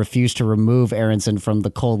Zito refused to remove Aronson from the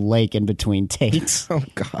cold lake in between takes. Oh,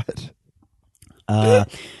 God.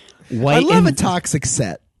 White I love a toxic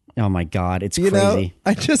set. Oh, my God. It's crazy.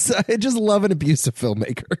 I just love an abusive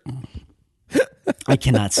filmmaker. I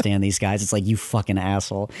cannot stand these guys. It's like, you fucking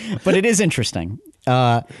asshole. But it is interesting.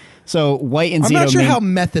 So White and Zito. I'm not sure how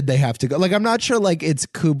method they have to go. Like, I'm not sure like it's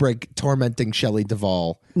Kubrick tormenting Shelley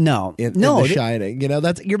Duvall. No, in The Shining.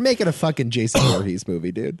 You're making a fucking Jason Voorhees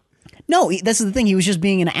movie, dude. No, that's the thing. He was just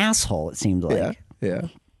being an asshole. It seemed like. Yeah.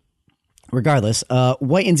 Regardless,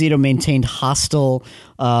 White and Zito maintained hostile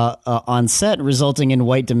on set, resulting in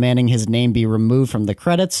White demanding his name be removed from the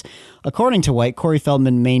credits. According to White, Corey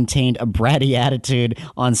Feldman maintained a bratty attitude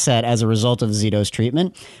on set as a result of Zito's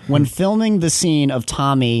treatment. When filming the scene of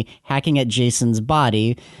Tommy hacking at Jason's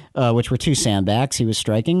body, which were two sandbags he was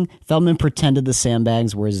striking, Feldman pretended the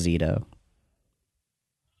sandbags were Zito.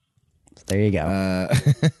 So there you go.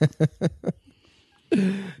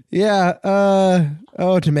 Yeah.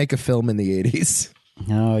 To make a film in the 80s.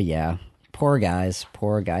 Oh yeah, poor guys.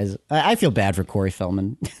 I feel bad for Corey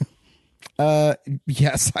Feldman.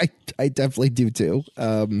 Yes, I definitely do too.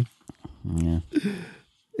 Yeah.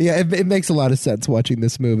 Yeah, it makes a lot of sense watching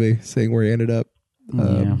this movie, seeing where he ended up.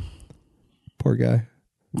 Poor guy.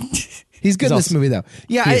 He's good in this movie, though.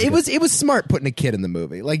 Yeah, it was smart putting a kid in the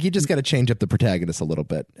movie. Like, you just got to change up the protagonist a little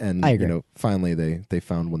bit, and I agree. Finally they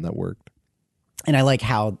found one that worked. And I like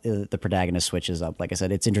how the protagonist switches up. Like I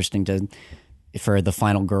said, it's interesting for the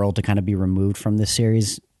final girl to kind of be removed from this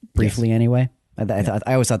series briefly. Yes. Anyway, I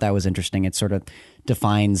always thought that was interesting. It sort of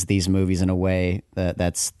defines these movies in a way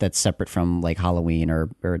that's separate from like Halloween or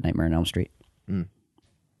Nightmare on Elm Street.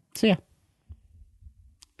 So yeah.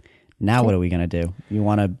 Now what are we going to do? You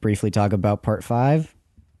want to briefly talk about part 5?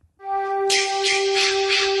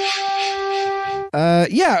 Yeah,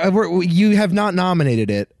 you have not nominated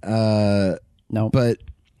it. No. But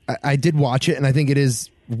I did watch it, and I think it is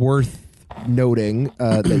worth noting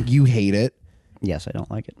that you hate it. Yes, I don't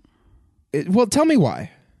like it. Well, tell me why.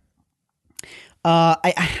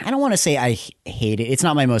 I don't want to say I hate it. It's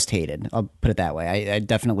not my most hated. I'll put it that way. I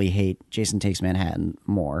definitely hate Jason Takes Manhattan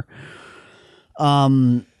more.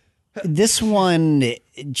 This one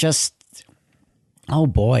just, oh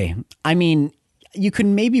boy. I mean, you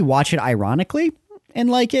can maybe watch it ironically and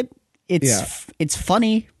like it. It's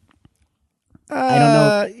funny. I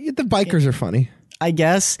don't know. The bikers are funny, I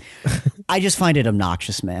guess. I just find it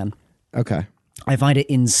obnoxious, man. Okay. I find it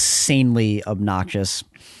insanely obnoxious.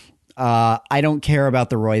 I don't care about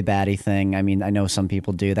the Roy Batty thing. I mean, I know some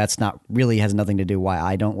people do. That's not really has nothing to do why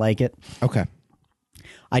I don't like it. Okay.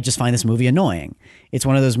 I just find this movie annoying. It's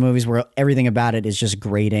one of those movies where everything about it is just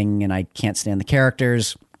grating, and I can't stand the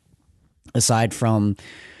characters. Aside from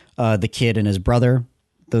the kid and his brother,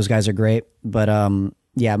 those guys are great. But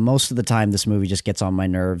yeah, most of the time this movie just gets on my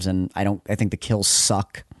nerves, and I think the kills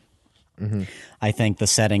suck. Mm-hmm. I think the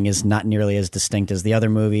setting is not nearly as distinct as the other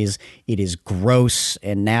movies. It is gross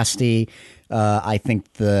and nasty. I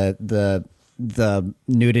think the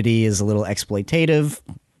nudity is a little exploitative.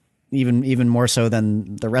 Even more so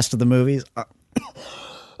than the rest of the movies.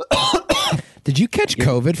 Did you catch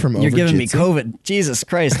COVID from over? You're giving me COVID. Jesus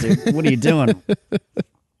Christ, dude. What are you doing?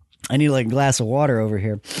 I need like a glass of water over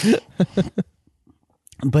here.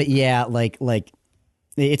 But yeah, like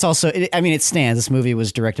it's also, I mean, it stands. This movie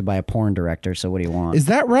was directed by a porn director, so what do you want? Is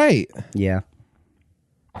that right? Yeah.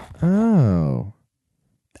 Oh.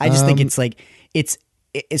 I just think it's like, it's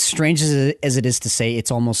as strange as it is to say, it's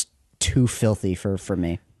almost too filthy for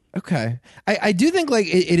me. Okay. I do think like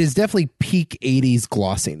it is definitely peak 80s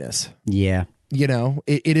glossiness. Yeah. You know,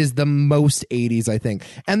 it is the most 80s, I think.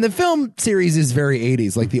 And the film series is very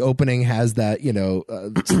 80s. Like the opening has that,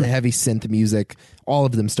 heavy synth music. All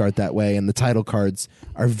of them start that way. And the title cards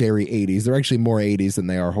are very 80s. They're actually more 80s than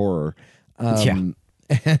they are horror. And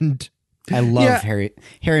I love Harry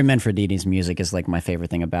Manfredini's music is like my favorite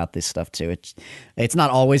thing about this stuff too. It's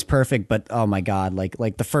not always perfect, but oh my God,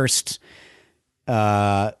 like the first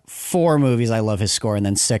 4 movies I love his score, and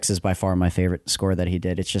then 6 is by far my favorite score that he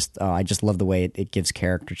did. It's just I just love the way it gives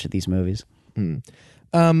character to these movies.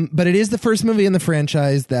 But it is the first movie in the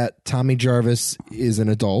franchise that Tommy Jarvis is an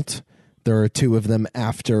adult. There are 2 of them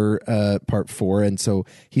after part 4, and so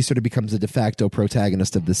he sort of becomes the de facto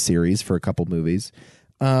protagonist of this series for a couple movies.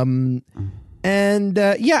 I mean,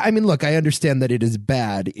 look, I understand that it is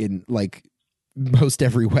bad in like most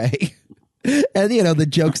every way. And the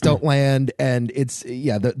jokes don't land, and it's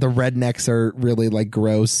the rednecks are really like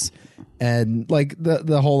gross, and like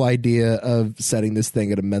the whole idea of setting this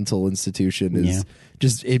thing at a mental institution is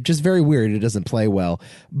just very weird. It doesn't play well.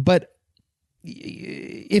 But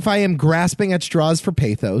if I am grasping at straws for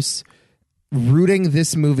pathos, rooting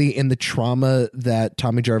this movie in the trauma that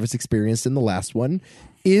Tommy Jarvis experienced in the last one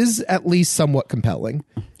is at least somewhat compelling.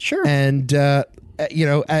 Sure. And I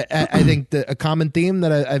think a common theme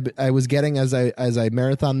that I was getting as I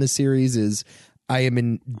marathon this series is I am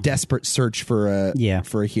in desperate search for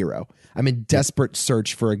a hero. I'm in desperate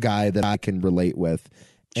search for a guy that I can relate with.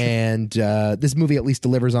 Sure. And this movie at least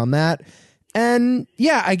delivers on that. And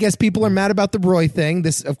yeah, I guess people are mad about the Roy thing.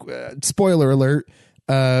 This spoiler alert.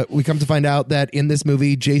 We come to find out that in this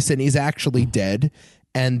movie, Jason is actually dead,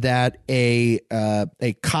 and that a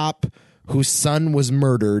cop whose son was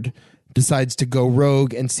murdered decides to go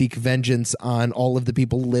rogue and seek vengeance on all of the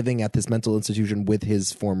people living at this mental institution with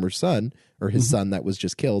his former son, or his son that was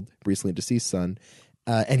just killed, recently deceased son.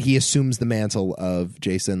 And he assumes the mantle of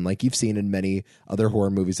Jason, like you've seen in many other horror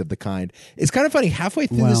movies of the kind. It's kind of funny. Halfway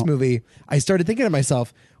through this movie, I started thinking to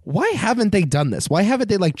myself, why haven't they done this? Why haven't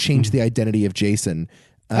they like changed the identity of Jason?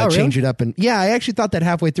 Really? Change it up. And yeah, I actually thought that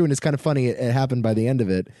halfway through, and it's kind of funny. It happened by the end of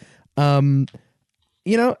it.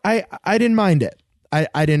 You know, I didn't mind it.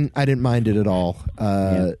 I didn't mind it at all.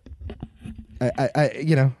 I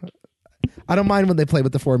don't mind when they play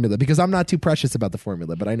with the formula because I'm not too precious about the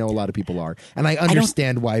formula, but I know a lot of people are. And I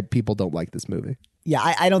understand why people don't like this movie.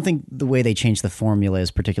 Yeah, I don't think the way they changed the formula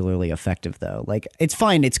is particularly effective, though. Like, it's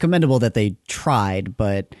fine. It's commendable that they tried,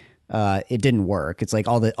 but it didn't work. It's like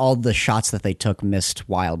all the shots that they took missed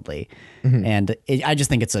wildly. Mm-hmm. And I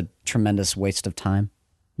just think it's a tremendous waste of time,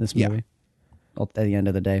 this movie, at the end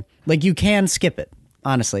of the day. Like, you can skip it,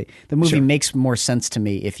 honestly. The movie makes more sense to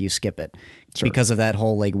me if you skip it. Because of that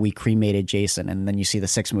whole, like, we cremated Jason, and then you see the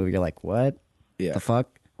sixth movie, you're like, what? The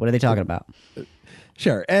fuck? What are they talking about?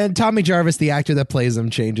 Sure. And Tommy Jarvis, the actor that plays him,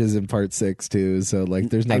 changes in part 6 too. So like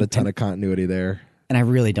there's not a ton of continuity there. And I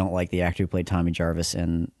really don't like the actor who played Tommy Jarvis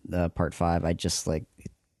in part 5. I just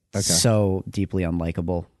so deeply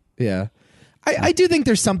unlikable. Yeah. I do think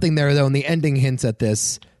there's something there though, and the ending hints at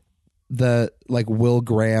this, the like Will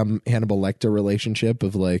Graham Hannibal Lecter relationship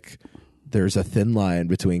of like there's a thin line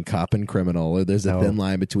between cop and criminal, or there's a thin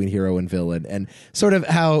line between hero and villain, and sort of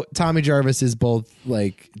how Tommy Jarvis is both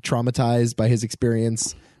like traumatized by his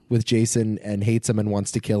experience with Jason and hates him and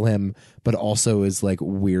wants to kill him, but also is like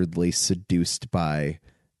weirdly seduced by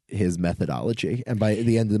his methodology. And by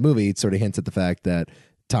the end of the movie, it sort of hints at the fact that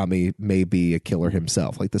Tommy may be a killer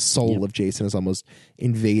himself. Like the soul of Jason has almost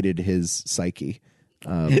invaded his psyche.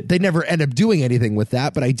 They never end up doing anything with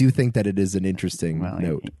that, but I do think that it is an interesting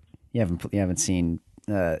note. You haven't seen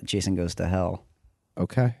Jason Goes to Hell.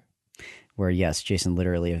 Okay. Where, yes, Jason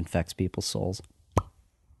literally infects people's souls.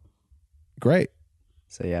 Great.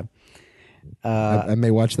 So, yeah. I may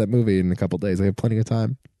watch that movie in a couple days. I have plenty of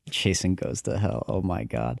time. Jason Goes to Hell. Oh, my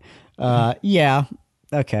God. Yeah.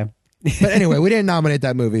 Okay. But anyway, we didn't nominate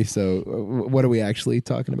that movie, so what are we actually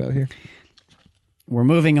talking about here? We're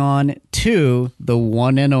moving on to the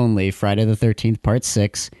one and only Friday the 13th, Part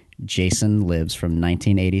 6, Jason Lives, from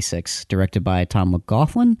 1986, directed by Tom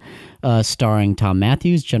McLaughlin, starring Tom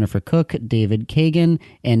Matthews, Jennifer Cook, David Kagan,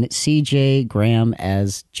 and C.J. Graham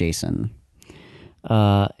as Jason.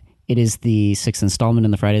 It is the sixth installment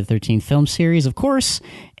in the Friday the 13th film series, of course,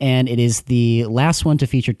 and it is the last one to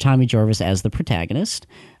feature Tommy Jarvis as the protagonist.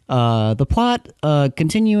 The plot,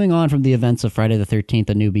 continuing on from the events of Friday the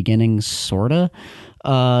 13th, A New Beginning, sorta.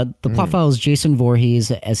 The plot follows Jason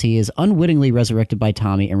Voorhees as he is unwittingly resurrected by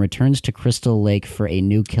Tommy and returns to Crystal Lake for a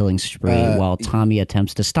new killing spree while Tommy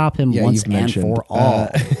attempts to stop him once and for all.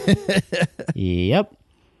 Yep.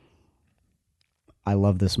 I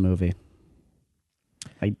love this movie.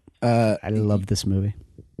 I love this movie.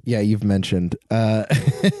 Yeah, you've mentioned.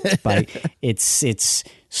 But it's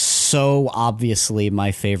so obviously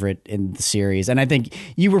my favorite in the series. And I think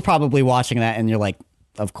you were probably watching that and you're like,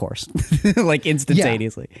 of course. Like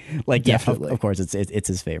instantaneously. Yeah, like, definitely. Yeah, of course it's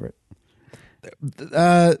his favorite.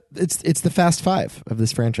 It's the Fast Five of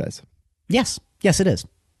this franchise. Yes, it is.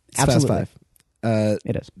 Absolutely. Fast Five.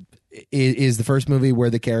 It is. It is the first movie where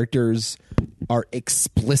the characters are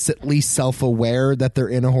explicitly self-aware that they're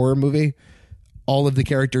in a horror movie. All of the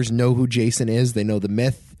characters know who Jason is. They know the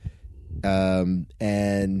myth.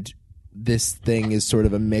 And this thing is sort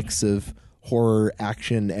of a mix of horror,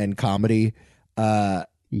 action, and comedy. Yep.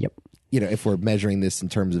 You know, if we're measuring this in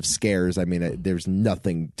terms of scares, I mean, there's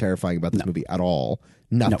nothing terrifying about this movie at all.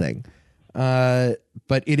 Nothing. No.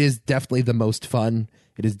 But it is definitely the most fun.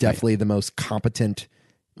 It is definitely the most competent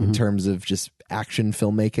in terms of just action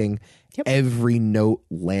filmmaking. Yep. Every note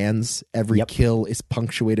lands. Every kill is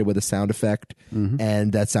punctuated with a sound effect,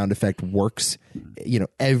 and that sound effect works. You know,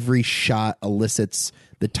 every shot elicits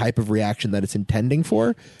the type of reaction that it's intending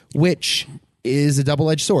for, which is a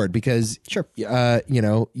double-edged sword because, you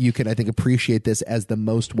know, you can, I think, appreciate this as the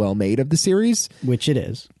most well-made of the series. Which it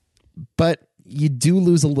is. But you do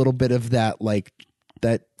lose a little bit of that, like,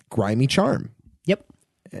 that grimy charm. Yep.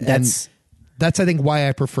 That's, I think, why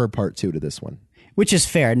I prefer part 2 to this one. Which is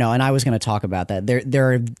fair. No, and I was going to talk about that.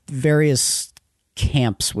 There are various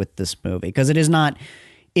camps with this movie because it is not.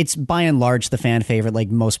 It's by and large the fan favorite.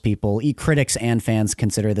 Like most people, critics and fans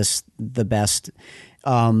consider this the best.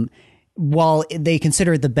 While they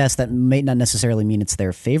consider it the best, that may not necessarily mean it's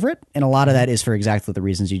their favorite. And a lot of that is for exactly the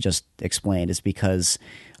reasons you just explained. Is because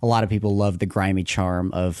a lot of people love the grimy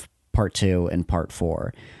charm of part 2 and part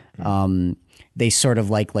 4. They sort of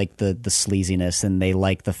like the sleaziness, and they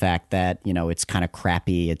like the fact that, you know, it's kind of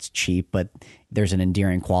crappy, it's cheap, but there's an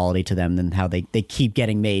endearing quality to them and how they keep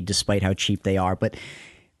getting made despite how cheap they are. But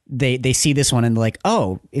they see this one and they're like,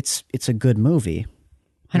 oh, it's a good movie.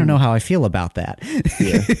 I don't know how I feel about that.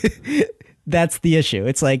 Yeah. That's the issue.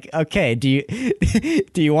 It's like, okay, do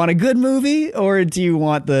you want a good movie or do you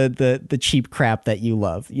want the cheap crap that you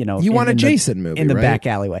love? You know, you want a Jason movie in the right? back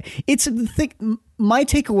alleyway. It's my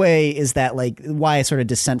takeaway is that, like, why I sort of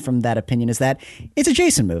dissent from that opinion is that it's a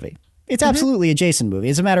Jason movie. It's absolutely a Jason movie.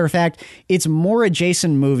 As a matter of fact, it's more a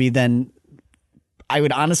Jason movie than I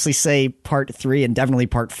would honestly say Part 3 and definitely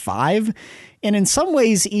Part 5, and in some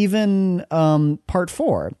ways even Part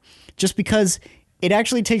 4, just because it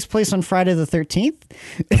actually takes place on Friday the 13th.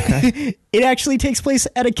 Okay. It actually takes place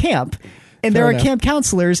at a camp. And there are camp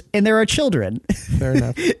counselors and there are children. Fair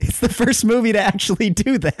enough. It's the first movie to actually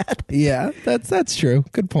do that. Yeah, that's true.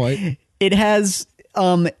 Good point. It has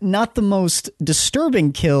not the most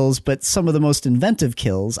disturbing kills, but some of the most inventive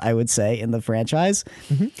kills, I would say, in the franchise.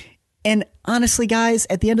 Mm-hmm. And honestly, guys,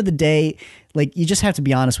 at the end of the day, like, you just have to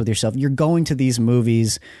be honest with yourself. You're going to these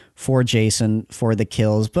movies for Jason, for the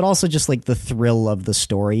kills, but also just like the thrill of the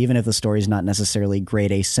story. Even if the story is not necessarily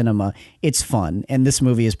grade A cinema, it's fun. And this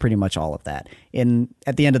movie is pretty much all of that. And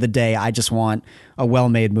at the end of the day, I just want a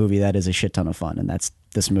well-made movie that is a shit ton of fun. And that's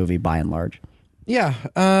this movie by and large. Yeah,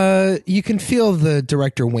 you can feel the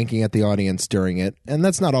director winking at the audience during it. And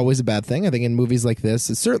that's not always a bad thing. I think in movies like this,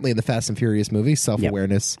 certainly in the Fast and Furious movies,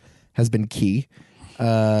 self-awareness has been key.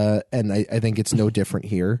 And I think it's no different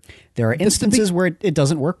here. There are instances where it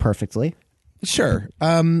doesn't work perfectly. Sure.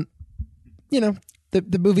 You know,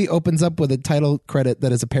 the movie opens up with a title credit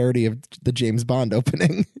that is a parody of the James Bond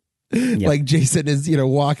opening. Yep. Like Jason is,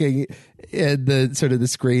 walking and the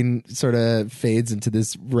screen sort of fades into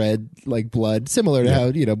this red like blood, similar to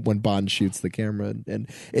how, when Bond shoots the camera. And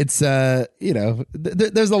it's, there's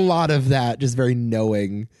a lot of that, just very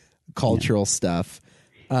knowing cultural stuff.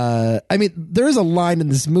 I mean, there's a line in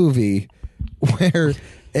this movie where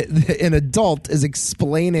an adult is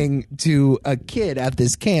explaining to a kid at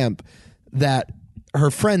this camp that her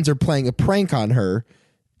friends are playing a prank on her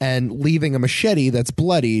and leaving a machete that's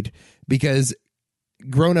bloodied because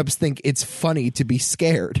grown-ups think it's funny to be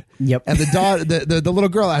scared. Yep. And the little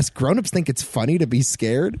girl asks, grown-ups think it's funny to be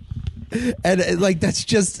scared? And like, that's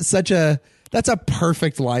just that's a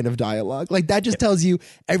perfect line of dialogue. Like, that just tells you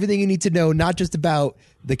everything you need to know, not just about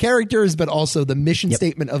the characters, but also the mission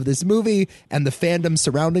statement of this movie and the fandom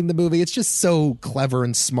surrounding the movie. It's just so clever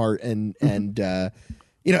and smart. And at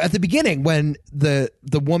the beginning, when the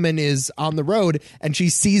woman is on the road and she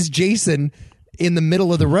sees Jason in the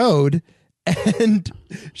middle of the road, and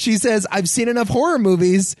she says, I've seen enough horror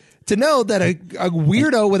movies to know that a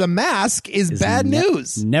weirdo with a mask is bad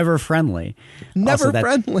news. Never friendly. Never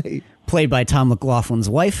friendly. Played by Tom McLaughlin's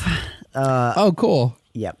wife. Oh, cool.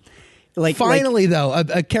 Yep. Finally, though,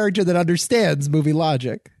 a character that understands movie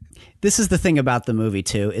logic. This is the thing about the movie,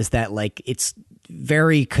 too, is that, like, it's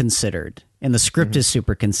very considered, and the script is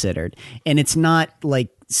super considered, and it's not, like,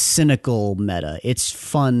 cynical meta. It's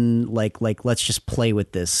fun, like let's just play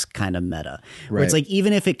with this kind of meta. Right. Where it's like,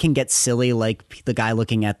 even if it can get silly, like the guy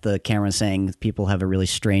looking at the camera saying people have a really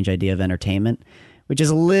strange idea of entertainment, which is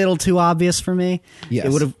a little too obvious for me. Yes.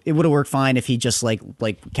 It would have worked fine if he just like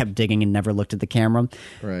kept digging and never looked at the camera.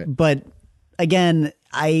 Right. But again,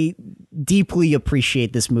 I deeply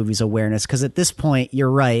appreciate this movie's awareness, because at this point, you're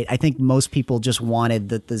right. I think most people just wanted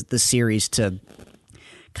the series to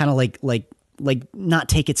kind of like not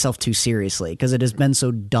take itself too seriously, because it has been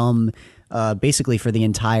so dumb basically for the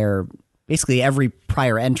entire, basically every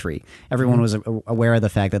prior entry. Everyone was aware of the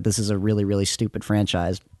fact that this is a really, really stupid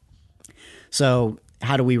franchise. So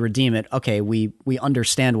how do we redeem it? Okay, we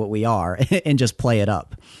understand what we are and just play it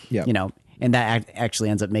up. Yeah. And that actually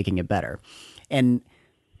ends up making it better. And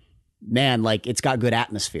man, like, it's got good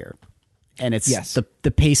atmosphere, and it's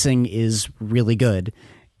the pacing is really good,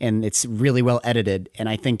 and it's really well edited, and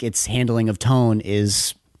I think its handling of tone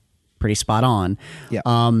is pretty spot on. Yeah.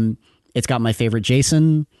 It's got my favorite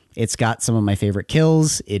Jason. It's got some of my favorite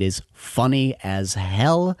kills. It is funny as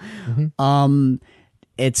hell. Mm-hmm.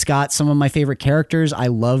 It's got some of my favorite characters. I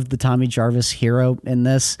love the Tommy Jarvis hero in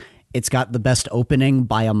this. It's got the best opening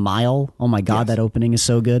by a mile. Oh my God, that opening is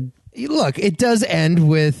so good. Look, it does end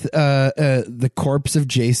with the corpse of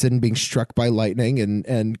Jason being struck by lightning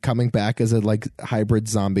and coming back as a like hybrid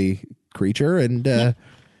zombie creature. And,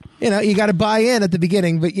 you got to buy in at the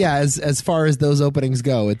beginning. But yeah, as far as those openings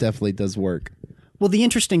go, it definitely does work. Well, the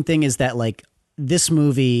interesting thing is that, like, this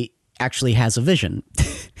movie actually has a vision.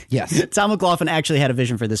 Yes. Tom McLaughlin actually had a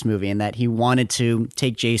vision for this movie, in that he wanted to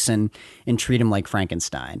take Jason and treat him like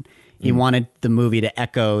Frankenstein. He wanted the movie to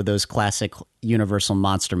echo those classic Universal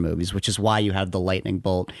monster movies, which is why you have the lightning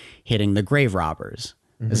bolt hitting the grave robbers.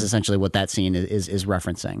 is essentially what that scene is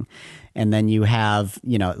referencing. And then you have,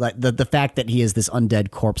 like the fact that he is this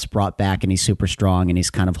undead corpse brought back and he's super strong and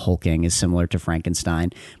he's kind of hulking is similar to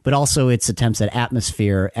Frankenstein. But also its attempts at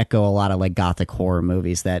atmosphere echo a lot of like gothic horror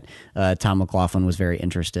movies that Tom McLaughlin was very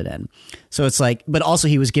interested in. So it's like, but also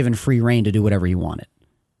he was given free reign to do whatever he wanted.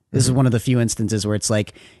 This is one of the few instances where it's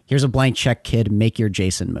like, here's a blank check, kid, make your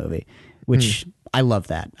Jason movie, which I love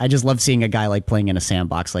that. I just love seeing a guy like playing in a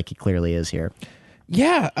sandbox like he clearly is here.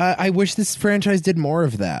 Yeah, I wish this franchise did more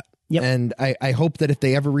of that. Yep. And I hope that if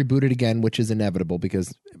they ever reboot it again, which is inevitable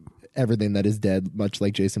because everything that is dead, much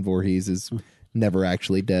like Jason Voorhees, is never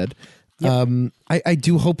actually dead. Yep. I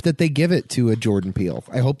do hope that they give it to a Jordan Peele.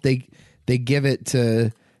 I hope they give it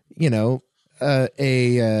to, even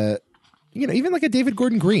like a David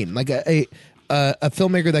Gordon Green, like a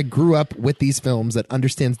filmmaker that grew up with these films, that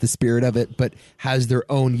understands the spirit of it, but has their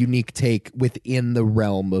own unique take within the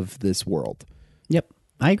realm of this world. Yep,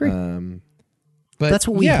 I agree. But that's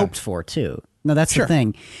what we hoped for too. No, that's the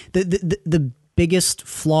thing. The biggest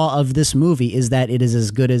flaw of this movie is that it is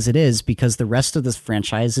as good as it is because the rest of this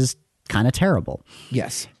franchise is kind of terrible.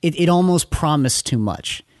 Yes, it almost promised too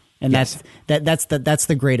much, and that's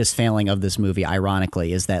the greatest failing of this movie.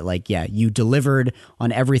 Ironically, is that like you delivered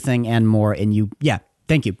on everything and more, and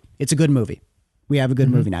thank you. It's a good movie. We have a good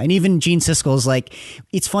movie now, and even Gene Siskel's like,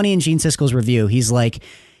 it's funny in Gene Siskel's review, he's like,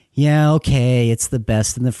 yeah, okay, it's the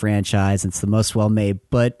best in the franchise. It's the most well-made,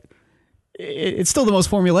 but it's still the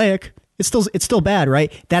most formulaic. It's still bad,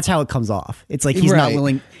 right? That's how it comes off. It's like he's not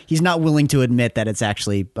willing to admit that it's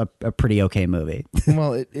actually a pretty okay movie.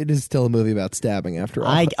 Well, it is still a movie about stabbing after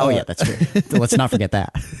all. Yeah, that's true. Let's not forget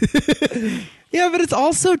that. Yeah, but it's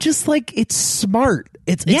also just like, it's smart.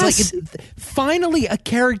 It's like finally a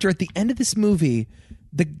character at the end of this movie,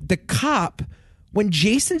 the cop. When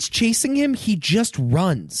Jason's chasing him, he just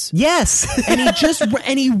runs. Yes. and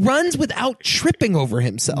he runs without tripping over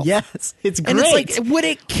himself. Yes. It's great. And it's like, would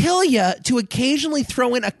it kill you to occasionally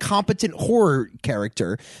throw in a competent horror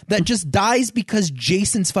character that just dies because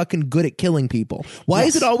Jason's fucking good at killing people? Why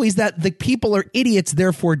is it always that the people are idiots,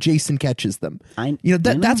 therefore Jason catches them?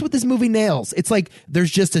 That's what this movie nails. It's like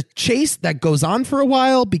there's just a chase that goes on for a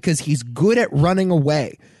while because he's good at running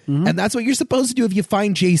away. And that's what you're supposed to do if you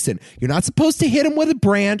find Jason. You're not supposed to hit him with a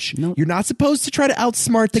branch. Nope. You're not supposed to try to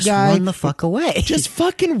outsmart the guy. Run the fuck away. Just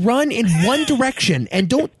fucking run in one direction and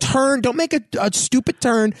don't turn. Don't make a stupid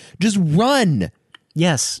turn. Just run.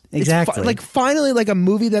 Yes, exactly. Like finally, like a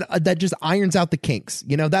movie that just irons out the kinks.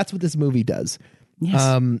 That's what this movie does. Yes.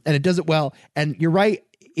 And it does it well. And you're right.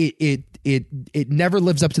 It never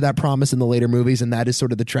lives up to that promise in the later movies, and that is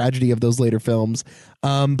sort of the tragedy of those later films.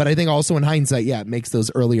 But I think also in hindsight, it makes those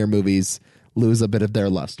earlier movies lose a bit of their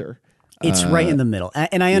luster. It's right in the middle,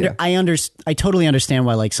 and I totally understand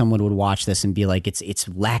why like someone would watch this and be like, it's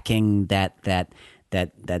lacking that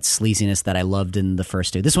sleaziness that I loved in the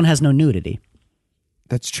first two. This one has no nudity.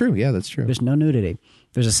 That's true. Yeah, that's true. There's no nudity.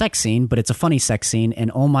 There's a sex scene, but it's a funny sex scene.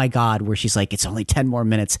 And oh my God, where she's like, it's only 10 more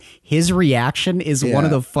minutes. His reaction is one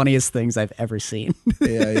of the funniest things I've ever seen.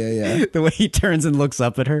 Yeah. The way he turns and looks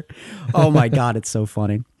up at her. Oh my God, it's so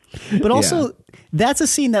funny. But also, that's a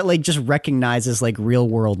scene that like just recognizes like real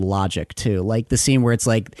world logic too. Like the scene where it's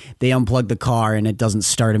like they unplug the car and it doesn't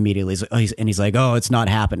start immediately. He's like, oh, it's not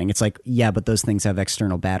happening. It's like, yeah, but those things have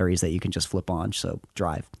external batteries that you can just flip on. So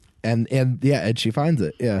drive. And she finds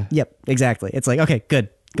it. Yeah. Yep, exactly. It's like, okay, good,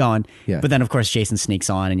 going. Yeah. But then of course Jason sneaks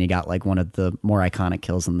on, and you got like one of the more iconic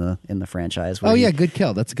kills in the franchise. Good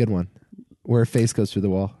kill. That's a good one. Where her face goes through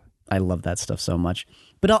the wall. I love that stuff so much.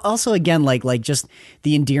 But also again, like just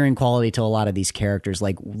the endearing quality to a lot of these characters,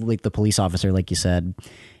 like the police officer, like you said,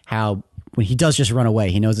 how when he does just run away,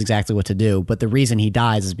 he knows exactly what to do. But the reason he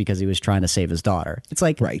dies is because he was trying to save his daughter. It's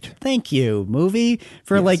like, right. Thank you, movie,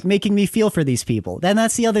 for like making me feel for these people. Then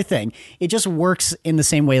that's the other thing. It just works in the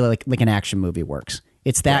same way like an action movie works.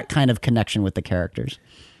 It's that kind of connection with the characters.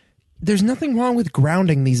 There's nothing wrong with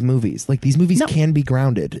grounding these movies. Like these movies can be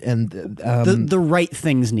grounded, and the right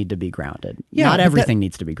things need to be grounded. Yeah, not everything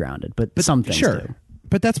needs to be grounded, but some things do.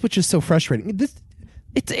 But that's what's just so frustrating.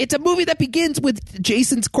 It's a movie that begins with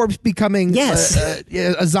Jason's corpse becoming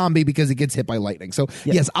a zombie because he gets hit by lightning. So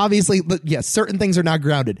yes, obviously, certain things are not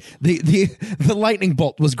grounded. The lightning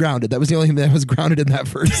bolt was grounded. That was the only thing that was grounded in that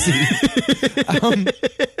first scene.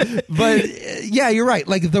 But you're right.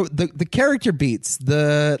 Like the character beats,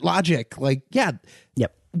 the logic. Like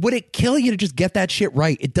would it kill you to just get that shit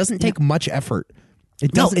right? It doesn't take much effort.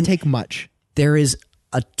 It doesn't take much. There is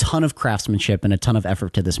a ton of craftsmanship and a ton of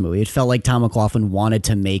effort to this movie. It felt like Tom McLaughlin wanted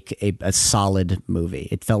to make a solid movie.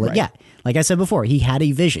 It felt like, like I said before, he had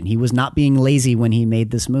a vision. He was not being lazy when he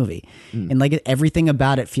made this movie. And like everything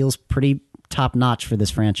about it feels pretty top notch for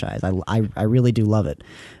this franchise. I really do love it.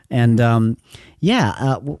 And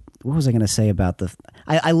what was I going to say about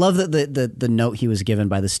I love the note he was given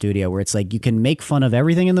by the studio where it's like, you can make fun of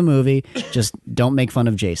everything in the movie, just don't make fun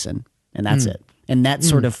of Jason. And that's it. And that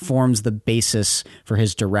sort of forms the basis for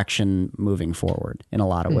his direction moving forward in a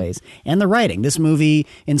lot of ways. And the writing. This movie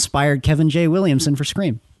inspired Kevin J. Williamson for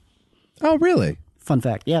Scream. Oh, really? Fun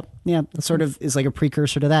fact. Yep. Yeah. It sort of is like a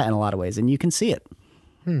precursor to that in a lot of ways. And you can see it.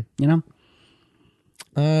 You know?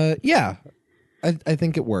 Yeah. I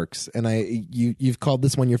think it works. And you've called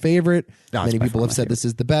this one your favorite. Many people have said this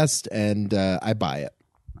is the best, and I buy it.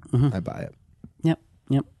 I buy it. Yep.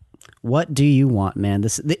 What do you want, man?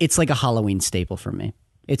 It's like a Halloween staple for me.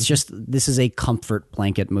 It's just, this is a comfort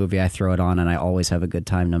blanket movie. I throw it on and I always have a good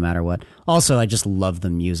time no matter what. Also, I just love the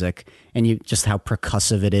music and just how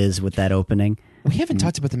percussive it is with that opening. We haven't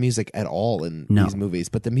talked about the music at all in these movies,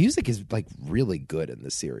 but the music is like really good in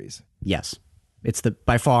this series. Yes. It's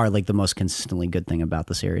by far like the most consistently good thing about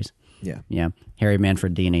the series. Yeah. Harry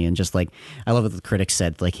Manfredini, and just like, I love what the critics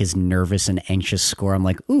said, like his nervous and anxious score. I'm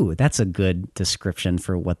like, ooh, that's a good description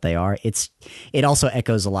for what they are. It also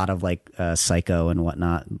echoes a lot of like Psycho and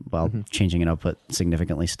whatnot, while changing it output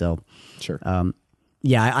significantly still. Sure.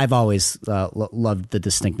 I've always loved the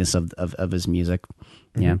distinctness of his music.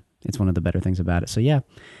 Yeah, it's one of the better things about it. So yeah,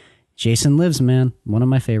 Jason Lives, man, one of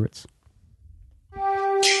my favorites.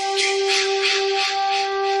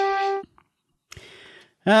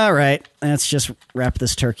 All right, let's just wrap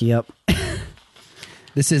this turkey up.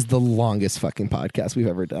 This is the longest fucking podcast we've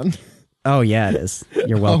ever done. Oh, yeah, it is.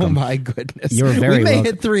 You're welcome. Oh, my goodness. You're very We may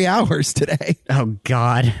welcome. hit 3 hours today. Oh,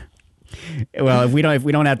 God. Well, if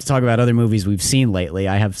we don't have to talk about other movies we've seen lately,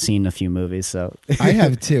 I have seen a few movies, so. I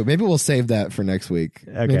have too. Maybe we'll save that for next week.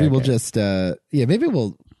 Maybe we'll just, maybe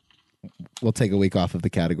we'll take a week off of the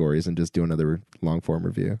categories and just do another long form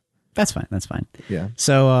review. That's fine. Yeah.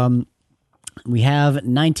 So, we have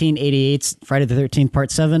 1988's Friday the 13th,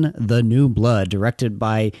 Part 7, The New Blood, directed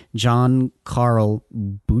by John Carl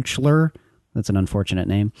Buechler. That's an unfortunate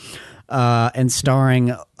name. And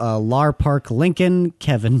starring Lar Park Lincoln,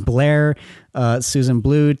 Kevin Blair, Susan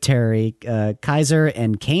Blue, Terry Kaiser,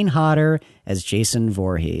 and Kane Hodder as Jason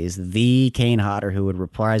Voorhees, the Kane Hodder who would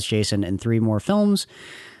reprise Jason in 3 more films.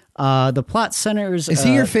 The plot centers... Is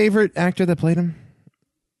he your favorite actor that played him?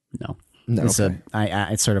 No. No,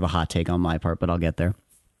 It's sort of a hot take on my part, but I'll get there.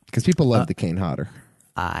 Because people love the Kane Hodder.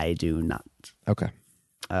 I do not. Okay.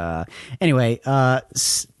 Anyway,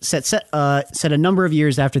 set a number of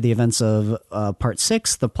years after the events of Part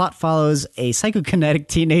 6, the plot follows a psychokinetic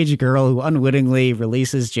teenage girl who unwittingly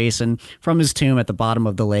releases Jason from his tomb at the bottom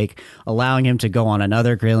of the lake, allowing him to go on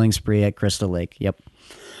another grilling spree at Crystal Lake. Yep.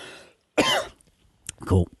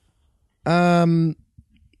 Cool. I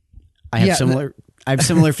have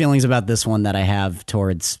similar feelings about this one that I have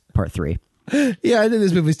towards Part 3. Yeah, I think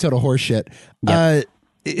this movie's total horseshit. Yep.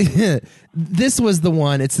 This was the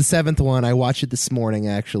one. It's the 7th one. I watched it this morning,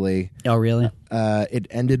 actually. Oh, really? It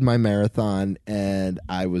ended my marathon, and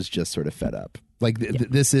I was just sort of fed up. Like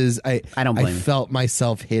this is I don't blame you. felt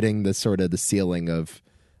myself hitting the sort of the ceiling of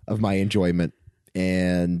my enjoyment,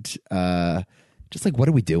 and just like, what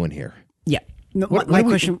are we doing here? Yeah. No, What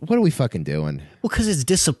are we fucking doing? Well, because it's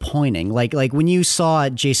disappointing. Like when you saw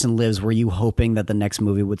Jason Lives, were you hoping that the next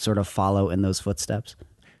movie would sort of follow in those footsteps?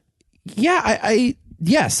 Yeah,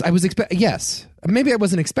 yes, I was yes. Maybe I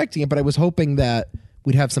wasn't expecting it, but I was hoping that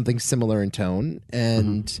we'd have something similar in tone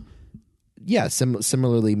and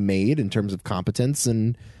similarly made in terms of competence.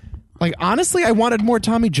 And like, honestly, I wanted more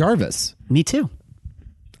Tommy Jarvis. Me too.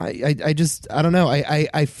 I don't know.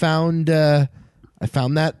 I found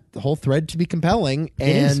that whole thread to be compelling,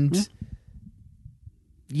 and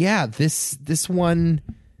this one,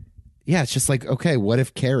 it's just like, okay, what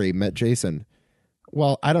if Carrie met Jason?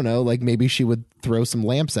 Well, I don't know, like maybe she would throw some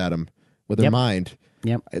lamps at him with her mind.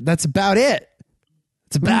 Yep. That's about it.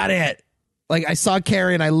 It's about it. Like, I saw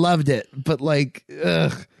Carrie and I loved it, but like,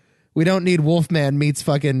 we don't need Wolfman meets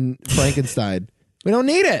fucking Frankenstein. We don't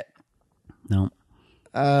need it. No.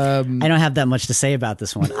 I don't have that much to say about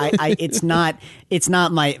this one. It's not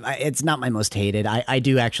my most hated. I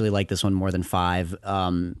do actually like this one more than 5.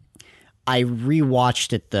 I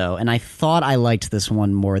rewatched it though, and I thought I liked this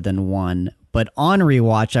one more than 1. But on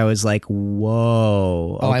rewatch, I was like,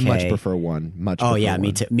 "Whoa!" Okay. Oh, I much prefer 1. Oh yeah,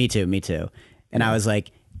 me too. And I was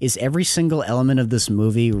like, "Is every single element of this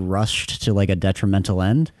movie rushed to like a detrimental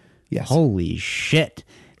end?" Yes. Holy shit!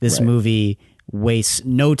 This movie wastes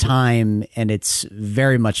no time, and it's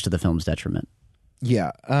very much to the film's detriment.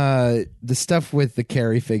 Yeah. The stuff with the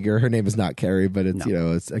Carrie figure, her name is not Carrie, but it's,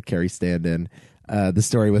 it's a Carrie stand-in. The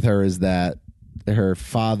story with her is that her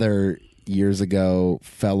father years ago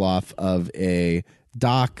fell off of a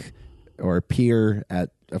dock or a pier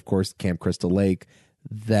at, of course, Camp Crystal Lake,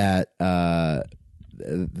 that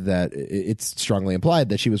it's strongly implied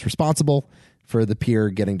that she was responsible for the pier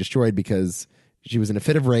getting destroyed because she was in a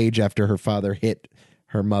fit of rage after her father hit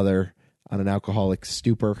her mother on an alcoholic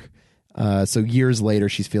stupor. So years later,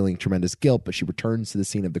 she's feeling tremendous guilt, but she returns to the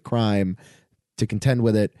scene of the crime to contend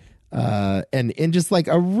with it. And in just like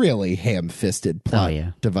a really ham-fisted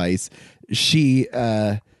plot device, she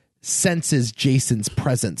senses Jason's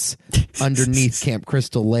presence underneath Camp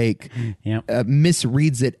Crystal Lake,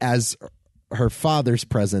 misreads it as her father's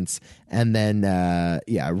presence, and then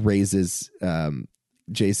raises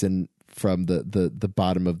Jason from the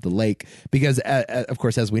bottom of the lake. Because, of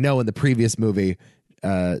course, as we know in the previous movie,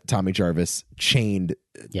 Tommy Jarvis chained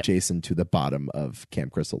Jason to the bottom of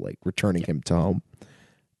Camp Crystal Lake, returning him to home.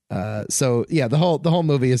 The whole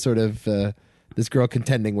movie is sort of this girl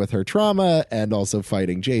contending with her trauma and also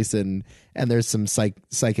fighting Jason, and there's some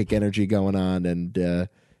psychic energy going on, and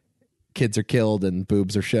kids are killed and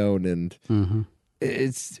boobs are shown, and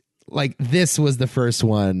it's like this was the first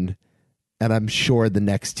one, and I'm sure the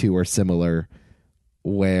next two are similar,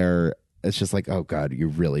 where it's just like, oh God, you're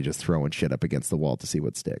really just throwing shit up against the wall to see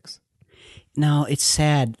what sticks. No, it's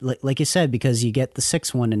sad, like you said, because you get the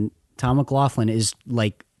sixth one, and Tom McLaughlin is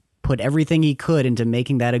like put everything he could into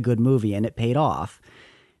making that a good movie, and it paid off.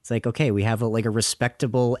 It's like, okay, we have a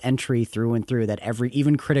respectable entry through and through that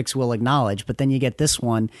even critics will acknowledge, but then you get this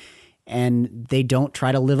one, and they don't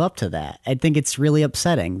try to live up to that. I think it's really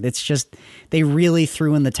upsetting. It's just, they really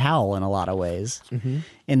threw in the towel in a lot of ways.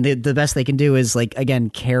 And the best they can do is, like, again,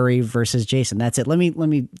 Carrie versus Jason. That's it. Let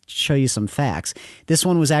me show you some facts. This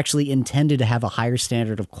one was actually intended to have a higher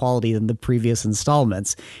standard of quality than the previous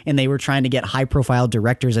installments, and they were trying to get high profile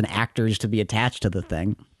directors and actors to be attached to the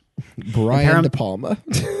thing. Brian De Palma.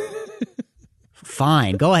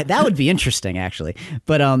 Fine, go ahead. That would be interesting, actually.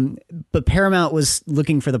 But Paramount was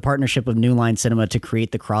looking for the partnership of New Line Cinema to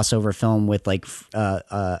create the crossover film with like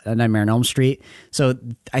A Nightmare on Elm Street. So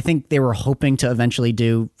I think they were hoping to eventually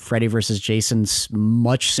do Freddy versus Jason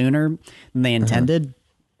much sooner than they intended.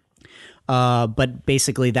 But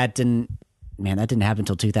basically, that didn't happen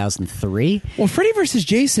until 2003. Well, Freddy versus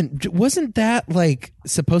Jason, wasn't that like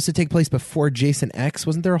supposed to take place before Jason X?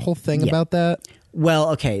 Wasn't there a whole thing about that? Well,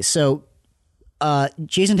 okay, so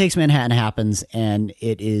Jason Takes Manhattan happens, and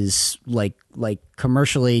it is like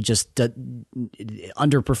commercially just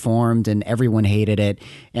underperformed, and everyone hated it.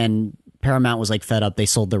 And Paramount was like fed up. They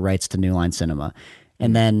sold the rights to New Line Cinema.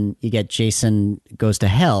 And then you get Jason Goes to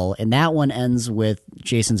Hell, and that one ends with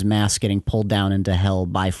Jason's mask getting pulled down into hell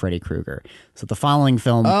by Freddy Krueger. So the following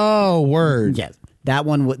film, oh word, yeah, that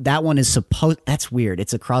one is supposed. That's weird.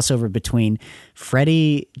 It's a crossover between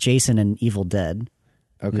Freddy, Jason, and Evil Dead.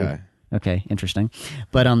 Okay. Okay, interesting.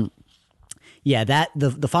 But that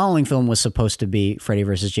the following film was supposed to be Freddy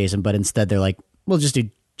versus Jason, but instead they're like, we'll just do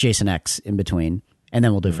Jason X in between, and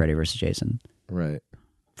then we'll do Freddy versus Jason. Right.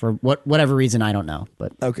 For whatever reason, I don't know.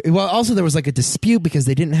 But okay. Well, also there was like a dispute because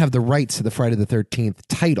they didn't have the rights to the Friday the 13th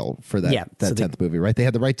title for that 10th movie, right? They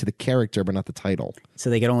had the right to the character, but not the title. So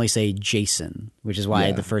they could only say Jason, which is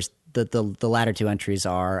why the latter two entries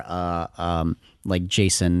are like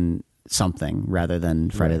Jason something rather than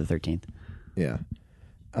Friday the 13th. Yeah.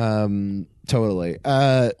 Totally.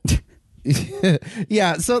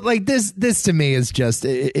 Yeah, so like this to me is just,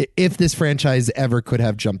 if this franchise ever could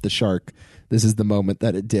have jumped the shark, this is the moment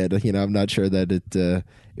that it did. You know, I'm not sure that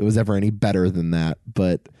it was ever any better than that,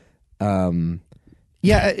 but I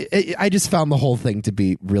just found the whole thing to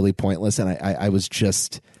be really pointless, and I was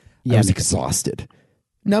just I was exhausted.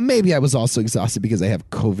 Now, maybe I was also exhausted because I have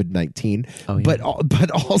COVID-19, but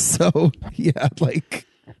also, like,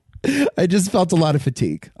 I just felt a lot of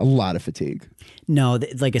fatigue. No,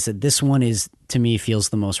 like I said, this one to me feels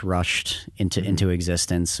the most rushed into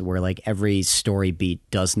existence, where like every story beat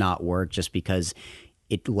does not work just because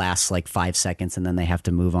it lasts like 5 seconds and then they have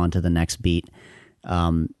to move on to the next beat.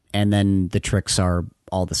 And then the tricks are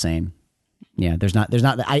all the same. Yeah, there's not,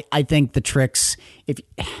 I think the tricks,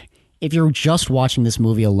 if you're just watching this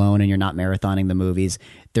movie alone and you're not marathoning the movies,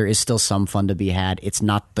 there is still some fun to be had. It's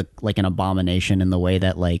not like an abomination in the way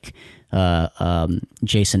that like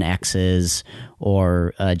Jason X is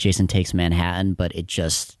or Jason Takes Manhattan, but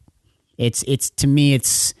it's to me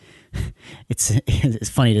it's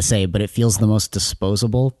funny to say, but it feels the most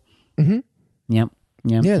disposable. Mm-hmm. Yep.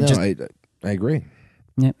 Yeah. No, I agree.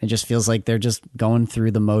 Yeah, it just feels like they're just going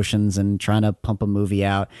through the motions and trying to pump a movie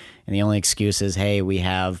out, and the only excuse is, hey, we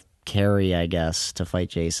have Carrie, I guess, to fight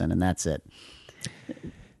Jason, and that's it.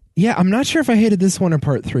 Yeah, I'm not sure if I hated this one or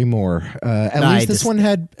part 3 more. At least this one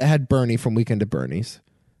had Bernie from Weekend at Bernie's.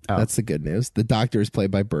 Oh. That's the good news. The doctor is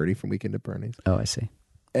played by Bernie from Weekend at Bernie's. Oh, I see.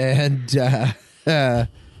 And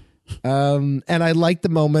and I like the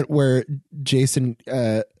moment where Jason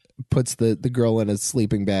puts the girl in a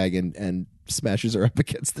sleeping bag and smashes her up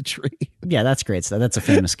against the tree. Yeah, that's great. So that's a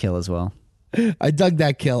famous kill as well. I dug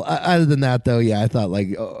that kill. Other than that, though, yeah, I thought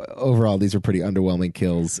like overall these are pretty underwhelming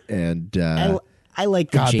kills. And I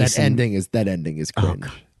like the God, Jason. that ending is cringe. Oh,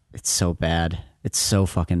 God. It's so bad. It's so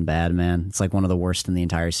fucking bad, man. It's like one of the worst in the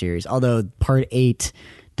entire series. Although part 8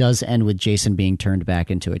 does end with Jason being turned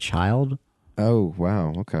back into a child. Oh,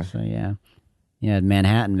 wow. Okay. So yeah,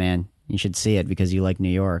 Manhattan, man. You should see it because you like New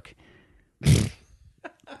York.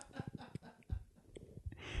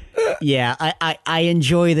 Yeah, I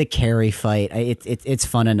enjoy the Carrie fight. It's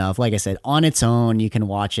fun enough. Like I said, on its own, you can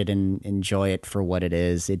watch it and enjoy it for what it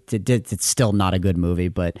is. It's still not a good movie,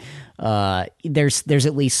 but there's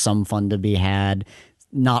at least some fun to be had.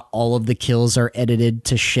 Not all of the kills are edited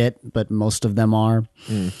to shit, but most of them are.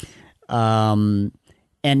 And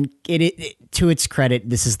it to its credit,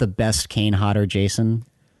 this is the best Kane Hodder Jason.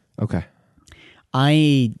 Okay.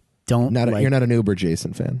 I don't. You're not an Uber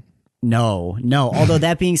Jason fan. No. Although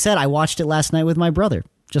that being said, I watched it last night with my brother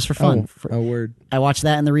just for fun. Word. I watched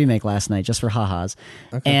that in the remake last night just for ha-has.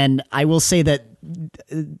 Okay. And I will say that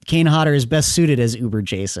Kane Hodder is best suited as Uber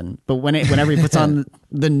Jason. But whenever he puts on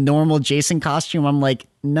the normal Jason costume, I'm like,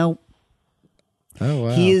 no. Oh,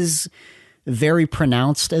 wow. He is very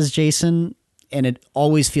pronounced as Jason, and it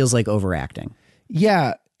always feels like overacting.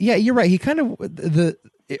 Yeah, you're right. He kind of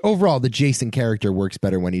overall the Jason character works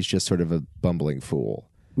better when he's just sort of a bumbling fool.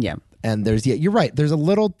 Yeah. And you're right. There's a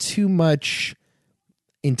little too much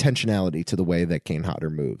intentionality to the way that Kane Hodder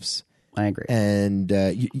moves. I agree. And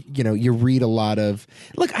you read a lot of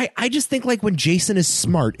I just think like when Jason is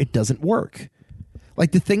smart, it doesn't work.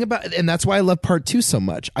 Like the thing about, and that's why I love part 2 so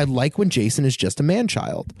much. I like when Jason is just a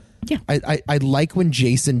man-child. Yeah. I like when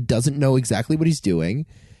Jason doesn't know exactly what he's doing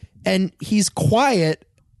and he's quiet.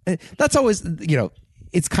 That's always,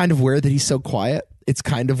 it's kind of weird that he's so quiet. It's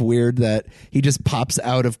kind of weird that he just pops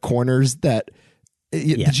out of corners that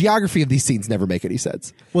the geography of these scenes never make any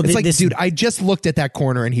sense. Well, it's dude, I just looked at that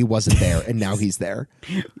corner and he wasn't there and now he's there.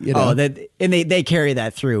 Oh, and they carry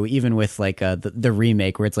that through even with like the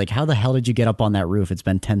remake where it's like, how the hell did you get up on that roof? It's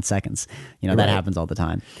been 10 seconds. That happens all the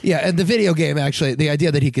time. Yeah, and the video game actually, the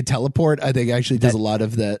idea that he could teleport, I think actually does a lot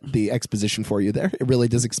of the exposition for you there. It really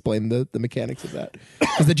does explain the mechanics of that.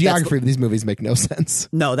 Because the geography of these movies make no sense.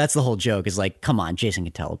 No, that's the whole joke is like, come on, Jason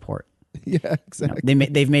can teleport. Yeah, exactly.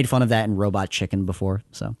 They've made fun of that in Robot Chicken before,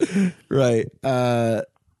 so right.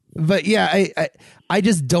 But yeah, I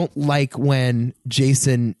just don't like when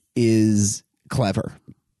Jason is clever,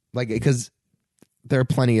 like because there are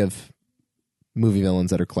plenty of movie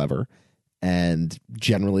villains that are clever, and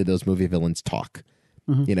generally those movie villains talk,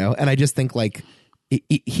 And I just think like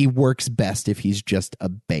he works best if he's just a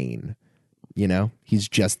Bane, He's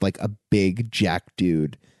just like a big jack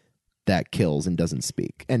dude that kills and doesn't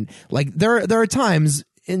speak. And like there are times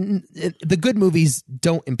in the good movies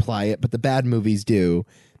don't imply it, but the bad movies do.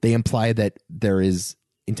 They imply that there is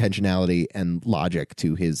intentionality and logic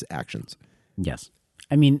to his actions. Yes.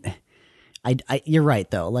 I mean, I you're right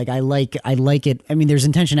though. Like I like it. I mean, there's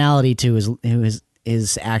intentionality to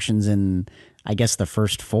his actions in I guess the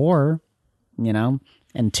first 4, and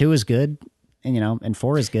 2 is good. And, and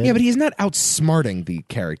 4 is good. Yeah, but he's not outsmarting the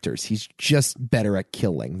characters. He's just better at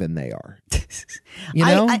killing than they are.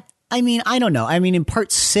 I mean, I don't know. I mean, in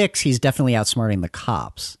part 6, he's definitely outsmarting the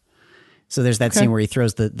cops. So there's that scene where he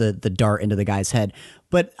throws the dart into the guy's head.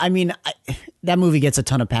 But I mean, that movie gets a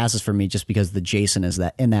ton of passes for me just because the Jason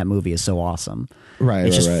in that movie is so awesome. Right.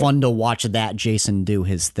 It's just fun to watch that Jason do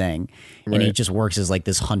his thing. And he just works as like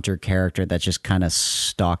this hunter character that's just kind of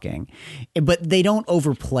stalking. But they don't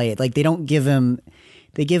overplay it. Like they give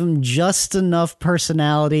him just enough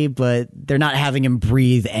personality, but they're not having him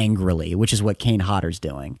breathe angrily, which is what Kane Hodder's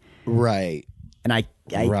doing. Right. And I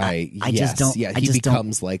just don't. Yeah, he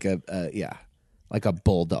becomes like like a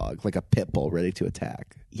bulldog, like a pit bull ready to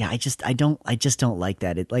attack. Yeah, I just don't like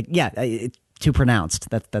that. It's too pronounced.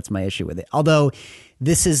 That's my issue with it. Although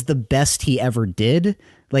this is the best he ever did.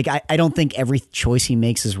 Like I don't think every choice he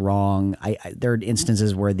makes is wrong. There are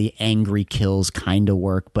instances where the angry kills kind of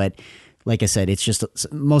work, but like I said, it's just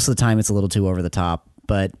most of the time it's a little too over the top.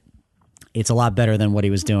 But it's a lot better than what he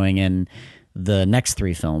was doing in the next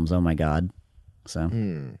 3 films. Oh my god. So,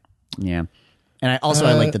 yeah. And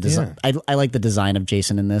I like the design. Yeah. I like the design of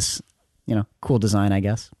Jason in this. Cool design, I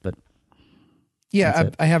guess. But yeah,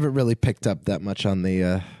 I haven't really picked up that much on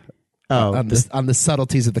the on the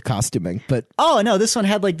subtleties of the costuming. But no, this one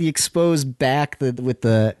had like the exposed back with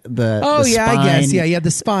the oh the yeah, spine. I guess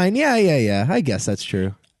the spine. Yeah. I guess that's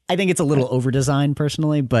true. I think it's a little over designed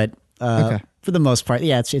personally, but for the most part,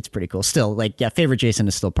 yeah, it's pretty cool. Still, favorite Jason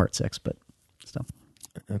is still part 6, but still.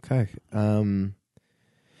 Okay.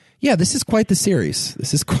 Yeah, this is quite the series.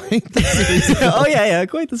 Oh yeah,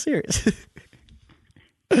 quite the series.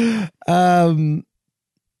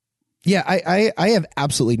 Yeah, I have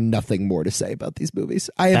absolutely nothing more to say about these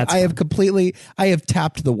movies. I have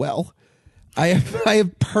tapped the well. I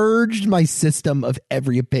have purged my system of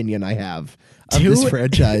every opinion I have of this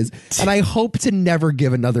franchise, and I hope to never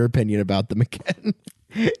give another opinion about them again.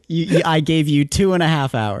 I gave you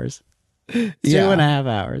 2.5 hours. 2.5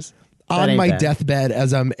 hours. On my deathbed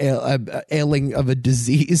as I'm ailing of a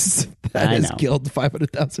disease that has killed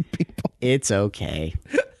 500,000 people. It's okay.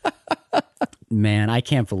 Man, I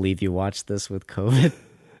can't believe you watched this with COVID.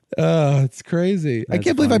 Oh, it's crazy. I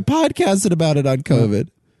can't believe I podcasted about it on COVID.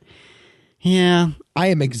 Yeah. I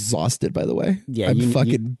am exhausted, by the way. Yeah, I'm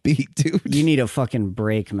fucking beat, dude. You need a fucking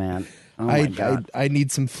break, man. Oh my God. I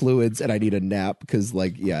need some fluids and I need a nap because,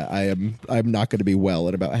 I'm not going to be well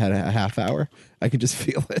in about a half hour. I can just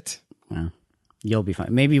feel it. Well, you'll be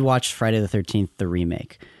fine. Maybe watch Friday the 13th, the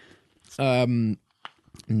remake. No,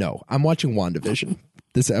 I'm watching WandaVision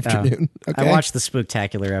this afternoon. Okay? I watched the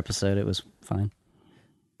Spooktacular episode. It was fine.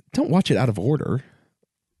 Don't watch it out of order.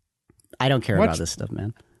 I don't care about this stuff,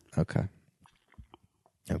 man. Okay.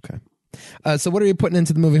 So what are you putting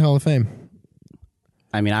into the Movie Hall of Fame?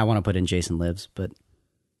 I mean, I want to put in Jason Lives, but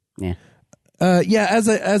yeah.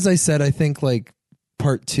 As I said, I think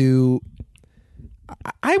part 2,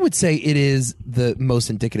 I would say it is the most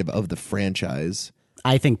indicative of the franchise.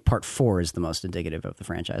 I think part 4 is the most indicative of the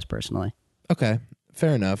franchise, personally. Okay,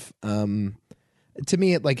 fair enough. To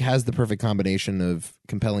me, it has the perfect combination of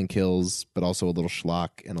compelling kills, but also a little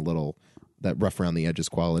schlock and a little that rough around the edges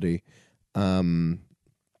quality. But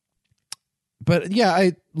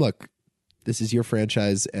yeah, look. This is your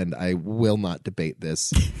franchise, and I will not debate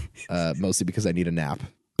this, mostly because I need a nap.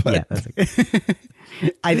 But yeah, that's okay.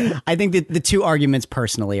 I think that the two arguments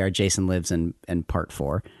personally are Jason Lives and part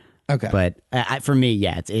 4. Okay, but for me,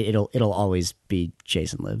 yeah, it'll always be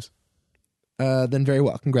Jason Lives. Then very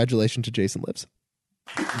well. Congratulations to Jason Lives.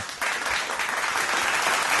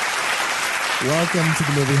 Welcome to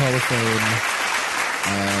the Movie Hall of Fame.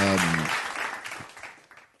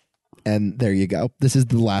 And there you go. This is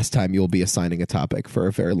the last time you'll be assigning a topic for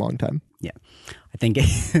a very long time. Yeah, I think. Yeah.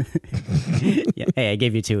 Hey, I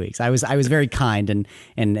gave you 2 weeks. I was very kind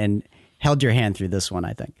and held your hand through this one.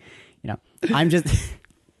 I think. I'm just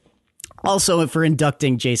also for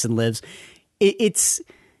inducting Jason Lives.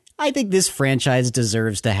 I think this franchise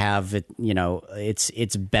deserves to have it.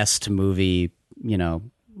 Its best movie.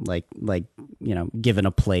 Given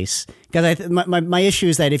a place, because my issue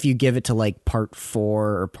is that if you give it to part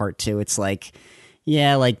 4 or part 2, it's the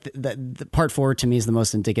part 4 to me is the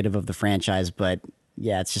most indicative of the franchise, but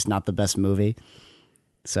yeah, it's just not the best movie.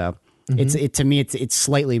 So to me it's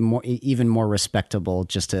slightly more, even more respectable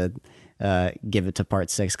just to give it to part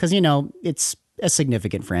 6 because it's a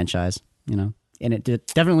significant franchise, and it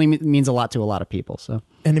definitely means a lot to a lot of people. So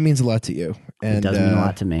and it means a lot to you, and it does mean a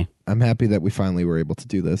lot to me. I'm happy that we finally were able to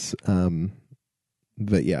do this.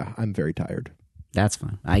 But yeah, I'm very tired. That's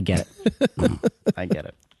fine. I get it. I get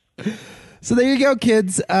it. So there you go,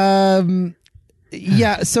 kids.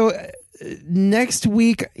 Yeah. So next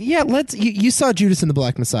week, you saw Judas and the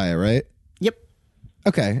Black Messiah, right? Yep.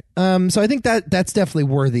 Okay. So I think that's definitely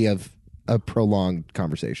worthy of a prolonged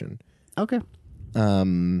conversation. Okay.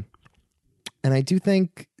 And I do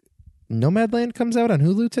think Nomadland comes out on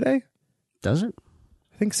Hulu today. Does it?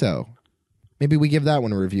 I think so. Maybe we give that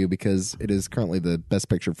one a review because it is currently the Best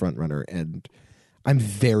Picture frontrunner, and I'm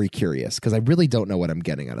very curious because I really don't know what I'm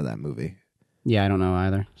getting out of that movie. Yeah, I don't know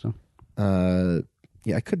either. So,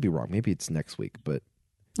 yeah, I could be wrong. Maybe it's next week, but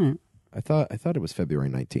I thought it was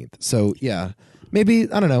February 19th. So yeah,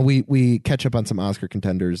 maybe I don't know. We catch up on some Oscar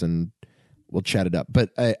contenders and we'll chat it up.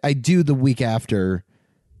 But I do the week after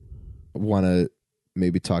want to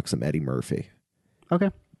maybe talk some Eddie Murphy.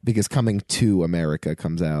 Okay. Because Coming to America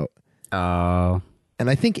comes out. Oh. And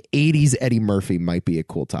I think 80s Eddie Murphy might be a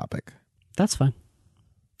cool topic. That's fine.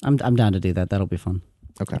 I'm down to do that. That'll be fun.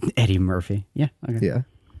 Okay. Eddie Murphy. Yeah. Okay. Yeah.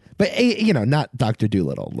 But, not Dr.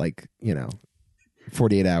 Dolittle,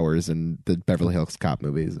 48 Hours and the Beverly Hills Cop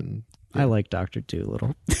movies. And I like Dr.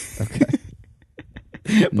 Dolittle. Okay.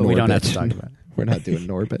 But we don't have to talk about it. We're not doing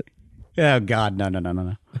Norbit. Oh God, no.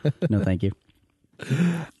 No, thank you.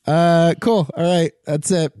 Cool. All right,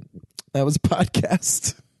 that's it. That was a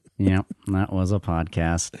podcast. Yeah, that was a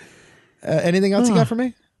podcast. Anything else you got for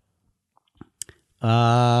me?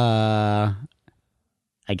 I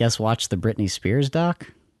guess watch the Britney Spears doc.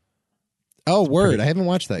 Oh, word! I haven't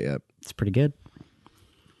watched that yet. It's pretty good.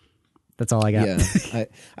 That's all I got. Yeah,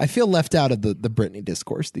 I feel left out of the Britney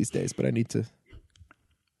discourse these days, but I need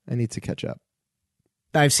to catch up.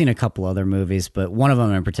 I've seen a couple other movies, but one of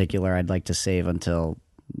them in particular I'd like to save until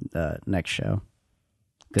the next show.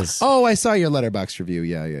 I saw your Letterboxd review.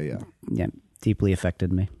 Yeah. Yeah, deeply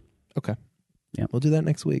affected me. Okay. Yeah, we'll do that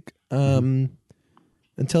next week.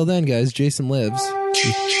 Until then, guys, Jason lives.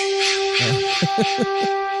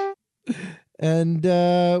 And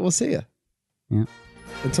we'll see you. Yeah.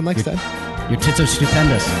 Until next time. Your tits are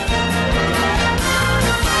stupendous.